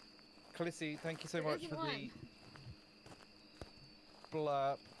basket. Clissy, thank you so There much isn't for one. the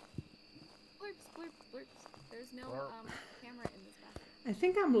blurb. Blurps, blurps, blurps. There's no camera in this basket. I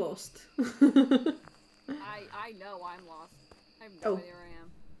think I'm lost. I know I'm lost. I have no idea where I am.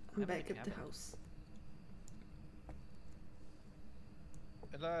 I'm back at the house.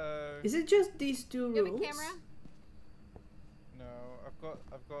 Hello. Is it just these two You have rooms? a camera? No, I've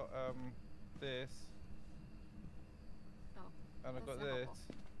got this. Oh. And I've that's got not this.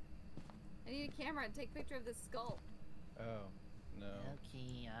 helpful. I need a camera and take a picture of this skull. Oh no.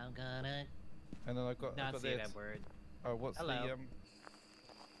 Okay, I'm gonna And then I've got not say this. that word. Oh, what's Hello. the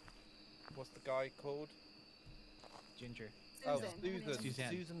what's the guy called? Ginger. Oh, Susan. Susan. Suzanne.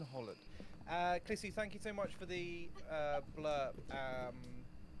 Susan Holland. Clissy, thank you so much for the blurb.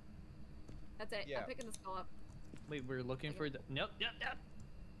 That's it. Yeah. I'm picking the skull up. Wait, we're looking for the. Nope.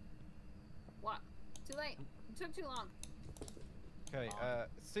 What? Too late. It took too long. Okay,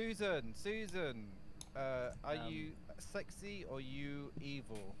 Susan, are you sexy or you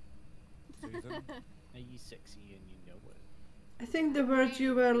evil? Susan? Are you sexy and you know it? I think the word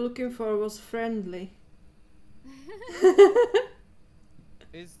you were looking for was friendly.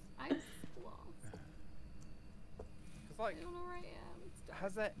 Is I'm lost. cause like, I don't know where I am. It's dark.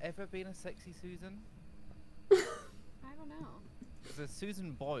 has there ever been a sexy Susan? I don't know. There's a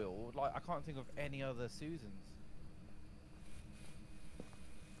Susan Boyle. Like, I can't think of any other Susans.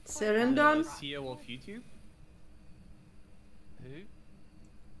 Serendon? CEO of YouTube? Who?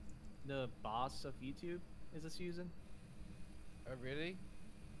 The boss of YouTube is a Susan? Oh, really?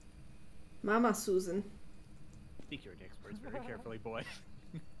 Mama Susan. I think you're the experts very carefully, boy.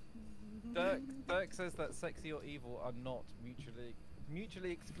 Dirk says that sexy or evil are not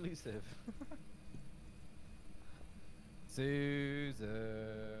mutually exclusive.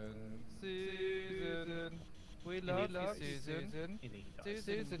 Susan, we love you, Susan. Indeed he does.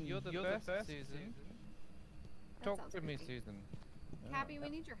 Susan, you're the best, Susan. That Talk sounds to me, creepy. Susan. Cappy, we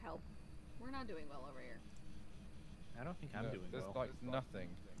need your help. We're not doing well over here. I don't think I'm doing there's well. like nothing.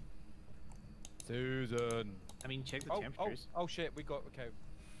 Susan. I mean, check the Oh, temperatures. oh shit, we got, okay.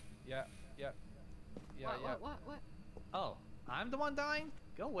 Yeah. What? Oh, I'm the one dying?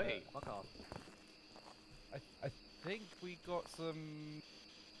 Go away. Fuck off. I think we got some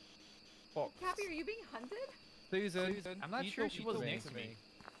box. Cappy, are you being hunted? Susan, I'm not you sure talk she was to next to me.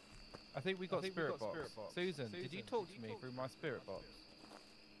 I think we got spirit box. Susan, did you talk to me through my spirit box?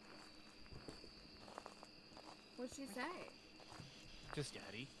 What'd she say? Just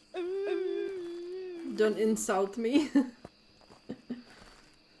Daddy. Don't insult me.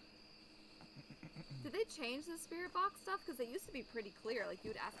 Did they change the spirit box stuff? Because they used to be pretty clear. Like, you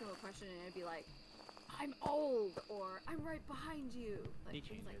would ask them a question and it'd be like, I'm old, or I'm right behind you. They Like, things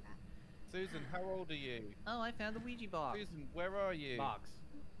changed like it. that. Susan, how old are you? Oh, I found the Ouija box. Susan, where are you? Box.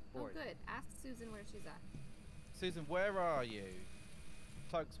 Oh, Board. good. Ask Susan where she's at. Susan, where are you?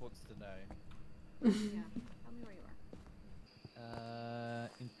 Tugs wants to know. Yeah. Tell me where you are.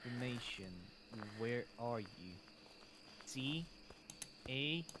 Information. Where are you? C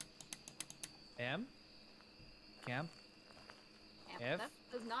A M Camp Yeah, F? that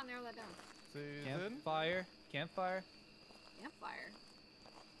does not narrow that down. Susan? Campfire. Campfire. Campfire.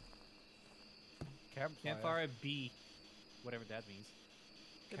 Campfire B. Whatever that means.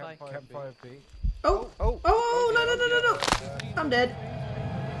 Goodbye. Campfire B. Oh! Oh, no! I'm dead.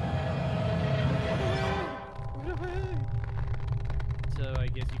 So I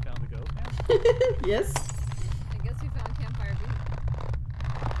guess you found the ghost now? Yes. I guess we found Campfire B.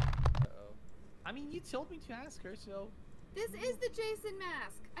 Uh-oh. I mean, you told me to ask her, so... This is the Jason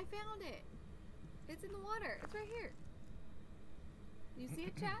mask. I found it. It's in the water. It's right here. You see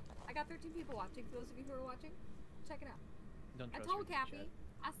it, chat? I got 13 people watching. For those of you who are watching, check it out. Don't I trust told your Cappy. chat.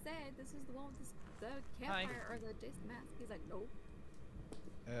 I said this is the one with the campfire or the Jason mask. He's like, nope.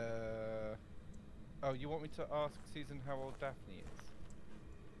 Oh, you want me to ask Susan how old Daphne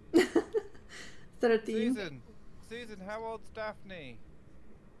is? 13. Susan, how old's Daphne?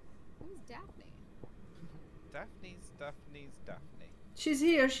 Who's Daphne? Daphne's Daphne. She's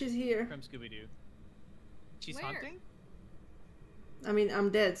here. From Scooby-Doo. She's Where? hunting? I mean, I'm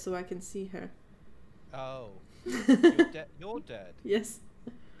dead, so I can see her. Oh. You're dead? Yes.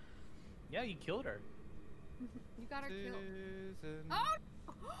 Yeah, you killed her. You got her killed. Susan,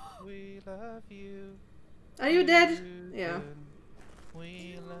 Oh! we love you. Are you dead? Yeah. Susan, we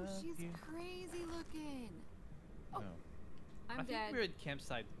Ew, love she's you. crazy looking. Oh. I'm I dead. think we're at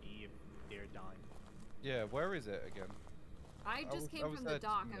campsite B if they're dying. Yeah, where is it again? I I just was- came I was from there the just a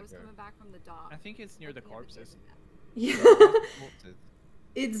dock. minute I was ago. coming back from the dock. I think it's near the Looking at corpses. map. Yeah. Corpses.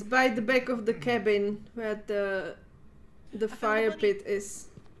 It's by the back of the cabin where the found fire the money. pit is.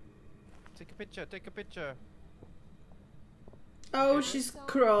 Take a picture, take a picture. Oh, Yeah, she's so-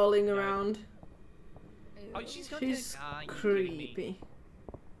 crawling Yeah. around. Ew. Oh, she's going She's to. Ah, you're kidding me. creepy.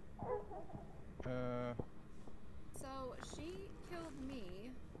 So she killed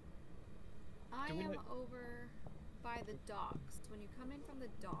me. I Do we am know- over by the docks. When you come in from the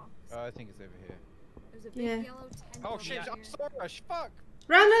docks, I think it's over here. there's a big Yeah. yellow tent. Oh over shit! here. I'm sorry. Fuck.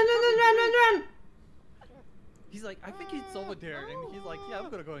 Run, run, run, run, run, run, run! He's like, I think it's over there, and he's like, yeah, I'm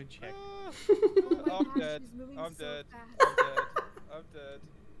gonna go and check. Oh my I'm gosh, dead. she's moving I'm so dead. fast. I'm dead.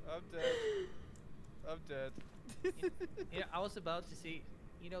 I'm dead. I'm dead. I'm dead. Yeah, I was about to say,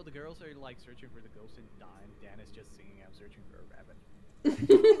 you know, the girls are like searching for the ghost, and Dan is just singing, I'm searching for a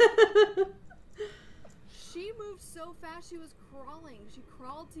rabbit. She moved so fast, she was crawling. She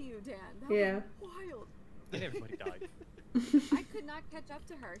crawled to you, Dan. That Yeah. was wild. And everybody died. I could not catch up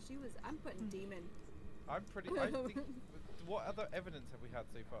to her. She was. I'm putting demon. I'm pretty. I think. What other evidence have we had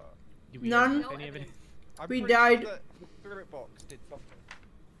so far? Do we None. have No any evidence. I'm We pretty died. Sure that the spirit box did something.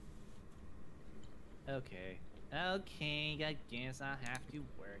 Okay. Okay, I guess I have to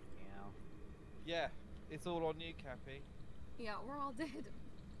work now. Yeah, it's all on you, Kapy. Yeah, we're all dead.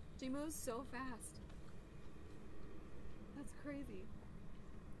 She moves so fast. That's crazy.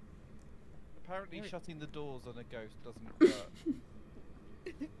 Apparently, Very- shutting the doors on a ghost doesn't work.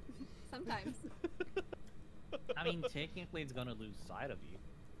 Sometimes. I mean, technically, it's gonna lose sight of you.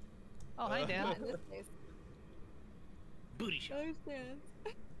 Oh, hi, Dan. Not in this case. Booty shot. Understand.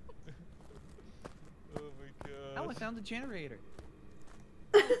 Oh my god. Oh, I found the generator.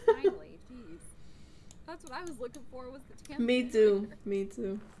 Oh, finally, jeez. That's what I was looking for. Was the damn Me too. Me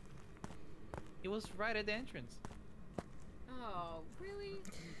too. It was right at the entrance. Oh, really?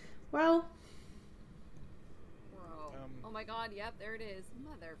 Well, Bro. Oh my God. Yep, there it is.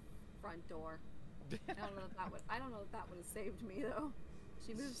 Mother front door. I don't know if that would. I don't know if that would have saved me though.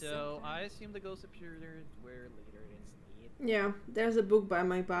 She moves so So fast. I assume the ghost appeared where later it's needed. yeah, there's a book by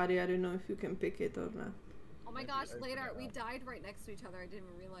my body. I don't know if you can pick it or not. Oh my Maybe gosh, open later it we up. died right next to each other. I didn't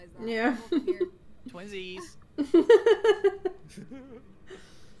even realize that. Yeah. I'm over here. Twinsies.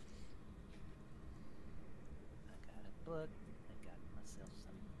 I got a book. I got myself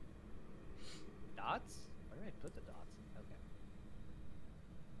some dots. Where did I put the dots? Okay.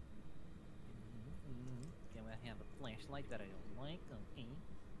 Can I have a flashlight that I don't like? Okay.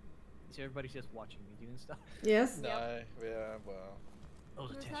 So everybody's just watching me doing stuff. Yes. No, yeah, well. Oh,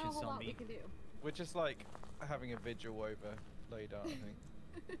 the There's not a tension's whole on lot we me. can do. We're just like having a vigil over laid out, I think.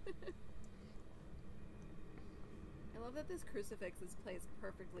 I love that this crucifix is placed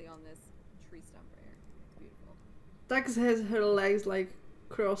perfectly on this tree stump right here. It's beautiful. Dax has her legs like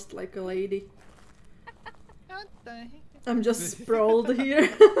crossed like a lady. What the heck? I'm just sprawled here.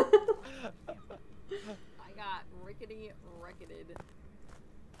 I got rickety ricketed.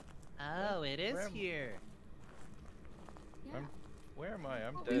 Oh, it is Where am- here. Yeah. Where am I?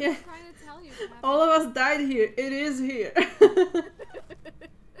 I'm What dead. were Yeah. you trying to tell you? Samantha? All of us died here. It is here.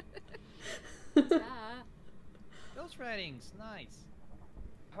 Yeah. Ghost writings, nice.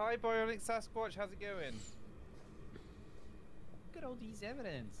 Hi, Bionic Sasquatch. How's it going? Look at all these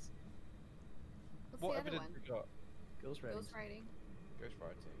evidence. What's What the other evidence one? we got? Ghost writings. Ghost writing. Ghost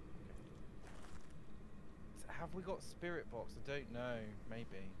writing. Okay. Have we got spirit box? I don't know.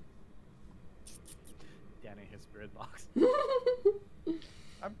 Maybe. Danny his spirit box.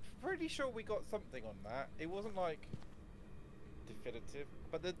 I'm pretty sure we got something on that. It wasn't like definitive,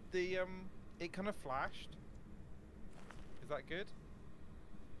 but the it kind of flashed. Is that good?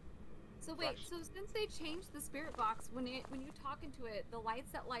 So wait, Flash. so since they changed the spirit box, when you talk into it, the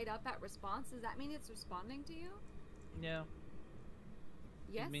lights that light up at response, does that mean it's responding to you? No.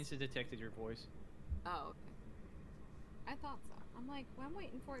 Yes. It means it detected your voice. Oh, okay. I thought so. I'm like, well, I'm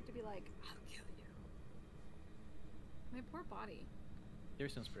waiting for it to be like, I'll kill you. My poor body.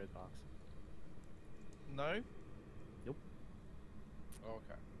 There's no spirit box. No. Nope. Oh,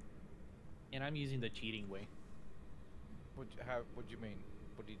 okay. And I'm using the cheating way. What do you mean?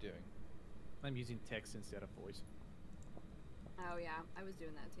 What are you doing? I'm using text instead of voice. Oh yeah, I was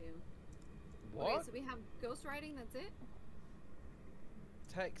doing that too. What? Okay, so we have ghost writing. That's it.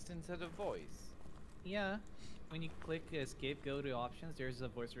 Text instead of voice? Yeah. when you click escape, go to options. There's a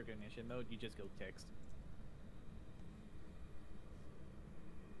voice recognition mode. You just go text.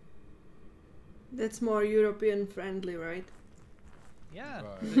 That's more European friendly, right? Yeah.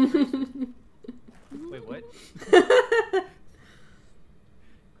 Right. Wait, what?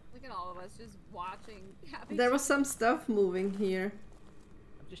 Look at all of us just watching. Happy There was some stuff moving here,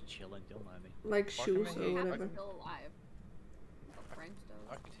 I'm just chilling. Don't mind me. like Fucking shoes hate or it. whatever. Happy's still alive. A French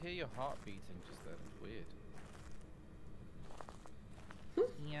I toast. could hear your heart beating just then. It's weird.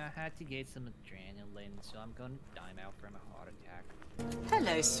 Yeah, I had to get some adrenaline, so I'm gonna die now from a heart attack.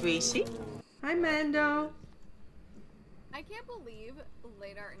 Hello, sweetie. Hi, Mando. I can't believe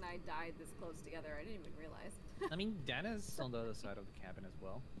Ladar and I died this close together. I didn't even realize. I mean, Dana's on the other side of the cabin as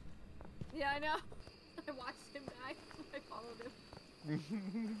well. Yeah, I know. I watched him die. I followed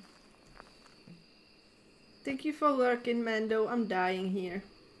him. Thank you for lurking, Mando. I'm dying here.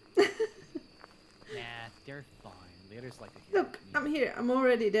 Nah, they're fine. Later's like a hero Look, to me. I'm here. I'm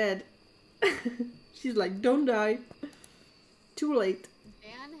already dead. She's like, don't die. Too late.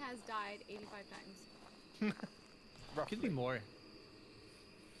 Dan has died 85 times. Could be more.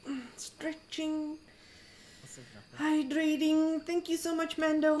 Stretching, This is nothing. hydrating. Thank you so much,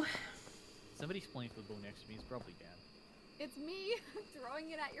 Mando. Somebody's playing football next to me. It's probably Dan. It's me throwing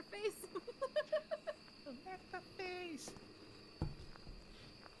it at your face. At the face.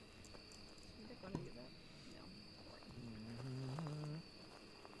 You think wanna use that?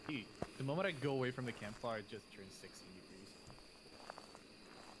 No. Dude, the moment I go away from the campfire, it just turns 16 degrees.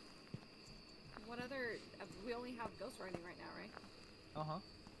 What other? We only have Ghost Riding right now, right? Uh-huh.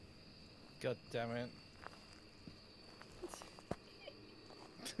 God damn it.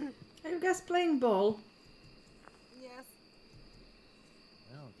 Are you guys playing ball? Yes.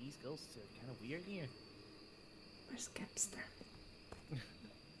 Well, these ghosts are kind of weird here. Where's Capster?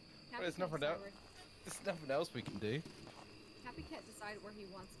 Happy there's can't nothing decide else. where- There's nothing else we can do. Happy can't decide where he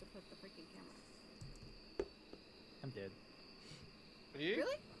wants to put the freaking camera. I'm dead. Are you?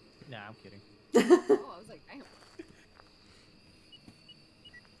 Really? Nah, I'm kidding. Oh, I was like, damn.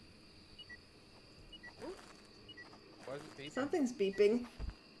 Why is it beeping? Something's beeping.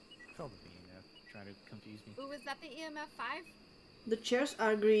 Probably trying to confuse me. Ooh, is that the EMF 5? The chairs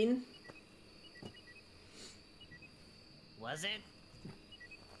are green. Was it?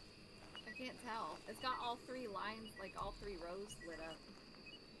 I can't tell. It's got all 3 lines, like all 3 rows lit up.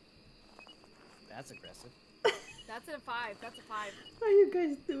 That's aggressive. That's a 5. That's a 5. What are you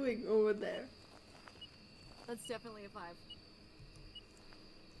guys doing over there? That's definitely a 5.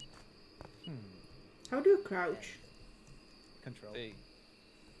 How do you crouch? Control. C.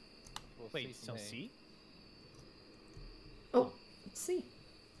 Well, Wait, for so me. C? Oh, let's see.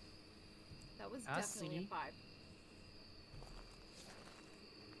 That was I definitely see. a 5.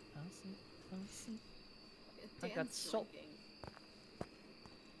 I got Dan's salt. drinking.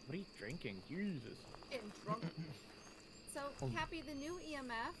 What are you drinking? Jesus. Getting drunk. So, Oh. Kapy, the new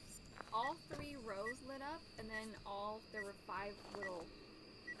EMFs, all 3 rows lit up, and then there were 5 little.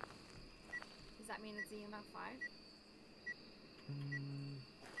 Does that mean it's EMF 5?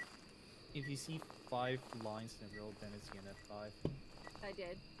 If you see 5 lines in a row, then it's EMF 5. I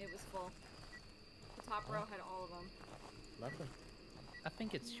did. It was full. The top row had all of them. Lovely. I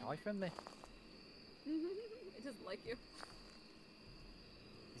think it's shy from me. It doesn't like you.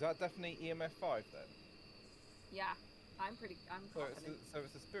 Is that definitely EMF 5 then? Yeah, I'm So confident.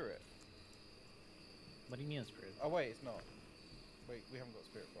 it's a spirit. What do you mean, spirit? Oh wait, it's not. Wait, we haven't got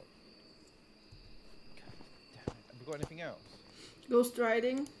spirit box. God damn it. Have we got anything else? Ghost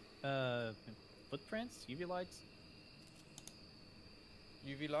riding. Footprints? UV lights?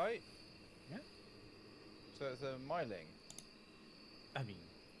 UV light? Yeah. So it's a myling. I mean,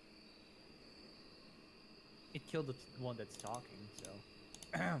 it killed the one that's talking, so.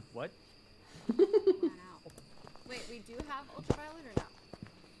 What? Wow. Wait, we do have ultraviolet or not?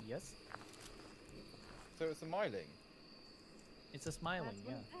 Yes? So it's a myling. It's a smiling, That's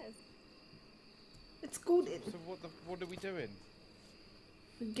what yeah. it says. It's good. So what are we doing?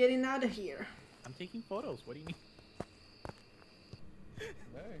 We're getting out of here. I'm taking photos, what do you mean?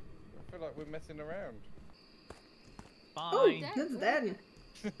 No, I feel like we're messing around. Oh, Fine. Dead, that's good. dead.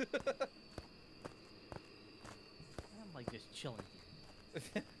 I'm like just chilling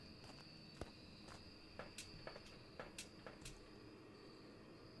here.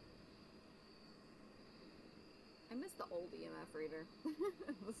 I miss the old EMF reader.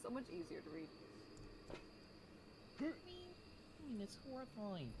 It was so much easier to read. I mean, it's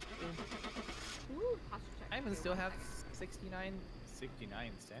horrifying. Ooh, posture check. I even Okay, still one have second.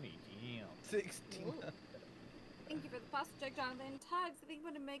 69 sanity. Damn. 16. Ooh. Thank you for the pasta check, Jonathan. Tugs, I think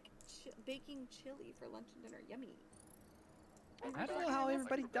I'm gonna make baking chili for lunch and dinner. Yummy. I don't know how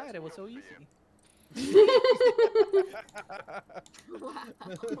everybody died. It was so easy. Wow.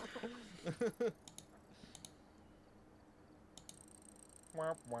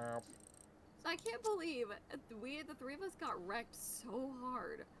 Womp womp. So I can't believe the three of us got wrecked so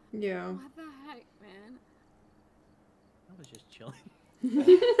hard. Yeah. What the heck, man? I was just chilling.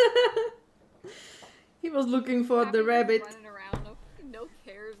 He was looking for Kapy the just rabbit. running around, no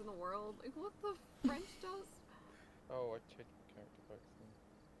cares in the world. Like, what the French does? Oh, I changed character box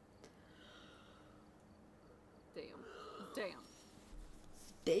then. Damn.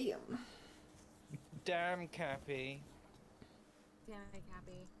 Damn. Damn, Kapy. Damn it,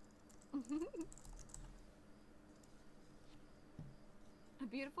 Kapy. A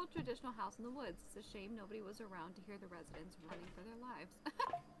beautiful traditional house in the woods. It's a shame nobody was around to hear the residents running for their lives.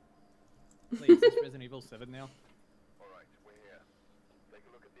 Wait, is this Resident Evil 7 now? Alright, we're here. Take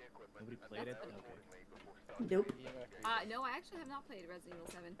a look at the equipment. Nobody played it? and Okay. accordingly before starting Nope. the investigation. No, I actually have not played Resident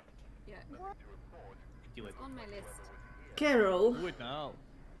Evil 7 yet. Nothing to report. Do it. It's on my list. Carol. Do it now.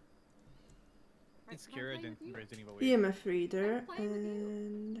 Right, It's can I scarier play than with you? Resident Evil 8. EMF reader I'm playing with you.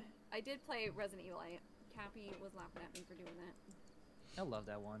 and I did play Resident Evil 8. Kapy was laughing at me for doing that. I love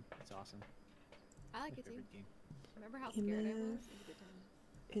that one. It's awesome. I like My it too. favorite game. Remember how scared I was? EMF. It was a good time.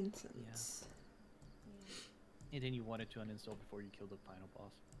 incense. Yeah. And then you wanted to uninstall before you killed the final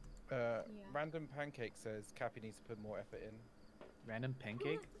boss. Yeah. Random Pancake says Kapy needs to put more effort in. Random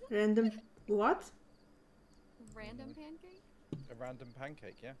pancake? Random what? Random pancake? A random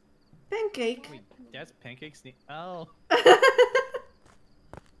pancake, yeah. Pancake. Wait, that's pancakes. Oh.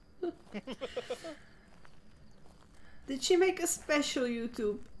 Did she make a special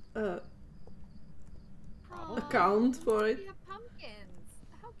YouTube Aw, account for it? We have pumpkins.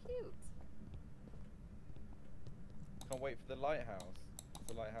 How cute. Can't wait for the lighthouse.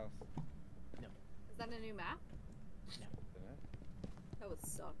 The lighthouse. Is that a new map? Dunno. That would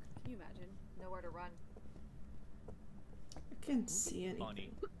suck. Can you imagine? Nowhere to run. I can't see anything. Funny.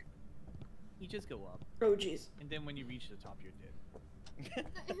 You just go up, Oh jeez. and then when you reach the top, you're dead.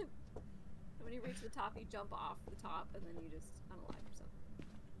 When you reach the top, you jump off the top, and then you just unalive yourself.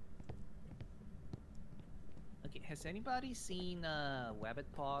 Okay, has anybody seen Wabbit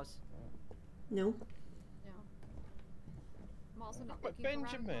Paws? No. No. I'm also not But looking for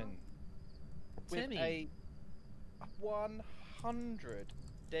Benjamin, with Timmy. a 100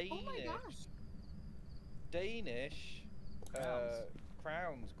 Danish, Oh my gosh. Danish Crowns.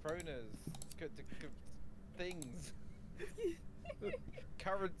 crowns, kronas, things,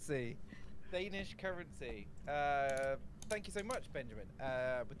 currency, Danish currency. Thank you so much, Benjamin,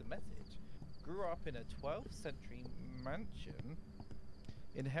 with the message. Grew up in a 12th century mansion.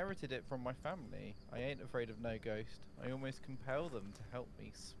 Inherited it from my family. I ain't afraid of no ghost. I almost compel them to help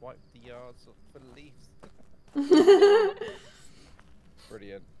me swipe the yards for leaves.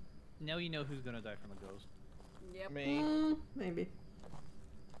 Brilliant. Now you know who's gonna die from a ghost. Yep. Me, Maybe.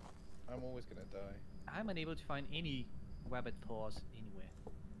 I'm always gonna die. I'm unable to find any Wabbit Paws anywhere.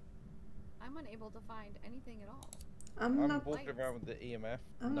 I'm unable to find anything at all. I'm I'm not. walking around with the EMF.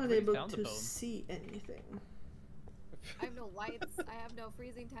 I'm I've not already able found the to bone. see anything. I have no lights. I have no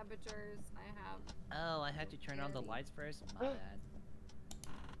freezing temperatures. I have. Oh, I had to turn on the Scary. lights first? My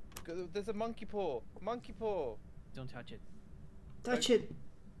bad. There's a monkey paw. Monkey paw. Don't touch it. Touch Don't- it.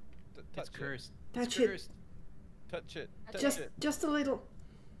 It's Touch it. cursed. Touch It's it. cursed. Touch it. Touch Just, it. just a little.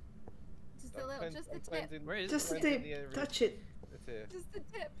 Just a little. Just the tip. Where is Just a it? tip. Touch it. It's here. Just the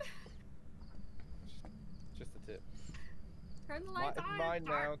tip. Just the tip. Turn the lights on. Mine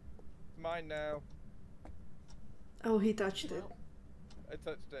Dark. now. Mine now. Oh, he touched it. I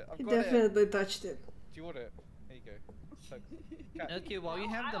touched it. I've He got it. definitely touched it. Do you want it? Here you go. Tug. Cat. Okay, while you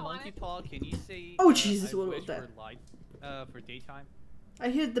No, have I the don't want monkey it. paw, can you say? Oh, Jesus, I what was wish that? for light, for daytime. I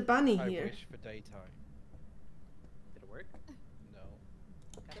hear the bunny I here. wish for daytime. Did it work? No.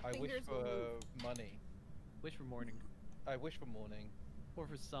 The I wish fingers will for move. money. Wish for morning. I wish for morning. Or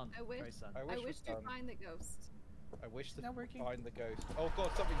for sun. I wish- Try sun. I wish, I wish for to sun. find the ghost. I wish to Not working. find the ghost. Oh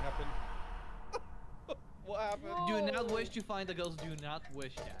god, something happened. What happened? Whoa. Do not wish to find the ghost. Do not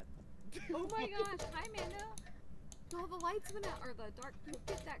wish that. Oh my gosh. Hi, Amanda. Oh, the lights went out. Or the dark.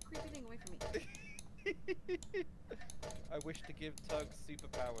 Get that creepy thing away from me. I wish to give Tug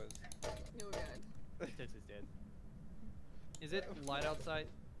superpowers. No good. Tux is dead. Is it light outside?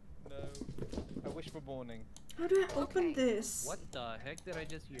 No. I wish for morning. How do I open Okay. this? What the heck did I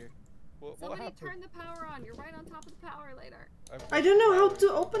just hear? What Somebody happened? turn the power on. You're right on top of the power later. I wish don't know for how powers.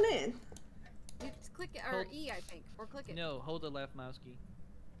 to open it. You just click it, or Hold- E, I think, or click it. No, hold the left mouse key.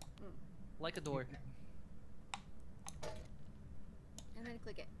 Mm. Like a door. And then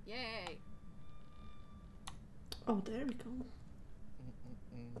click it. Yay! Oh, there we go.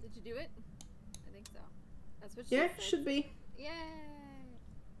 Did you do it? I think so. That's what she Yeah, said. should be. Yay!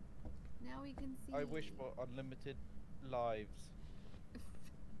 Now we can see. I wish for unlimited lives.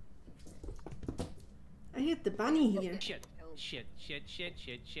 I hit the bunny here. Shit. Shit. Shit. Shit.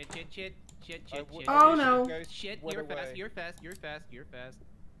 Shit. Shit. Shit. Shit. Shit. Shit. Shit. Oh no. Shit. You're fast. You're fast. You're fast. You're fast.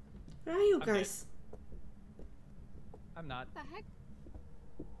 Where are you Okay. guys? I'm not. What the heck?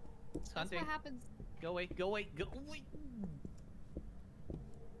 It's That's hunting. what happens. Go away. Go away. Go away.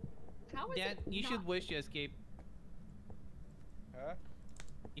 How is Dan, it you not... should wish to escape. Huh?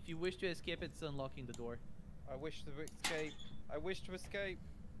 If you wish to escape, it's unlocking the door. I wish to escape. I wish to escape.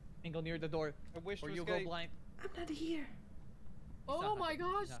 And go near the door. I wish Or to you'll escape. go blind. I'm not here. Oh my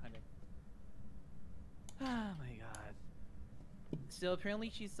gosh! Oh my god. So apparently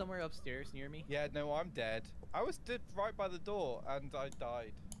she's somewhere upstairs near me. Yeah, no, I'm dead. I was stood right by the door and I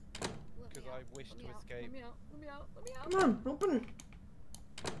died Let because me I out, wished let to me out, escape. Let me out. Let me out. Let me out. Come on, open.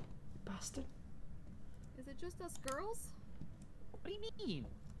 Bastard. Is it just us girls? What do you mean?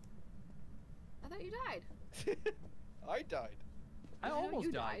 I thought you died. I died. I know almost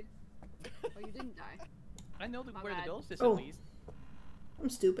you died. Oh, you didn't die. I know My where bad. the ghost is Oh. at least. I'm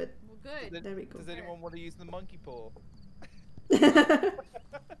stupid. Well, good. There we go. Does anyone want to use the monkey paw? I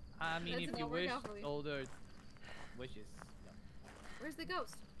mean, That's if not you work wish out for me. older wishes. No. Where's the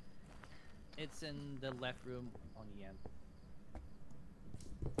ghost? It's in the left room on the end.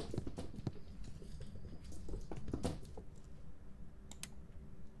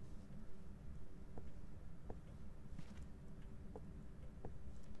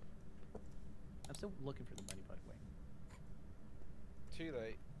 I'm still looking for the money, by the way. Too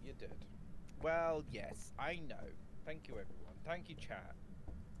late. You're dead. Well, yes, I know. Thank you, everyone. Thank you, chat.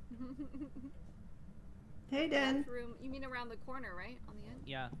 Hey, Dan. Left room. You mean around the corner, right? On the end?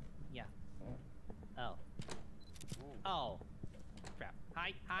 Yeah, yeah. Oh. Oh. Crap.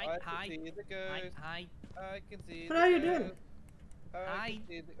 Hi, hi, I hi. can see the Hi, ghost. hi. I can see What the are you ghost. doing? I Hi. can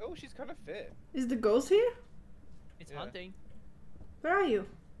see the... Oh, she's kind of fit. Is the ghost here? It's Yeah. hunting. Where are you?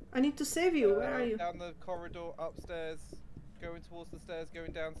 I need to save you. Where are you? Down the corridor, upstairs, going towards the stairs,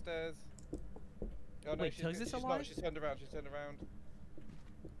 going downstairs. Oh no, Wait, she's, Tugs is she's alive? not. She's turned around. She's turned around.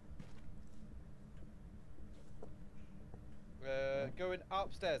 Going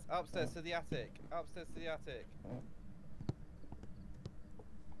upstairs, upstairs to the attic, upstairs to the attic.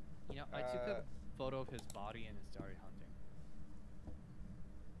 You know, I took a photo of his body and it started hunting.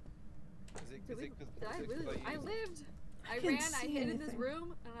 Is it? Did Is we, it? Cause, did I is it 'cause really? I used it? lived. I can't ran. I see hid in this anything.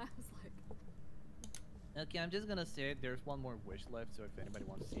 room, and I was like, Okay, I'm just gonna say it. There's one more wish left, so if anybody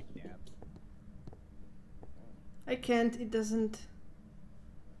wants to save Dan. I can't. It doesn't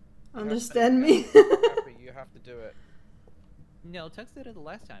You have to- understand me. Kapy, you have to do it. No, Tux did it the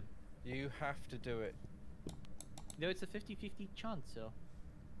last time. You have to do it. No, it's a 50-50 chance, so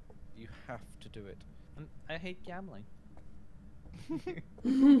You have to do it. I hate gambling.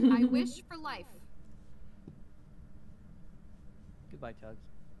 I wish for life. Goodbye, Tugs.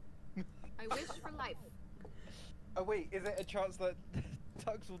 I wish for life. Oh wait, is it a chance that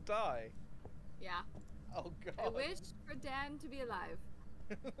Tugs will die? Yeah. Oh god. I wish for Dan to be alive.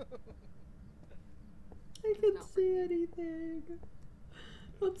 I can't No. see anything.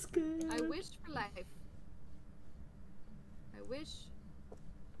 I'm scared. I wish for life. I wish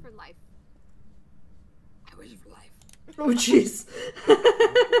for life. I wish for life. Oh jeez.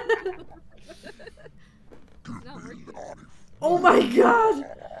 No, we're Oh my god.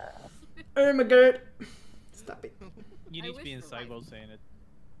 Oh my god. Stop it. You I need to be wish for inside life. while saying it.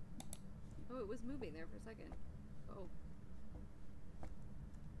 Oh, it was moving there for a second. Oh.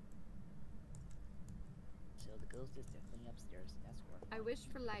 So the ghost is definitely upstairs. That's where. I wish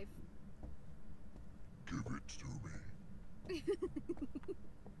for life. Give it to me.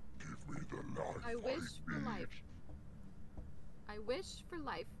 Give me the life I wish for need. life. I wish for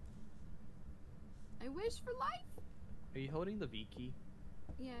life. I wish for life. Are you holding the V key?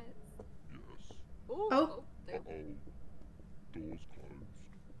 Yes. Yes. Ooh, Oh. there. Uh-oh. Door's closed.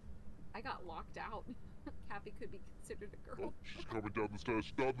 I got locked out. Kapy could be considered a girl. Oh, she's coming down the stairs.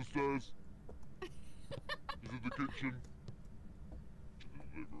 She's down the stairs. She's in the kitchen. She's in the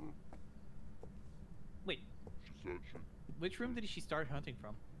living room. Wait, She's searching. which room did she start hunting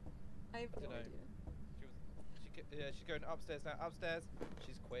from? I have no Dunno. idea. She's going upstairs now. Upstairs.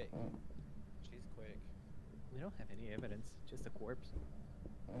 She's quick. She's quick. We don't have any evidence, just a corpse.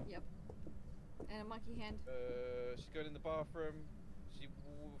 Yep. And a monkey hand. She's going in the bathroom. She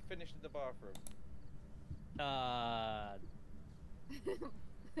finished in the bathroom.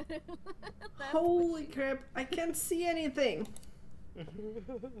 That's what Holy she- crap. I can't see anything.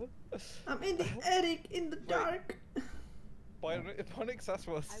 I'm in the attic in the dark. Bionic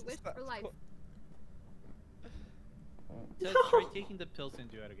Sasquatch. I wish for life. So try taking the pills and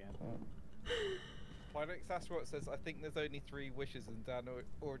do it again. Bionic Sasquatch says, I think there's only 3 wishes and Dan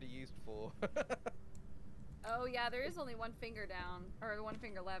already used 4. Oh yeah, there is only 1 finger down, or 1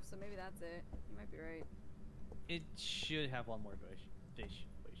 finger left, so maybe that's it. You might be right. It should have 1 more fish.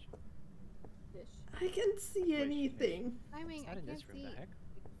 I can't see anything. I mean, It's I not in can't this room, see. the heck?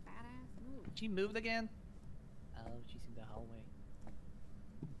 Fat ass move. She moved again? Oh, she's in the hallway.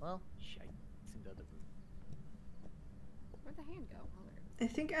 Well, shite. It's in the other room. Where'd the hand go? Oh, there.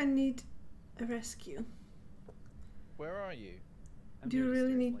 I think I need a rescue. Where are you? Do you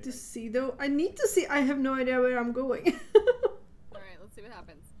really need to see though? I need to see. I have no idea where I'm going. Alright, let's see what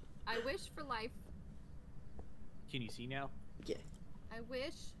happens. I wish for life. Can you see now? Yeah. I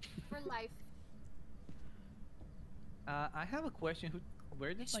wish for life. I have a question.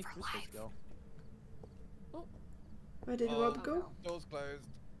 Where did my crucifix go? Oh. Where did what go? Door's closed.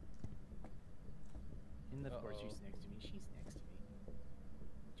 And of course she's next to me. She's next to me.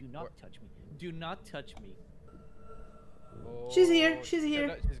 Do not touch me. Do not touch me. Oh, She's here. She's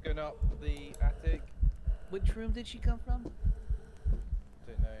here. She's going up the attic. Which room did she come from?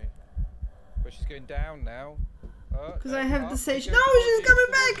 Don't know. But she's going down now. Because no, I have up. the sage. She's No, going she's towards coming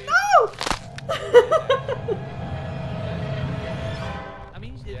you, back. No! I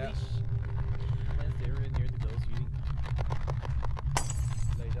mean, at Yeah. least unless they were near the ghost using.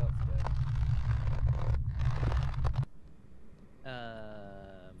 Laid up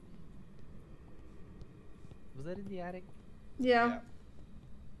Was that in the attic? Yeah.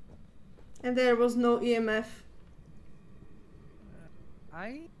 And there was no EMF.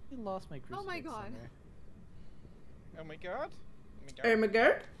 I lost my crucifix. Oh my god. Somewhere. Oh my god. Oh my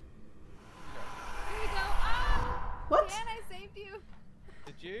god. Here we go. Ah! What? Dan, I saved you.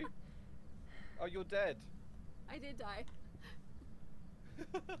 Did you? Oh, you're dead. I did die.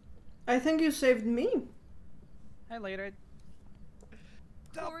 I think you saved me. Hi, later.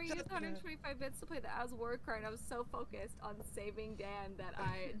 Corey used 125 bits to play the As War card, and I was so focused on saving Dan that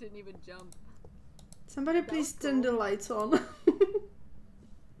I didn't even jump. Somebody please turn the lights on.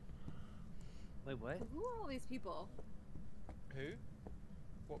 Wait, what? Who are all these people? Who?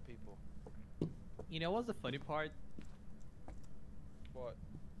 What people? You know what's the funny part? What?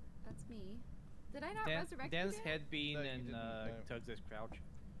 That's me. Did I not resurrect Dan's you? head being No, you and didn't, no. Tugs' crouch.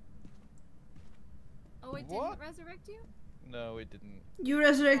 Oh, it What? didn't resurrect you? No, it didn't. You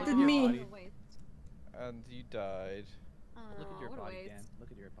resurrected Oh, me. body. What a waste. And you died. Look at your what a body, waste. Dan.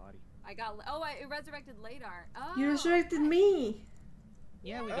 Look at your body. I got. It resurrected Ladar. Oh. You resurrected okay. me.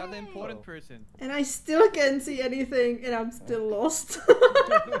 Yeah, we got the Oh. important person. And I still can't see anything and I'm still lost.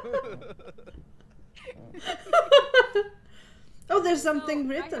 Oh, there's something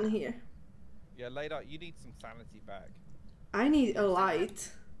No, written here. Yeah, laid out. You need some sanity back. I need a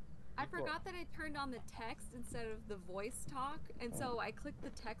light. I forgot that I turned on the text instead of the voice talk, and so I clicked the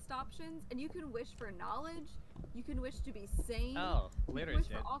text options, and you can wish for knowledge, you can wish to be sane, Oh, you later can wish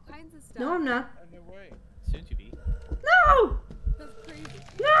shit. for all kinds of stuff. No, I'm not. Oh, no way. Soon to be. No! That's crazy.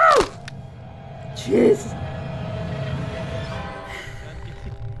 No! Jeez.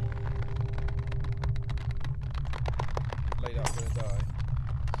 Laid out, gonna die.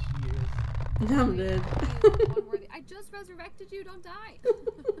 I'm dead. I just resurrected you, don't die.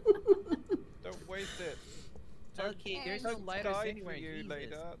 Don't waste it. Okay, there's no Don't lighters die anywhere. for you, Jesus.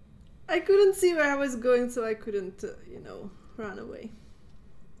 laid out. I couldn't see where I was going, so I couldn't, run away.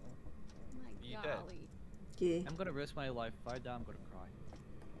 My You dead? golly. Yeah. I'm gonna risk my life. If I die, I'm gonna cry.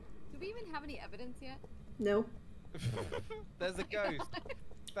 Do we even have any evidence yet? No. There's a ghost.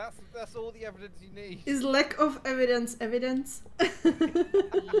 That's all the evidence you need. Is lack of evidence evidence?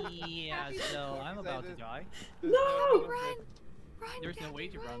 Yeah, so I'm about to die. There's No! Run! Run! There's no Kapy, way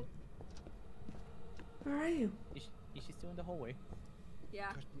to run. Where are you? Is she still in the hallway?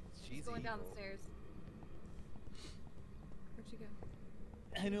 Yeah. She's She's going down the evil. stairs. Where'd she go?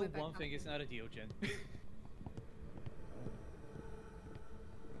 I know went back one up. thing, it's not a Diogen.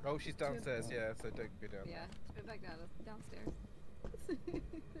 Oh, she's downstairs. Yeah, so don't go down. Yeah, she went back downstairs.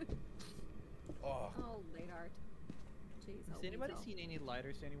 Oh. Oh, late art. Jeez, Has oh, anybody Weasel. seen any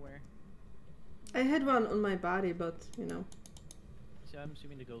lighters anywhere? I had one on my body, but, So I'm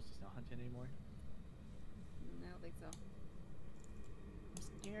assuming the ghost is not hunting anymore. I don't think so. I'm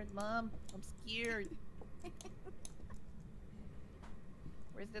scared, Mom. I'm scared.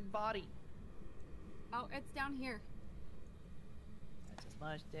 Where's that body? Oh, it's down here. That's a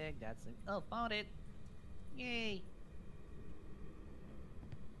slush stick. That's a... Oh, found it. Yay.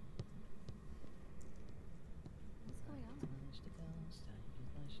 What's going on? Slush stick.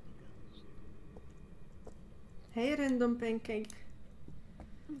 Hey, Random Pancake.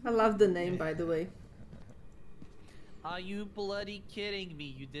 I love the name, by the way. Are you bloody kidding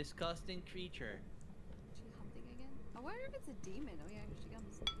me, you disgusting creature? She's hunting again? I wonder if it's a demon. Oh yeah, here she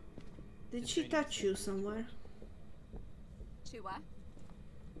comes. Did she touch you somewhere? She what?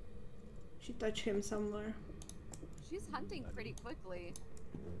 She touched him somewhere. She's hunting pretty quickly.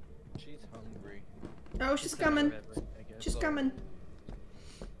 She's hungry. Oh, she's coming. She's coming.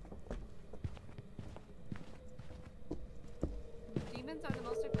 Demons are the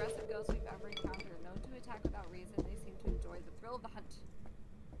most aggressive ghosts we've ever encountered. Known to attack without reason, they seem to enjoy the thrill of the hunt.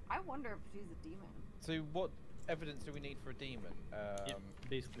 I wonder if she's a demon. So what evidence do we need for a demon? Yeah,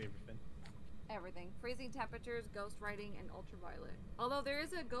 basically everything. Everything. Freezing temperatures, ghost writing, and ultraviolet. Although there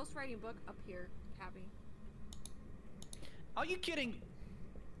is a ghost writing book up here, Kapy. Are you kidding?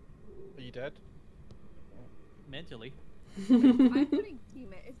 Are you dead? Mentally. I'm putting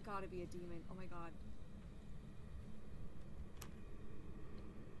demon. It's gotta be a demon. Oh my god.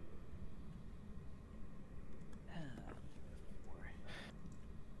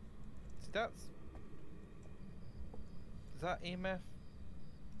 So that's... Is that EMF?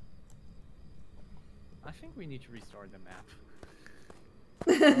 I think we need to restart the map.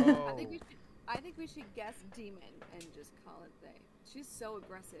 Oh. I think we should guess demon and just call it they. She's so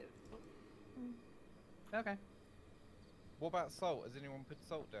aggressive. Okay. What about salt? Has anyone put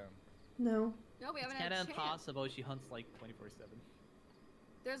salt down? No. No, we haven't It's had kind a of chance. impossible. She hunts like 24/7.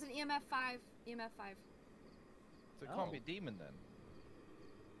 There's an EMF 5. EMF 5. So it can't Oh. be a demon then.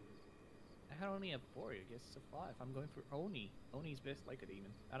 I had only a 4. I guess it's a 5. I'm going for Oni. Oni's best like a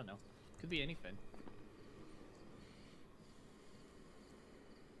demon. I don't know. Could be anything.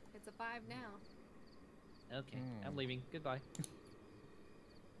 It's a 5 now. Okay, I'm leaving. Goodbye. Oh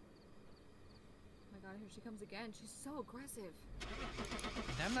my god, here she comes again. She's so aggressive.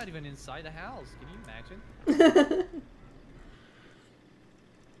 I'm not even inside the house. Can you imagine?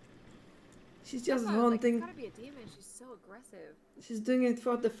 She's just That's why I was like, haunting. it's gotta be a demon. She's so aggressive. She's doing it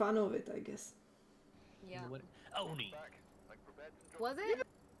for the fun of it, I guess. Yeah. What? Oni. Was it?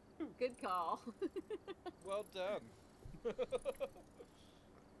 Good call. Well done.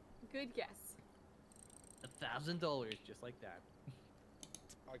 Good guess. $1,000, just like that.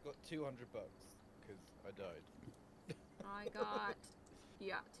 I got $200 because I died. I got,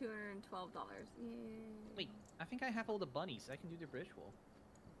 yeah, $212. Yay. Wait, I think I have all the bunnies. I can do the ritual.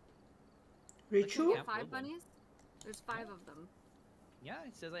 Ritual? Get 5 bunnies? There's 5 of them. Yeah,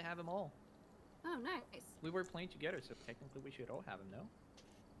 it says I have them all. Oh, nice. We were playing together, so technically we should all have them, no?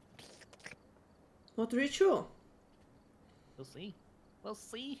 What ritual? We'll see. We'll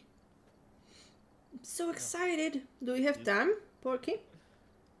see. I'm so excited. Do we have time, Porky?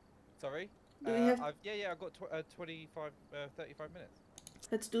 Sorry? Do we have... I've got 35 minutes.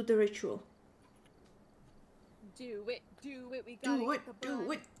 Let's do the ritual. Do it, we gotta Do it, get the do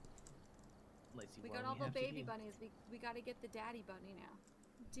bunny. it. Let's see We what got all the have to baby do. bunnies. We gotta get the daddy bunny now.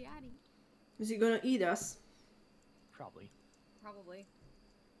 Daddy. Is he gonna eat us? Probably. Probably.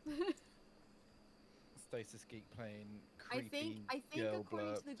 Stasis Geek playing I creepy think girl according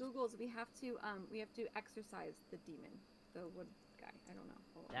blurb. to the Googles we have to exercise the demon. The wood guy. I don't know.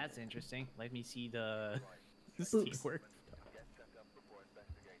 Hold on. That's interesting. Let me see the Oops. work.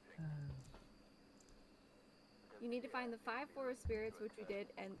 You need to find the 5 forest spirits, which we did,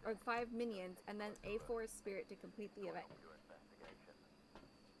 or 5 minions, and then a forest spirit to complete the event.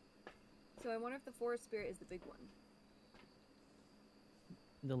 So I wonder if the forest spirit is the big one.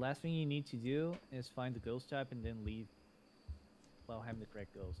 The last thing you need to do is find the ghost type and then leave while having the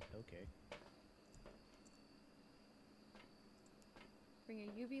correct ghost. Okay. Bring a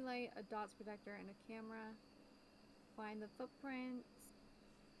UV light, a dots protector, and a camera. Find the footprints.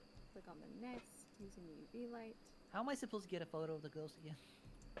 Click on the next using the UV light. How am I supposed to get a photo of the ghost again?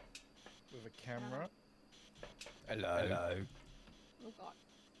 With a camera. Hello. Oh god.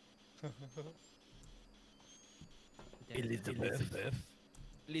 Elizabeth.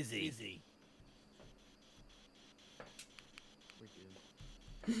 Lizzie. We're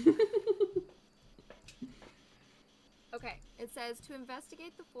doomed. Okay, it says to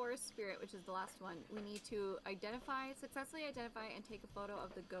investigate the forest spirit, which is the last one, we need to successfully identify and take a photo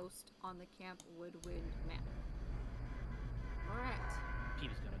of the ghost on the Camp Woodwind map. Alright.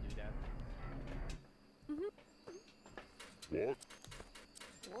 Peter's gonna do that. What?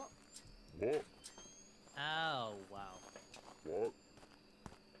 What? What? Oh, wow. What?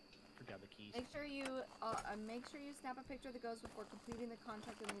 Forgot the keys. Make sure you snap a picture of the ghost before completing the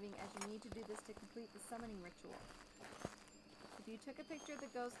contract and leaving, as you need to do this to complete the summoning ritual. If you took a picture of the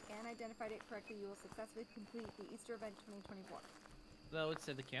ghost and identified it correctly, you will successfully complete the Easter event 2024. No, it's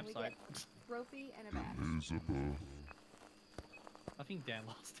at the We campsite. get trophy and a badge. Elizabeth. I think Dan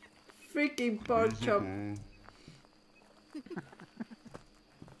lost it. Freaking pork chop. Elizabeth.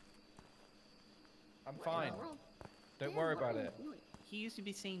 I'm What in fine. the world? Don't Dan, worry what about are you it. doing? He used to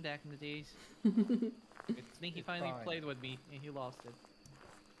be sane back in the days. It's, I think he it's finally fine. played with me, and he lost it.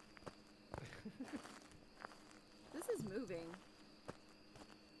 This is moving.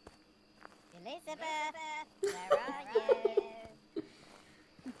 Elizabeth, where are you?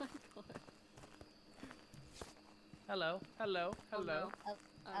 Oh my god. Hello, hello, Oh hello. no. Oh,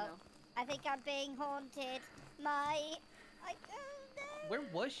 Oh oh. no. I think I'm being haunted. I don't know. Where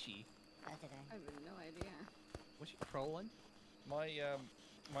was she? I don't know. I have no idea. Was she trolling?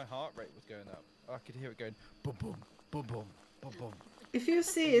 My heart rate was going up. I could hear it going boom boom boom boom boom boom. If you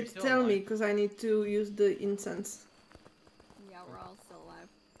see You're it, still tell me, alive. because I need to use the incense. Yeah, we're all still alive.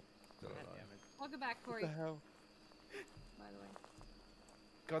 Still God alive. damn it. Welcome back, What Corey, the hell? by the way.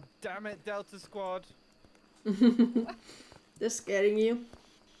 God damn it, Delta Squad. They're scaring you.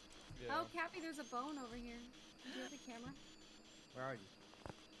 Yeah. Oh, Kapy, there's a bone over here. Do you have the camera? Where are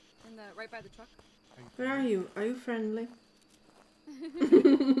you? In the right by the truck. Where are you? Are you friendly?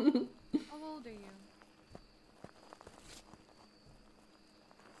 How old are you?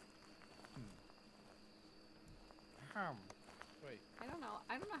 Wait, I don't know.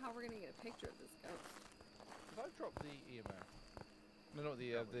 I don't know how we're gonna get a picture of this ghost. did I drop the EMF? No, not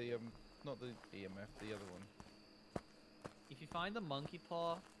the not the EMF, the other one. If you find the monkey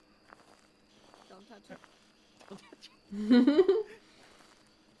paw, Don't touch it. don't touch it.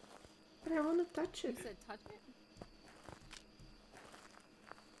 But I want to touch You it. said touch it?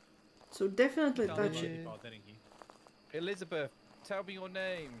 So definitely You found the touch monkey it. paw, didn't you? Elizabeth, tell me your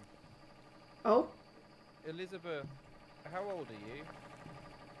name. Oh, Elizabeth, how old are you?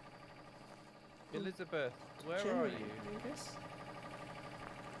 Elizabeth, where are generally, you? I guess.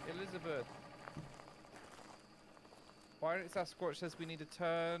 Elizabeth. Pirate Sasquatch says we need to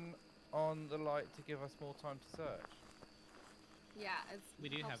turn on the light to give us more time to search. Yeah, it's. We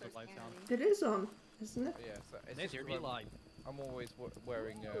do helps have the our lights on. sanity. It is on, isn't it? Yeah, so it's There's just your 'cause light. I'm always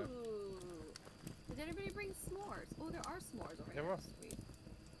wearing. Ooh. Did anybody bring s'mores? Oh, there are s'mores over There here. are. Sweet.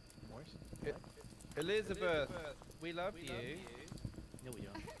 Morse? Elizabeth, we love you. No, we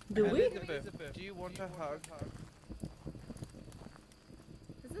don't. Do we? Elizabeth, do you want a hug?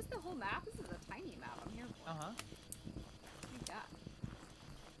 Is this the whole map? This is a tiny map I'm here for. Uh-huh. Thank God.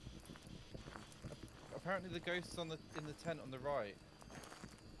 Apparently the ghost's in the tent on the right.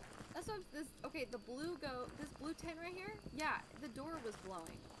 That's what this. Okay, the blue this blue tent right here. Yeah, the door was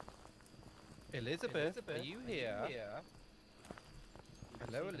glowing. Elizabeth, are you here?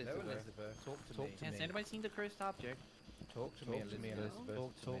 Hello, Elizabeth. Talk to me. Has anybody seen the cursed object? Talk to me, Elizabeth.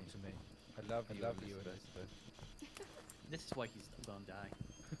 Talk to me. I love you, Elizabeth. This is why he's gonna die.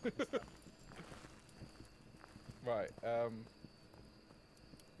 Right.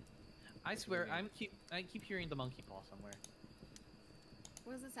 I swear, I keep hearing the monkey paw somewhere.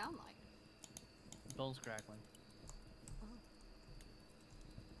 What does it sound like? Bones crackling.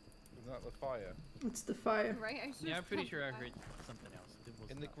 Isn't that the fire? It's the fire. Right? I should've Yeah, I'm pretty stopped sure I that. heard something else. It was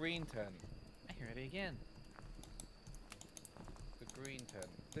In the that. green tent. I heard it again. The green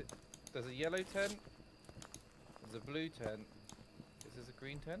tent. There's a yellow tent. There's a blue tent. Is this a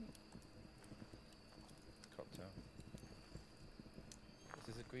green tent? Cocktail.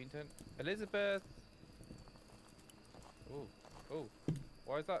 Is this a green tent? Elizabeth! Oh, oh.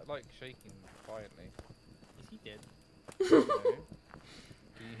 Why is that like shaking violently? Is he dead? No.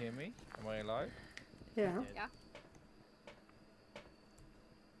 Can you hear me? Am I alive? Yeah. Dead. Yeah.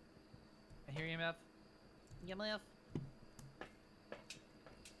 I hear EMF. EMF.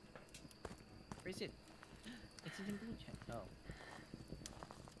 Where is it? It's in the blue chat. Oh.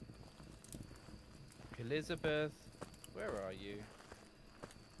 Elizabeth, where are you?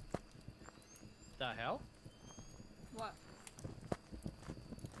 The hell? What?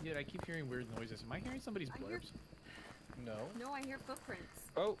 Dude, I keep hearing weird noises. Am I hearing somebody's I hear- blurbs? No. No, I hear footprints.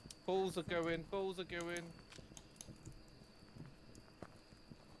 Oh, balls are going, balls are going. You hear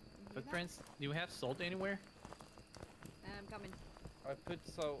that? Footprints? Do you have salt anywhere? I'm coming. I put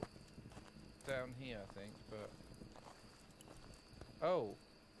salt down here, I think, but... Oh,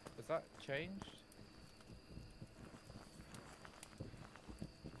 has that changed?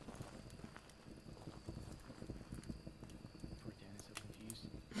 Poor Dan is so confused.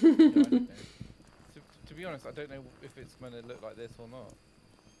 No, I don't know. To be honest, I don't know if it's going to look like this or not.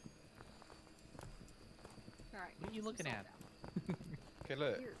 Alright. What are you looking at? Okay,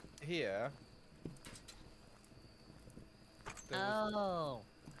 look, Here. here... there was- Oh.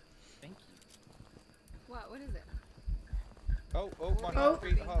 Thank you. What? What is it? Oh, my Oh.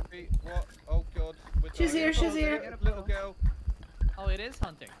 heartbeat. What? Oh god. She's here, she's here. Little girl. Oh, it is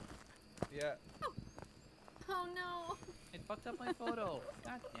hunting. Yeah. Oh no. It fucked up my photo.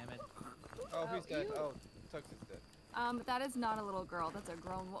 God damn it. Oh, who's dead? ew. Oh, Tugs is dead. That is not a little girl. That's a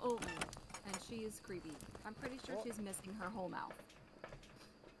grown woman. And she is creepy. I'm pretty sure What? she's missing her whole mouth.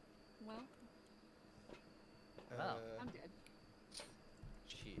 Well, I'm dead.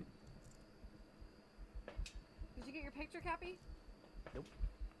 Shit. Did you get your picture, Kapy?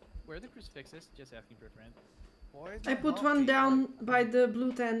 Where are the crucifixes? Just asking for a friend. Why is I my put one heartbeat down like- by the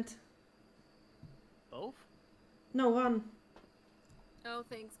blue tent. Both? No, one. Oh,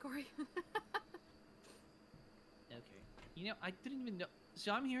 thanks, Corey. Okay. You know, I didn't even know.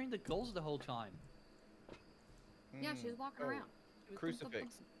 So I'm hearing the ghost the whole time. Yeah, she was walking Oh, around. She was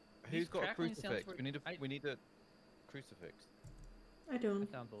Crucifix. These Who's got a crackling sounds crucifix? were- We need a crucifix. I I don't.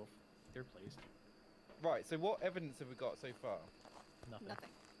 found both. They're placed. Right. So what evidence have we got so far? Nothing. Nothing.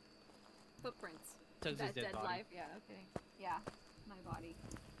 Footprints. Tugs' That dead dead body. life. Yeah. Okay. Yeah. My body.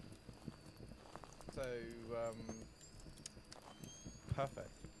 So perfect.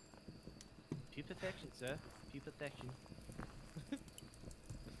 Putrefaction, sir. Putrefaction.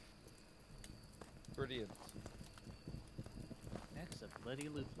 Brilliant. That's a bloody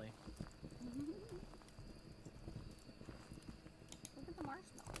loot play. Look at the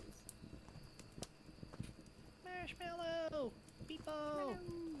marshmallows. Marshmallow! People!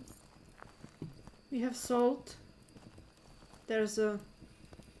 Marshmallows. We have salt. There's a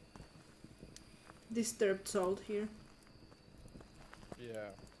disturbed salt here. Yeah.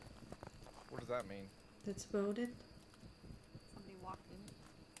 What does that mean? That's about it. Somebody walked in.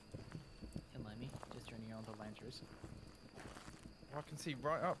 Don't mind me. Just turning on the lanterns. Oh, I can see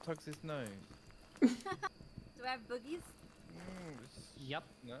right up Tugs' nose. Do I have boogies? Yep.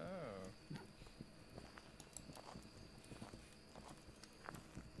 No.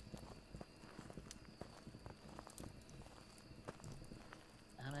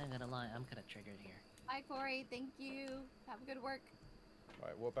 I'm not gonna lie, I'm kinda triggered here. Hi, Corey. Thank you. Have good work.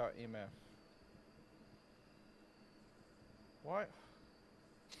 Right. What about EMF? What?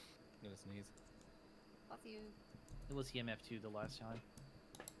 I'm gonna sneeze. Bless you. It was EMF2 the last time.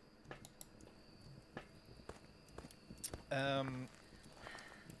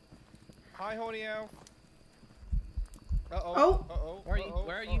 Hi, Horny Owl. Uh-oh. Oh. Uh-oh. Where are you? uh-oh,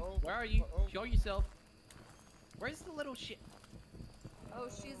 Where are you? uh-oh, Where are you? uh-oh. Show yourself. Where's the little shit? Oh,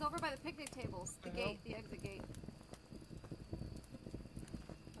 she's over by the picnic tables. The Uh-huh. gate, the exit gate.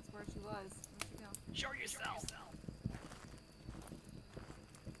 That's where she was. Where'd she go? Show yourself.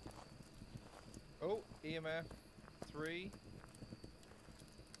 Oh, EMF 3.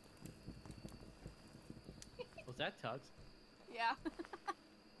 Was that Tugs? Yeah.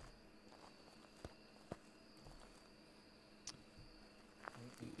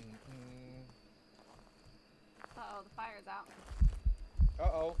 Uh-oh, the fire's out.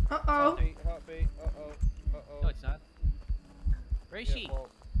 Uh-oh. Uh-oh. Heartbeat, heartbeat. Uh-oh. Uh-oh. No, it's not. Where is Yeah, she? well,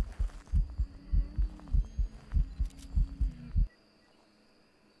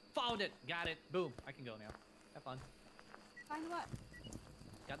 Found it. Got it. Boom. I can go now. Have fun. Find what?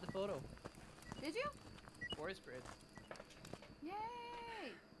 Got the photo. Did you? Forest grid.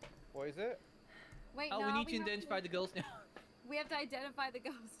 Yay! what is it? Wait, Oh, no, we need to have identify the ghost now. We have to identify the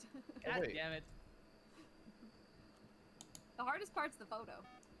ghost. God wait. damn it. The hardest part's the photo.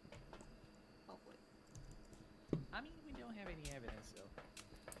 Hopefully. I mean, we don't have any evidence, so.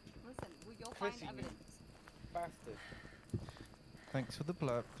 Listen, you'll find Chrissy, you evidence. bastard. Thanks for the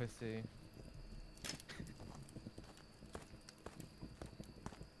blurb, Chrissy.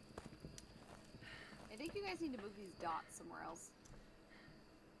 I think you guys need to move these dots somewhere else.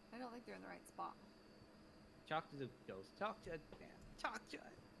 I don't think they're in the right spot. Talk to the ghost. Talk to it. Talk to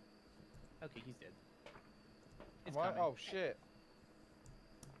it. Okay, he's dead. It's Why? coming. Oh, shit.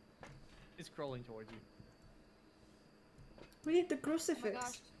 It's crawling towards you. We need the Oh my crucifix.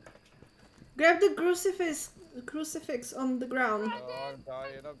 gosh. Grab the crucifix on the ground. Oh, I'm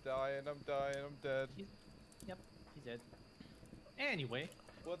dying, I'm dying, I'm dying, I'm dead. Yep, he's dead. Anyway,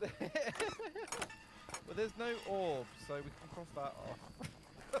 Well, well, there's no orb, so we can cross that off.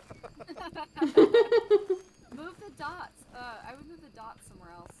 Move the dots. I would move the dots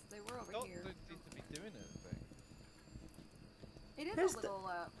somewhere else. They were over Not here. don't seem to be doing anything. It is Where's a the- little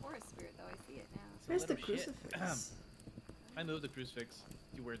forest spirit, though. I see it now. Where's the little shit. crucifix? I moved the crucifix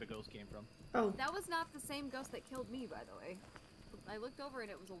to where the ghost came from. Oh, That was not the same ghost that killed me, by the way. I looked over and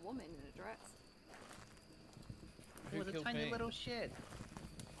it was a woman in a dress. Who Oh, the killed tiny me? little shit.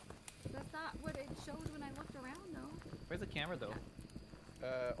 That's not what it showed when I looked around, though. Where's the camera though?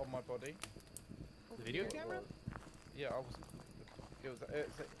 On my body. The video Over here. camera? Yeah, I was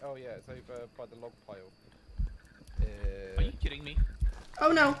Oh yeah, it's over by the log pile. Are you kidding me?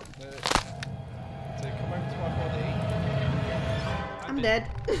 Oh no, So come over to my body. I'm dead.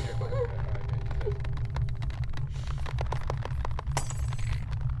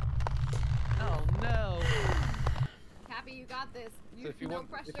 Oh no! Kapy, you got this. So if you no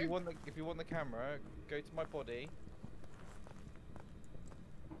want, pressure. if you want the camera, go to my body.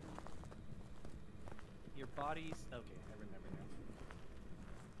 Your body's okay. I remember now.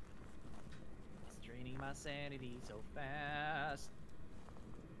 It's draining my sanity so fast.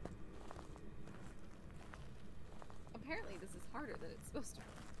 Apparently, this is harder than it's supposed to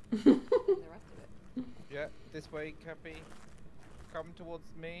be than the rest of it. Yeah, this way, Kapy. Come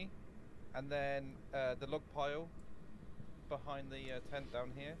towards me, and then the log pile behind the tent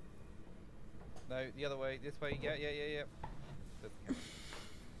down here. No, the other way. This way. Yeah. There's the camera.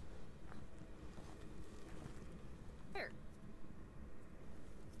 There.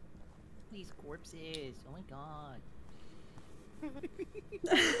 These corpses. Oh my god.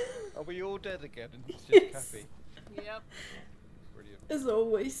 Are we all dead again? And it's just Yes. Kapy. Yep. Brilliant. As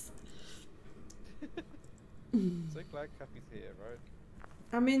always. So glad Kapy's here, right?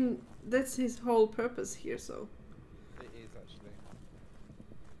 I mean, that's his whole purpose here, so. It is actually.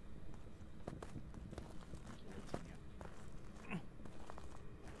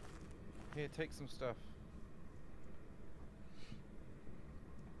 Here, take some stuff.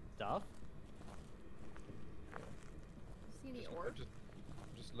 Stuff? See any I'm orb?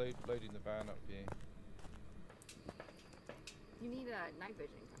 just loading the van up here. You need a night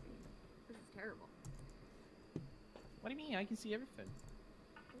vision, Kapy. This is terrible. What do you mean? I can see everything.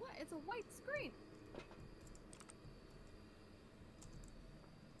 What? It's a white screen.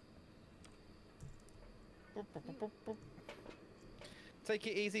 Take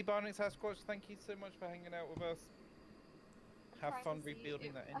it easy, Barnett Sasquatch. Thank you so much for hanging out with us. Have Trying fun to see rebuilding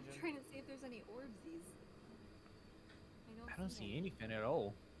if- that I'm engine. trying to see if there's any orbsies. I don't see any. anything at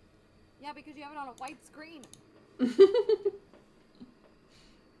all. Yeah, because you have it on a white screen. You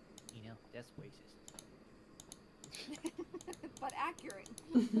know, that's racist. But accurate.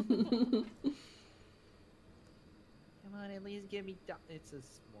 Come on, at least give me. It's a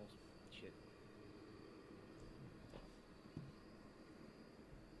small shit.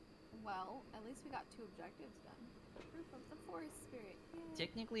 Well, at least we got 2 objectives done. Proof of the forest spirit. Yay.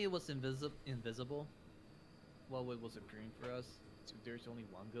 Technically, it was invisible. Well, it was appearing for us. So there's only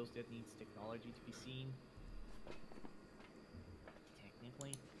one ghost that needs technology to be seen.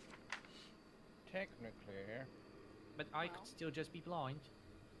 Technically. Technically. But I Well. could still just be blind.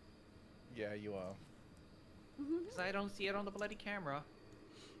 Yeah, you are. Because I don't see it on the bloody camera.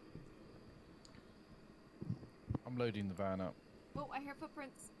 I'm loading the van up. Oh, I hear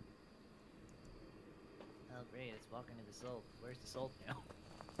footprints. Oh great, it's walking to the salt. Where's the salt now?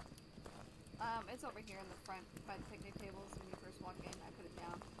 It's over here in the front by the picnic tables when you first walk in. I put it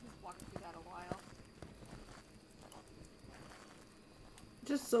down. Just walking through that a while.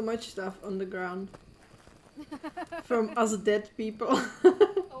 Just so much stuff on the ground. From us dead people.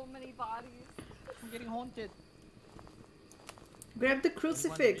 So many bodies. I'm getting haunted. Grab the 81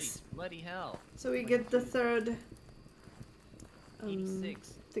 crucifix. degrees. Bloody hell. So we get the 22, third. 86.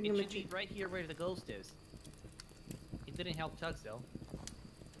 It should be thingamajig. right here where the ghost is. It didn't help Tugs though.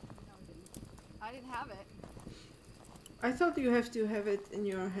 No, it didn't. I didn't have it. I thought you have to have it in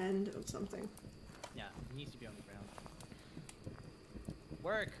your hand or something. Yeah, it needs to be on the ground.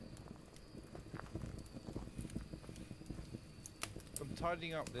 Work! I'm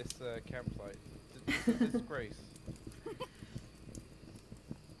tidying up this campsite. It's a disgrace.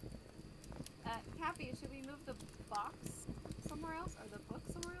 Kapy, should we move the box somewhere else? Or the book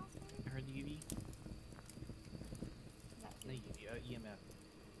somewhere else, maybe? I heard the UV. That The too. EMF.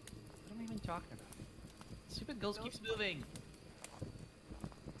 What am I even talking about? Stupid ghost keeps moving!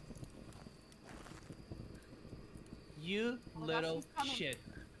 You Oh my gosh, little he's coming. shit.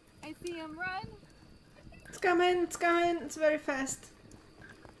 I see him run! It's coming, it's very fast.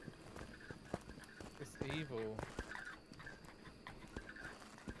 It's evil.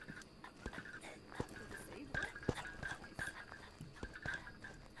 Did it save it? Nice.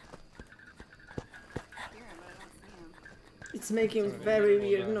 I hear him, but I don't see him. It's making Sorry, very hold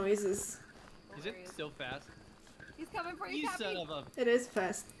weird on. noises. Oh, Is there it he is. so fast? He's coming for you, You Kapy! son of a... It is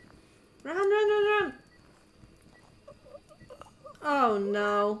fast. Run, run, run, run! Oh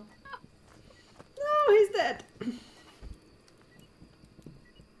no. No, he's dead.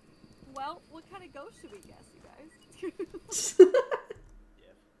 Well, what kind of ghost should we guess, you guys? Damn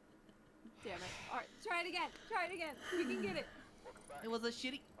it. Alright, try it again. Try it again. We can get it. It was a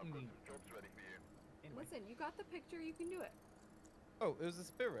shitty... Job's ready for you. Anyway. Listen, you got the picture, you can do it. Oh, it was a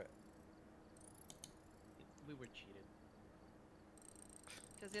spirit. We were cheated.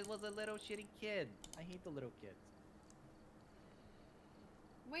 Because it was a little shitty kid. I hate the little kids.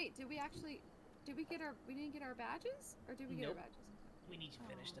 Wait, did we actually? Did we get our? We didn't get our badges, or did we get Nope. our badges? We need to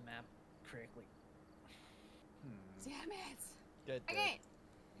finish the map correctly. Damn it! Good. Okay.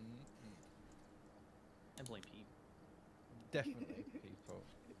 And blame Pete. Definitely people.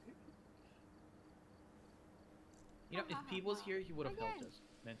 You know, if Pete was here, he would have helped Again. us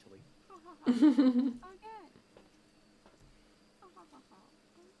mentally. Again.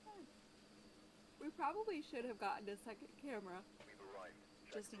 We probably should have gotten a second camera, We've arrived.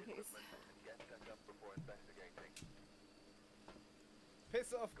 just in case. And get set up before investigating.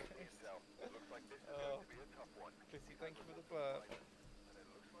 Piss off, Good for Chris. yourself. It looks like this is Oh. going to be a tough one. Chrissy, thank you for the blurb. And it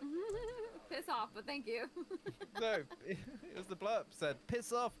looks like Piss off, but thank you. No, it was the blurb said,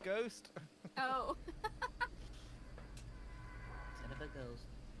 "Piss off, ghost." Oh, Son of a ghost.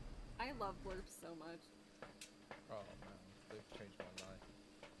 I love blurps so much. Oh man, they've changed my life.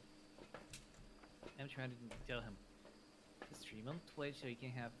 I'm trying to tell him to stream on Twitch so he can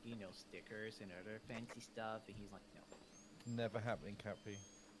have, you know, stickers and other fancy stuff, and he's like, no. Never happening, Kapy.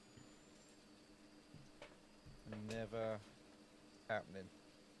 Never happening.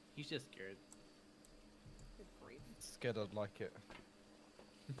 He's just scared. Good grief. Scared I'd like it.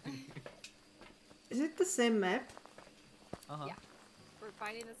 Is it the same map? Uh-huh. Yeah. We're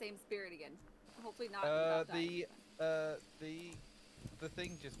finding the same spirit again. Hopefully not. without dying. The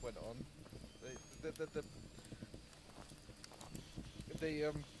thing just went on. The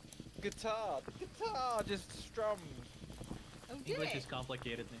guitar just strummed. Oh, did English it? is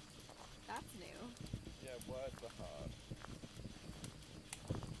complicated. That's new. Yeah, words are hard.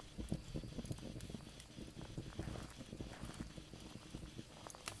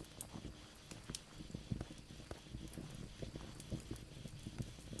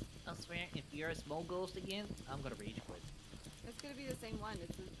 I swear, if you're a small ghost again, I'm gonna rage quit. It's gonna be the same one.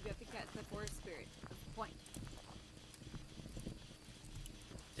 It's you have to catch the forest spirit. That's the point.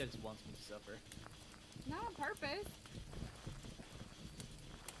 Just wants me to suffer. Not on purpose.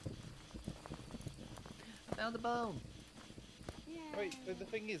 I found the bone! Yeah. Wait, so the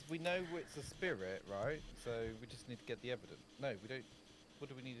thing is, we know it's a spirit, right? So we just need to get the evidence. No, we don't. What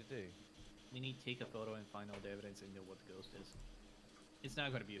do we need to do? We need to take a photo and find all the evidence and know what the ghost is. It's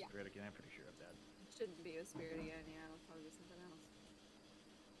not gonna be a Yeah. spirit again, I'm pretty sure of that. It shouldn't be a spirit again. Yeah, it'll probably be something else.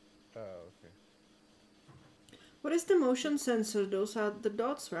 Oh, okay. What is the motion sensor? Those are the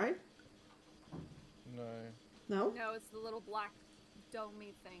dots, right? No, No? No, it's the little black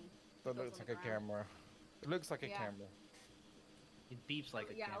domey thing. that goes looks on like the a ground. camera. It looks like a Yeah. camera. It beeps like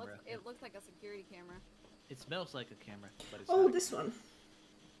a Yeah, camera. it looks like a security camera. It smells like a camera, but it's Oh, not. this one.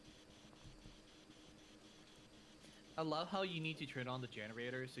 I love how you need to turn on the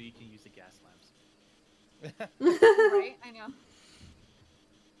generator so you can use the gas lamps. Right? I know.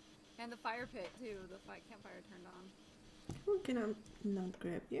 And the fire pit too. The campfire turned on. Oh, can I not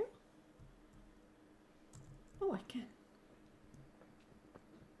grab you? Oh, I can.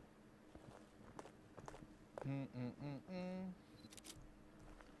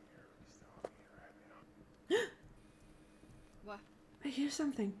 What? I hear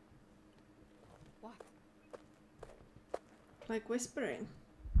something. What? Like whispering.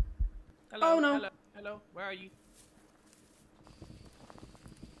 Hello, Oh, no. hello, hello, where are you?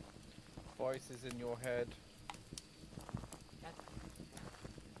 Voices in your head.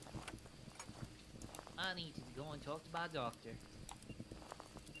 I need to go and talk to my doctor.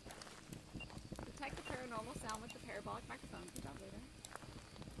 Detect the paranormal sound with the parabolic microphone. Good job, later.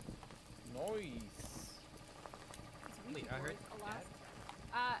 Noise. Wait, I heard Alas.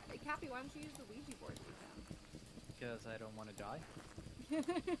 Kapy, why don't you use the Ouija board that you Because I don't want to die. found?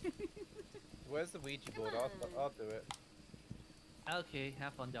 Where's the Ouija Come board? I'll do it. Okay,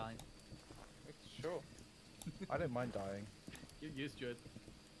 have fun dying. Sure. I don't mind dying. You're used to it.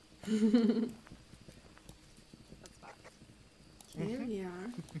 That's fine. Here we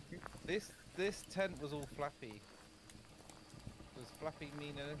are. This tent was all flappy. Does flappy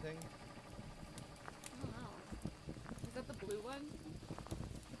mean anything? I don't know. Is that the blue one?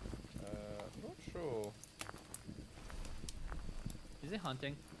 Not sure. Is it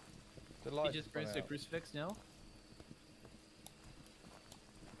hunting? The He lights just went burns the out. crucifix, no?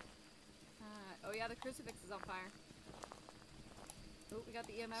 Oh yeah, the crucifix is on fire. Oh, we got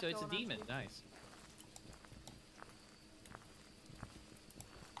the EMF So it's a going on, demon, too. nice.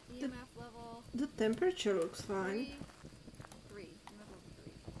 EMF level The temperature looks fine. 3. EMF level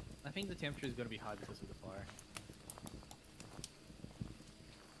 3. I think the temperature is going to be high because of the fire.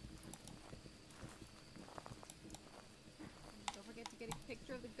 Don't forget to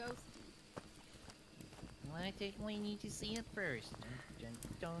picture of the ghost. Well, I definitely need to see it first. Dun,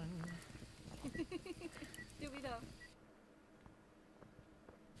 dun, dun. Doobie dub.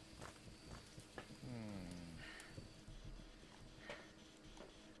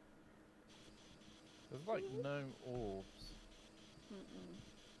 There's like no orbs.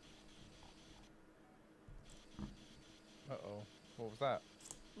 Uh-oh. What was that?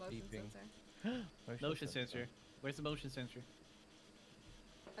 Motion Beeping. sensor. Motion sensor. Where's the motion sensor?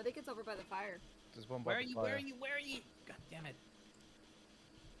 I think it's over by the fire. There's one by Where are the you? fire. Where are you? Where are you? God damn it!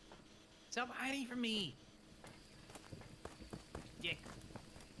 Stop hiding from me! Dick.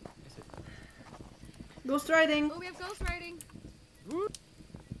 Is it? Ghost riding. Oh, we have ghost riding.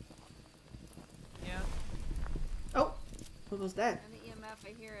 Yeah. Oh, what was that? And the EMF, I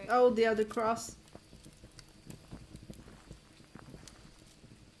hear it. Oh, the other cross.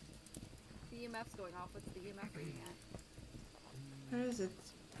 The EMF's going off. What's the EMF reading at? Where is it?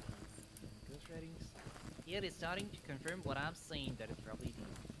 Ghost writings. Yeah, it's starting to confirm what I'm saying, that it's probably the...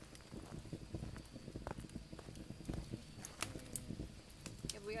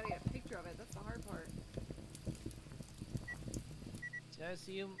 Yeah, but we gotta get a picture of it. That's the hard part. So I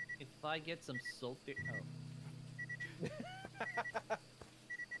assume if I get some salt there... Oh.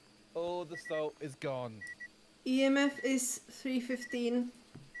 All the salt is gone. EMF is 315.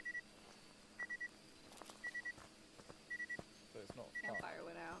 So it's not. Campfire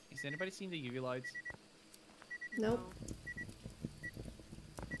went out. Has anybody seen the UV lights? Nope.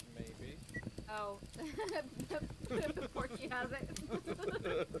 Maybe. Oh. Porky has it.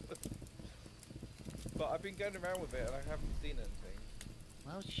 But I've been going around with it and I haven't seen anything.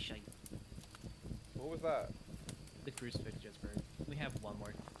 Well, shite. What was that? The crucifix just burned. We have one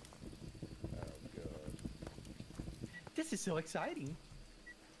more. Oh god. This is so exciting.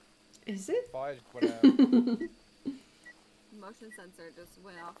 Is it? Fire just went out. Motion sensor just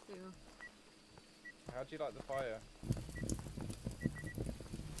went off too. How do you like the fire?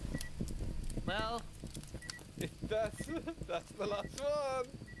 Well, that's the last one.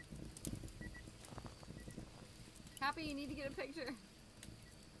 Happy, you need to get a picture.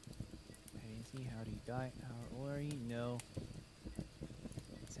 I didn't see how do you die? How are you? No.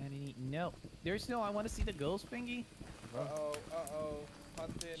 Sanity? No. There's no. I want to see the ghost thingy. Uh-oh, uh-oh.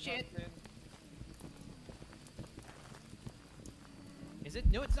 Hunting, Shit. hunting. Is it?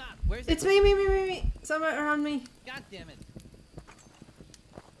 No, it's not. Where's it? It's me. Somewhere around me. God damn it.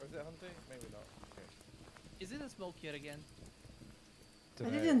 Or is it hunting? Maybe not. Okay. Is it a smoke kid again? I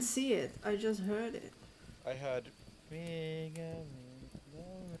didn't see it. I just heard it. I heard.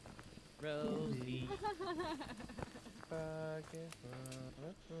 Rosie.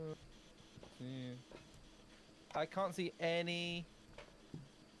 I can't see any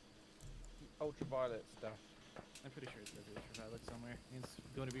ultraviolet stuff. I'm pretty sure it's ultraviolet somewhere. It's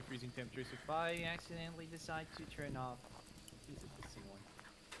going to be freezing temperatures if I accidentally decide to turn off. Is it the C1?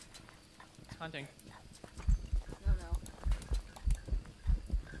 It's hunting. No.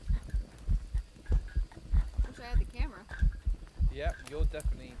 Wish I had the camera. Yep, you're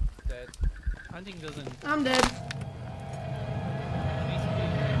definitely dead. Hunting doesn't. I'm dead.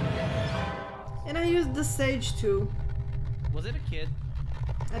 And I used the sage too. Was it a kid?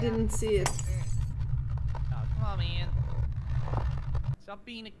 I didn't see it. Oh, come on, man. Stop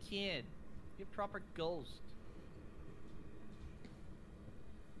being a kid. Be a proper ghost.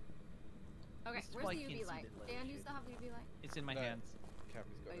 Okay, This is where's why the I can't UV see light? the Dan, you shit. still have the UV light? It's in my No. hands.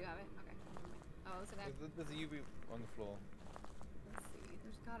 Kapy's got Oh, you it. have it? Okay. Oh, is it at? There's a UV on the floor. Let's see.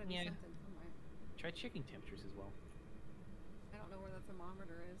 There's gotta be Yeah. something somewhere. Try checking temperatures as well. I don't know where the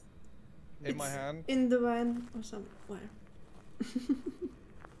thermometer is. In my It's hand. In the van or somewhere.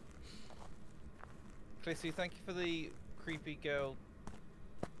 Clissy, thank you for the creepy girl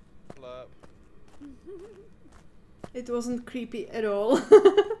blurb. It wasn't creepy at all. Ladart's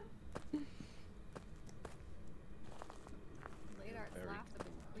Very laughs have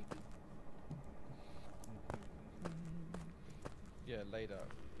been creepy. Yeah, later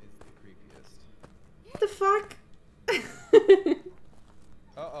is the creepiest. The fuck?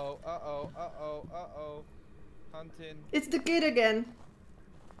 Uh-oh. Hunting. It's the kid again.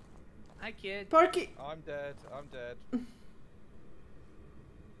 Hi, kid. Porky. I'm dead.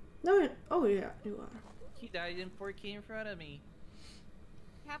 No. Oh yeah, you are. He died in 4K in front of me.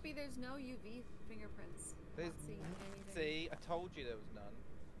 Happy there's no UV fingerprints. There's, Not seeing anything. see, I told you there was none.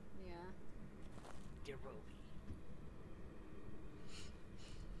 Yeah. Dear Roby.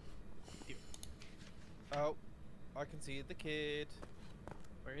 Oh, I can see the kid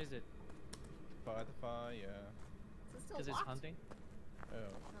Where is it? by the fire. Is it still Because it's locked? hunting? Oh, there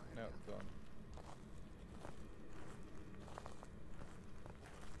now we it's gone.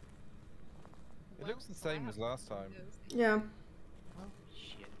 looks the so I same have as last time. windows. Yeah. Oh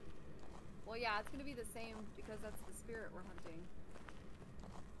shit. Well, yeah, it's gonna be the same because that's the spirit we're hunting.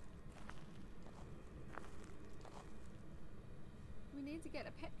 We need to get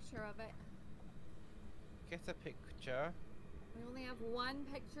a picture of it. Get a picture. We only have one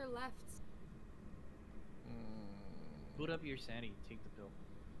picture left. Put up your sanity. Take the pill.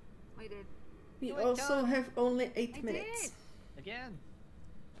 I did. We Do it, also Doug. have only 8 I minutes. did. Again.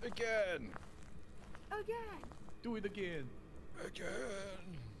 Again. Again. Do it again. Again.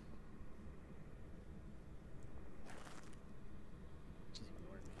 Just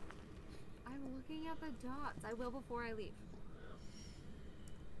ignore me. I'm looking at the dots. I will before I leave.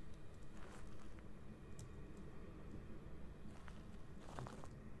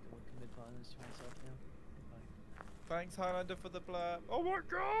 Don't commit violence to myself now. Bye. Thanks, Highlander, for the blurb. Oh my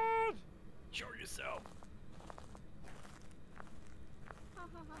god! Show yourself. Ha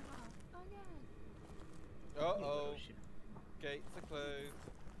ha ha ha. Again. Uh-oh. Gates are closed.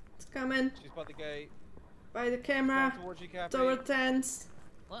 It's coming. She's by the gate. By the Come camera. towards you, Kapy. Toward tents.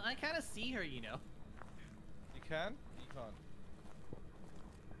 Well, I kind of see her, you know. You can? You can't.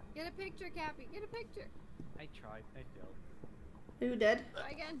 Get a picture, Kapy. Get a picture. I tried. I failed. Are you dead? Try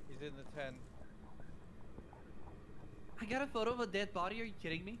again. He's in the tent. I got a photo of a dead body. Are you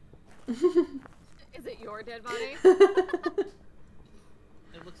kidding me? Is it your dead body?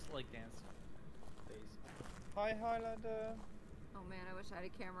 It looks like Dan's face. Hi, Highlander. Oh man, I wish I had a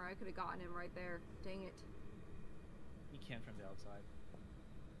camera. I could have gotten him right there. Dang it. You can't from the outside.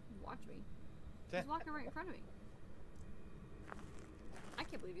 Watch me. He's walking right in front of me. I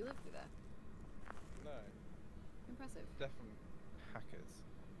can't believe you lived through that. No, Impressive. definitely hackers.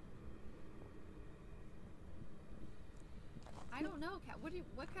 I don't know, Kat. What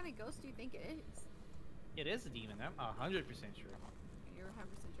kind of ghost do you think it is? It is a demon. I'm 100% sure. You're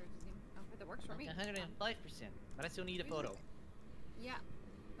 100% sure it's a demon. Okay, that works for me. 105%. But I still need a photo. Yeah.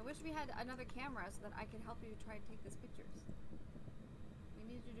 I wish we had another camera so that I could help you try and take these pictures. We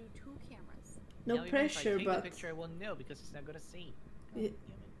need to do 2 cameras. No now, pressure, even if I take but the picture, I won't know because it's not gonna see. Yeah. God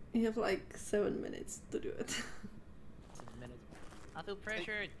damn it. you have like 7 minutes to do it. 7 minutes. I feel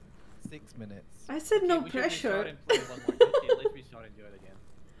pressured. 6 minutes. I said no Okay, we should pressure. restart and play one more. Okay, let's restart and do it again.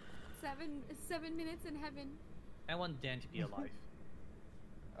 7 minutes in heaven. I want Dan to be alive.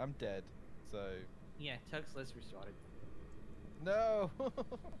 I'm dead, so... Yeah, Tux, let's restart it. No!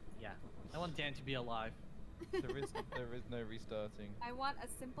 Yeah, I want Dan to be alive. there is no restarting. I want a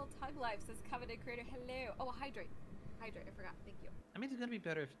simple tug life, says Coveted Creator. Hello. Oh, hydrate. Hydrate, I forgot. Thank you. I mean, it's gonna be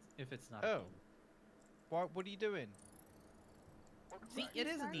better if it's not. Oh. What are you doing? See, it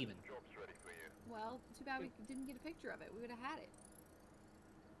is a demon. Job's ready for you. Well, too bad we didn't get a picture of it. We would have had it.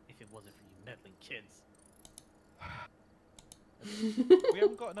 If it wasn't for you meddling kids. We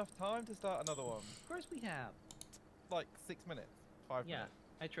haven't got enough time to start another one. Of course we have. Like 6 minutes. 5 Yeah, minutes.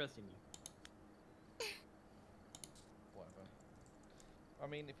 I trust in you. Whatever. I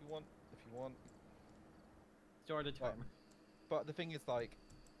mean, if you want... Start the timer. But the thing is, like...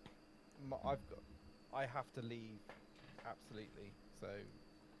 I have to leave. Absolutely. So...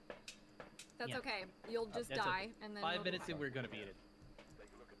 That's Yeah. okay. You'll just That's die, okay. and then 5 we'll minutes be and fine. we're gonna beat it. Take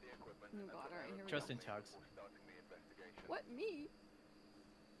a look at the equipment. Oh god, alright, here we Trust go. in Tugs. Starting the investigation. What, me?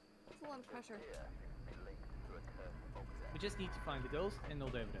 That's a lot of pressure. Here, a link to a cursed object We just need to find the ghost and know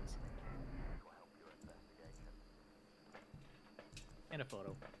the evidence. will help your investigation. And a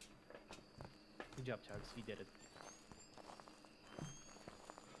photo. Good job, Tugs. You did it.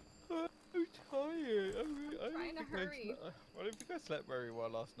 I'm tired. Trying to hurry. I don't think I slept very well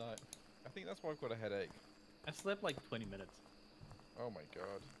last night. I think that's why I've got a headache. I slept like 20 minutes. Oh my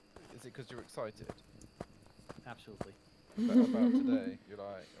god. Is it because you're excited Absolutely. about today? You're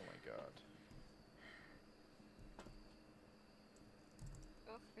like, oh my god.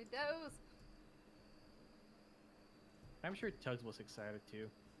 Oh, it does. I'm sure Tugs was excited too.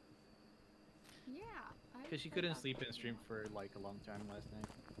 Yeah. I Because she said couldn't that. sleep in stream for like a long time last night.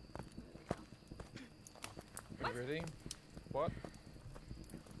 Are you ready? What?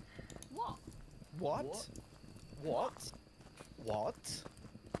 What? What? What? What?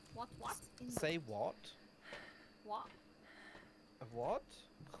 What? In the- Say what? What? What?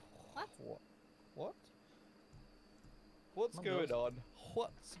 What? What? What's Come on, going girls. on?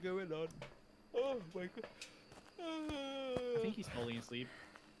 What's going on? Oh my god. I think he's falling asleep.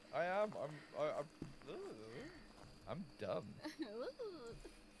 I am. I'm dumb.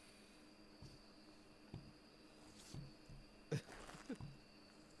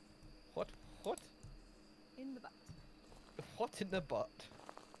 What? In the butt. What in the butt?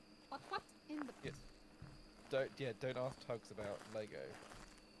 What in the butt? Yeah. Don't ask Tugs about Lego.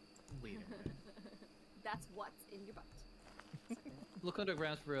 Wait a minute. That's what's in your butt. Look on the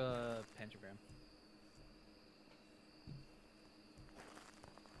ground for a pentagram.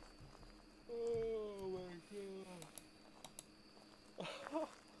 Oh my god.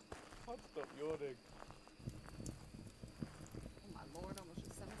 Can't stop yawning. Oh my lord, almost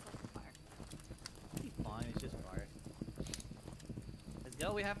just set myself on fire. It'll be fine, it's just fire. Let's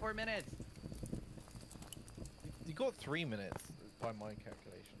go, we have 4 minutes. You got 3 minutes by my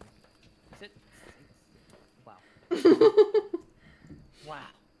calculations. Is it? Wow. Wow.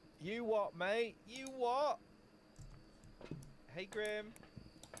 You what, mate? You what? Hey, Grim.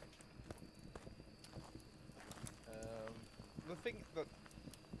 The thing that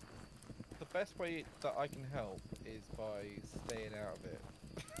the best way that I can help is by staying out of it.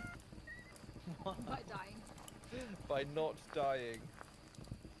 By dying. By not dying.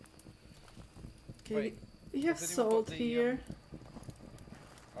 Okay, Wait, you have has anyone got salt the, here.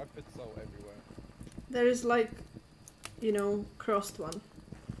 I put salt everywhere. There is like, you know, crossed one.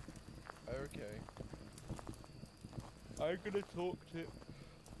 Okay. I'm gonna talk to.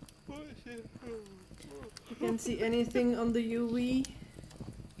 You can see anything on the UV.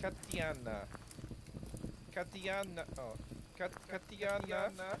 Katiana. Katiana. Oh.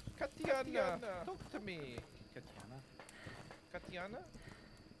 Katiana. Katiana. Talk to me. Katiana? Katiana?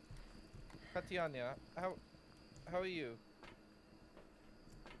 Katiana. How are you?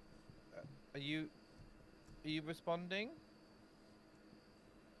 Are you responding?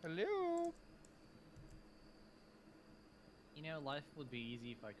 Hello? You know, life would be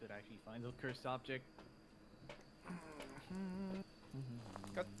easy if I could actually find the cursed object.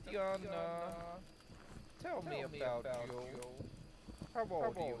 Katiana. Tell me about you. How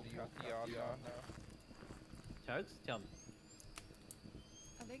old are you, Katiana? Tugs, tell me.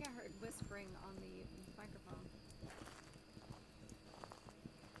 I think I heard whispering on the microphone.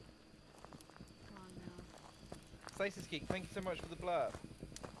 Come on now. Stasis Geek, thank you so much for the blurb.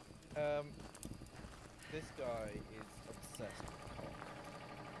 This guy is obsessed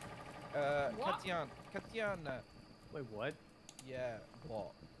with cock. What? Katiana. Wait, what? Yeah,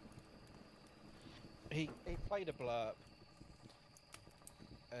 what? He played a blurb.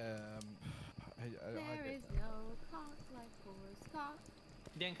 I There don't is know. no cock like Forrest cock.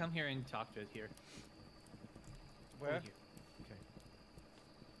 Dan, come here and talk to us here. Where? Over here.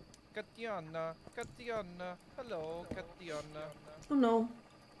 Katiana. Hello, Katiana. Oh no,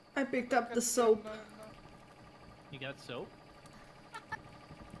 I picked up the soap. You got soap?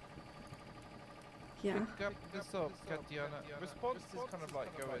 Yeah, Pick up the soap, Katiana. Response is kind of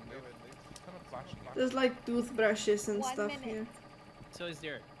like going. It's kind of flashing. there's like toothbrushes and 1 stuff minute. here. So is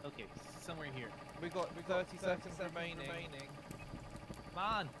there? Okay, somewhere here. We got 30 seconds remaining. Come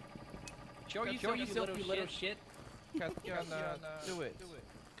on! Show yourself, you little shit! Katiana, do it. You should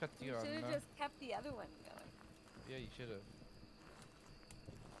have Katiana. just kept the other one going. Yeah, you should have.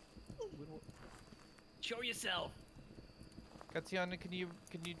 Show yourself! Katiana, can you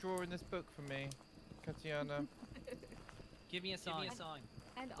draw in this book for me? Katiana. Give me a sign.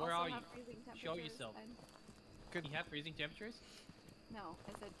 And Where also are have you? freezing temperatures. Show yourself. And Could You have freezing temperatures? no,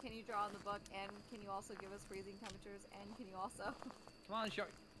 I said, can you draw in the book, and can you also give us freezing temperatures, and can you also... Come on, show.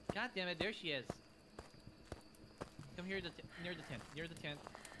 God damn it, there she is. Come here, near the tent. Near the tent.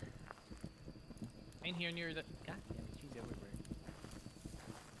 In here, near the. God damn it, she's everywhere.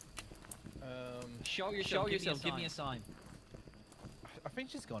 Show yourself. Give me a sign. I think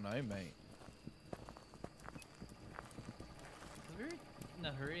she's gone home, mate. We're in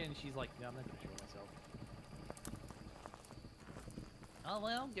a hurry, and she's like, "No, I'm not gonna show myself." Oh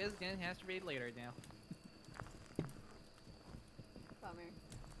well, guess Dan has to read later now. Bummer.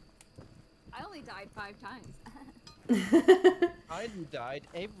 I only died 5 times. I died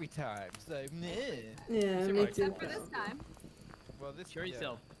every time, so meh. Yeah, Except me for- too. Except for this time. Well, this Show yeah.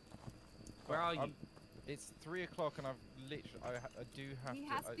 yourself. Where are you? It's 3 o'clock, and I've literally I do have He to.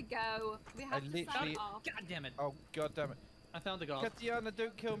 has to go. We have to sign literally- off. God damn it! Oh god damn it! I found the girl. Katiana,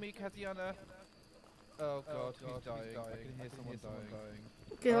 don't kill me, Katiana. Oh god, he's dying. I can hear someone dying.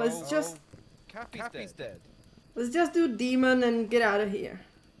 Okay, let's just Kapy's dead. do demon and get out of here.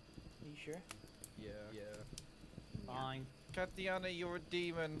 Are you sure? Yeah. Fine. Katiana, you're a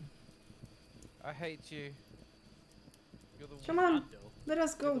demon. I hate you. You're the Come worst. on, Not though. let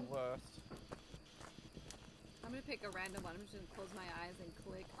us You're go. the worst. I'm gonna pick a random one. I'm just gonna close my eyes and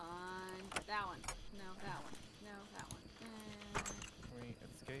click on that one. No, that one. No, that one. Can we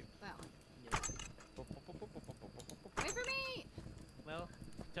escape? That one. Yes. Wait for me! Well,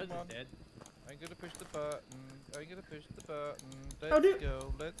 Tugs Come is on. dead. I'm gonna push the button. I'm gonna push the button. Oh, Let's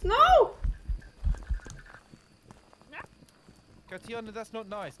go. Let's No! Katiana, that's not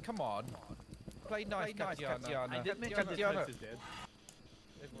nice. Come on. Play nice, Tatiana. I did mention this Tatiana. place is dead.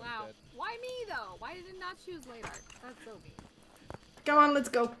 Everyone's Wow. dead. Why me though? Why did it not choose Ladar? That's so mean. Come on, let's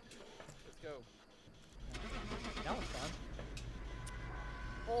go. Let's go. That was fun.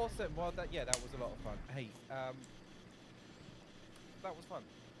 Awesome. Well, that was a lot of fun. Hey, that was fun.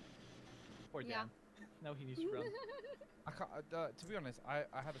 Poor Yeah. Dan. Now he needs to run. I can't. To be honest, I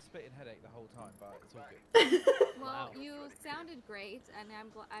had a splitting headache the whole time, but it's all good. Well, Wow. you sounded great, and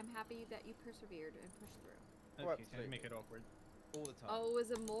I'm happy that you persevered and pushed through. Okay, absolutely. to make it awkward. All the time. Oh, it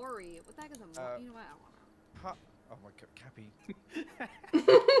was a Mori. What the heck is a Mori? You know what? I don't want to. Oh my god, Kapy.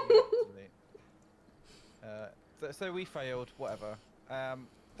 So we failed. Whatever.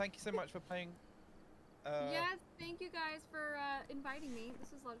 Thank you so much for playing. Yes, thank you guys for inviting me.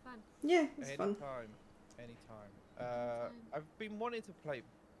 This was a lot of fun. Yeah, it's fun. Anytime. I've been wanting to play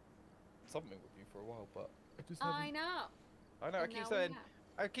something with you for a while, but I just haven't. I know. I know. And now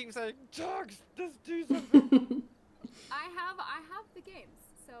we I keep saying, Dogs, let's do something. I have the games,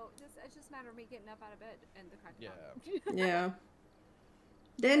 so it's just a matter of me getting up out of bed and the crack of dawn. Yeah.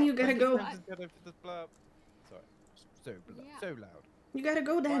 Then you gotta go. Sorry, so loud. You gotta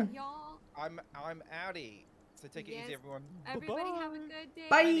go then. Y'all, I'm outie. So take it easy, everyone. everybody Bye-bye. have a good day.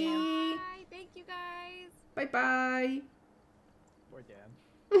 Bye. Bye. Thank you guys. Bye bye. Poor Dan.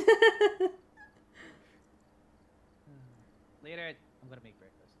 Later, I'm gonna make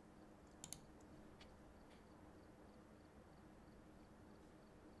breakfast.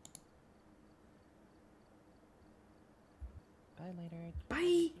 Bye, later.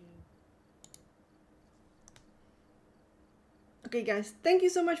 Bye. Okay guys, thank you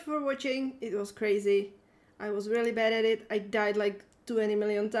so much for watching. It was crazy. I was really bad at it. I died like 20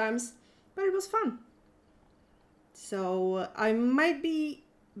 million times, but it was fun. So I might be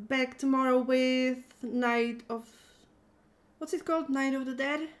back tomorrow with Night of... What's it called? Night of the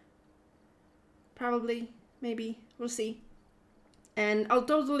Dead? Probably. Maybe. We'll see. And I'll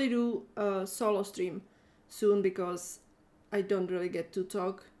totally do a solo stream soon because I don't really get to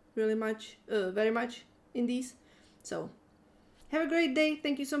talk really much, very much in these. So, have a great day.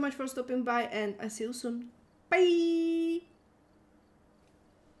 Thank you so much for stopping by and I'll see you soon. Bye!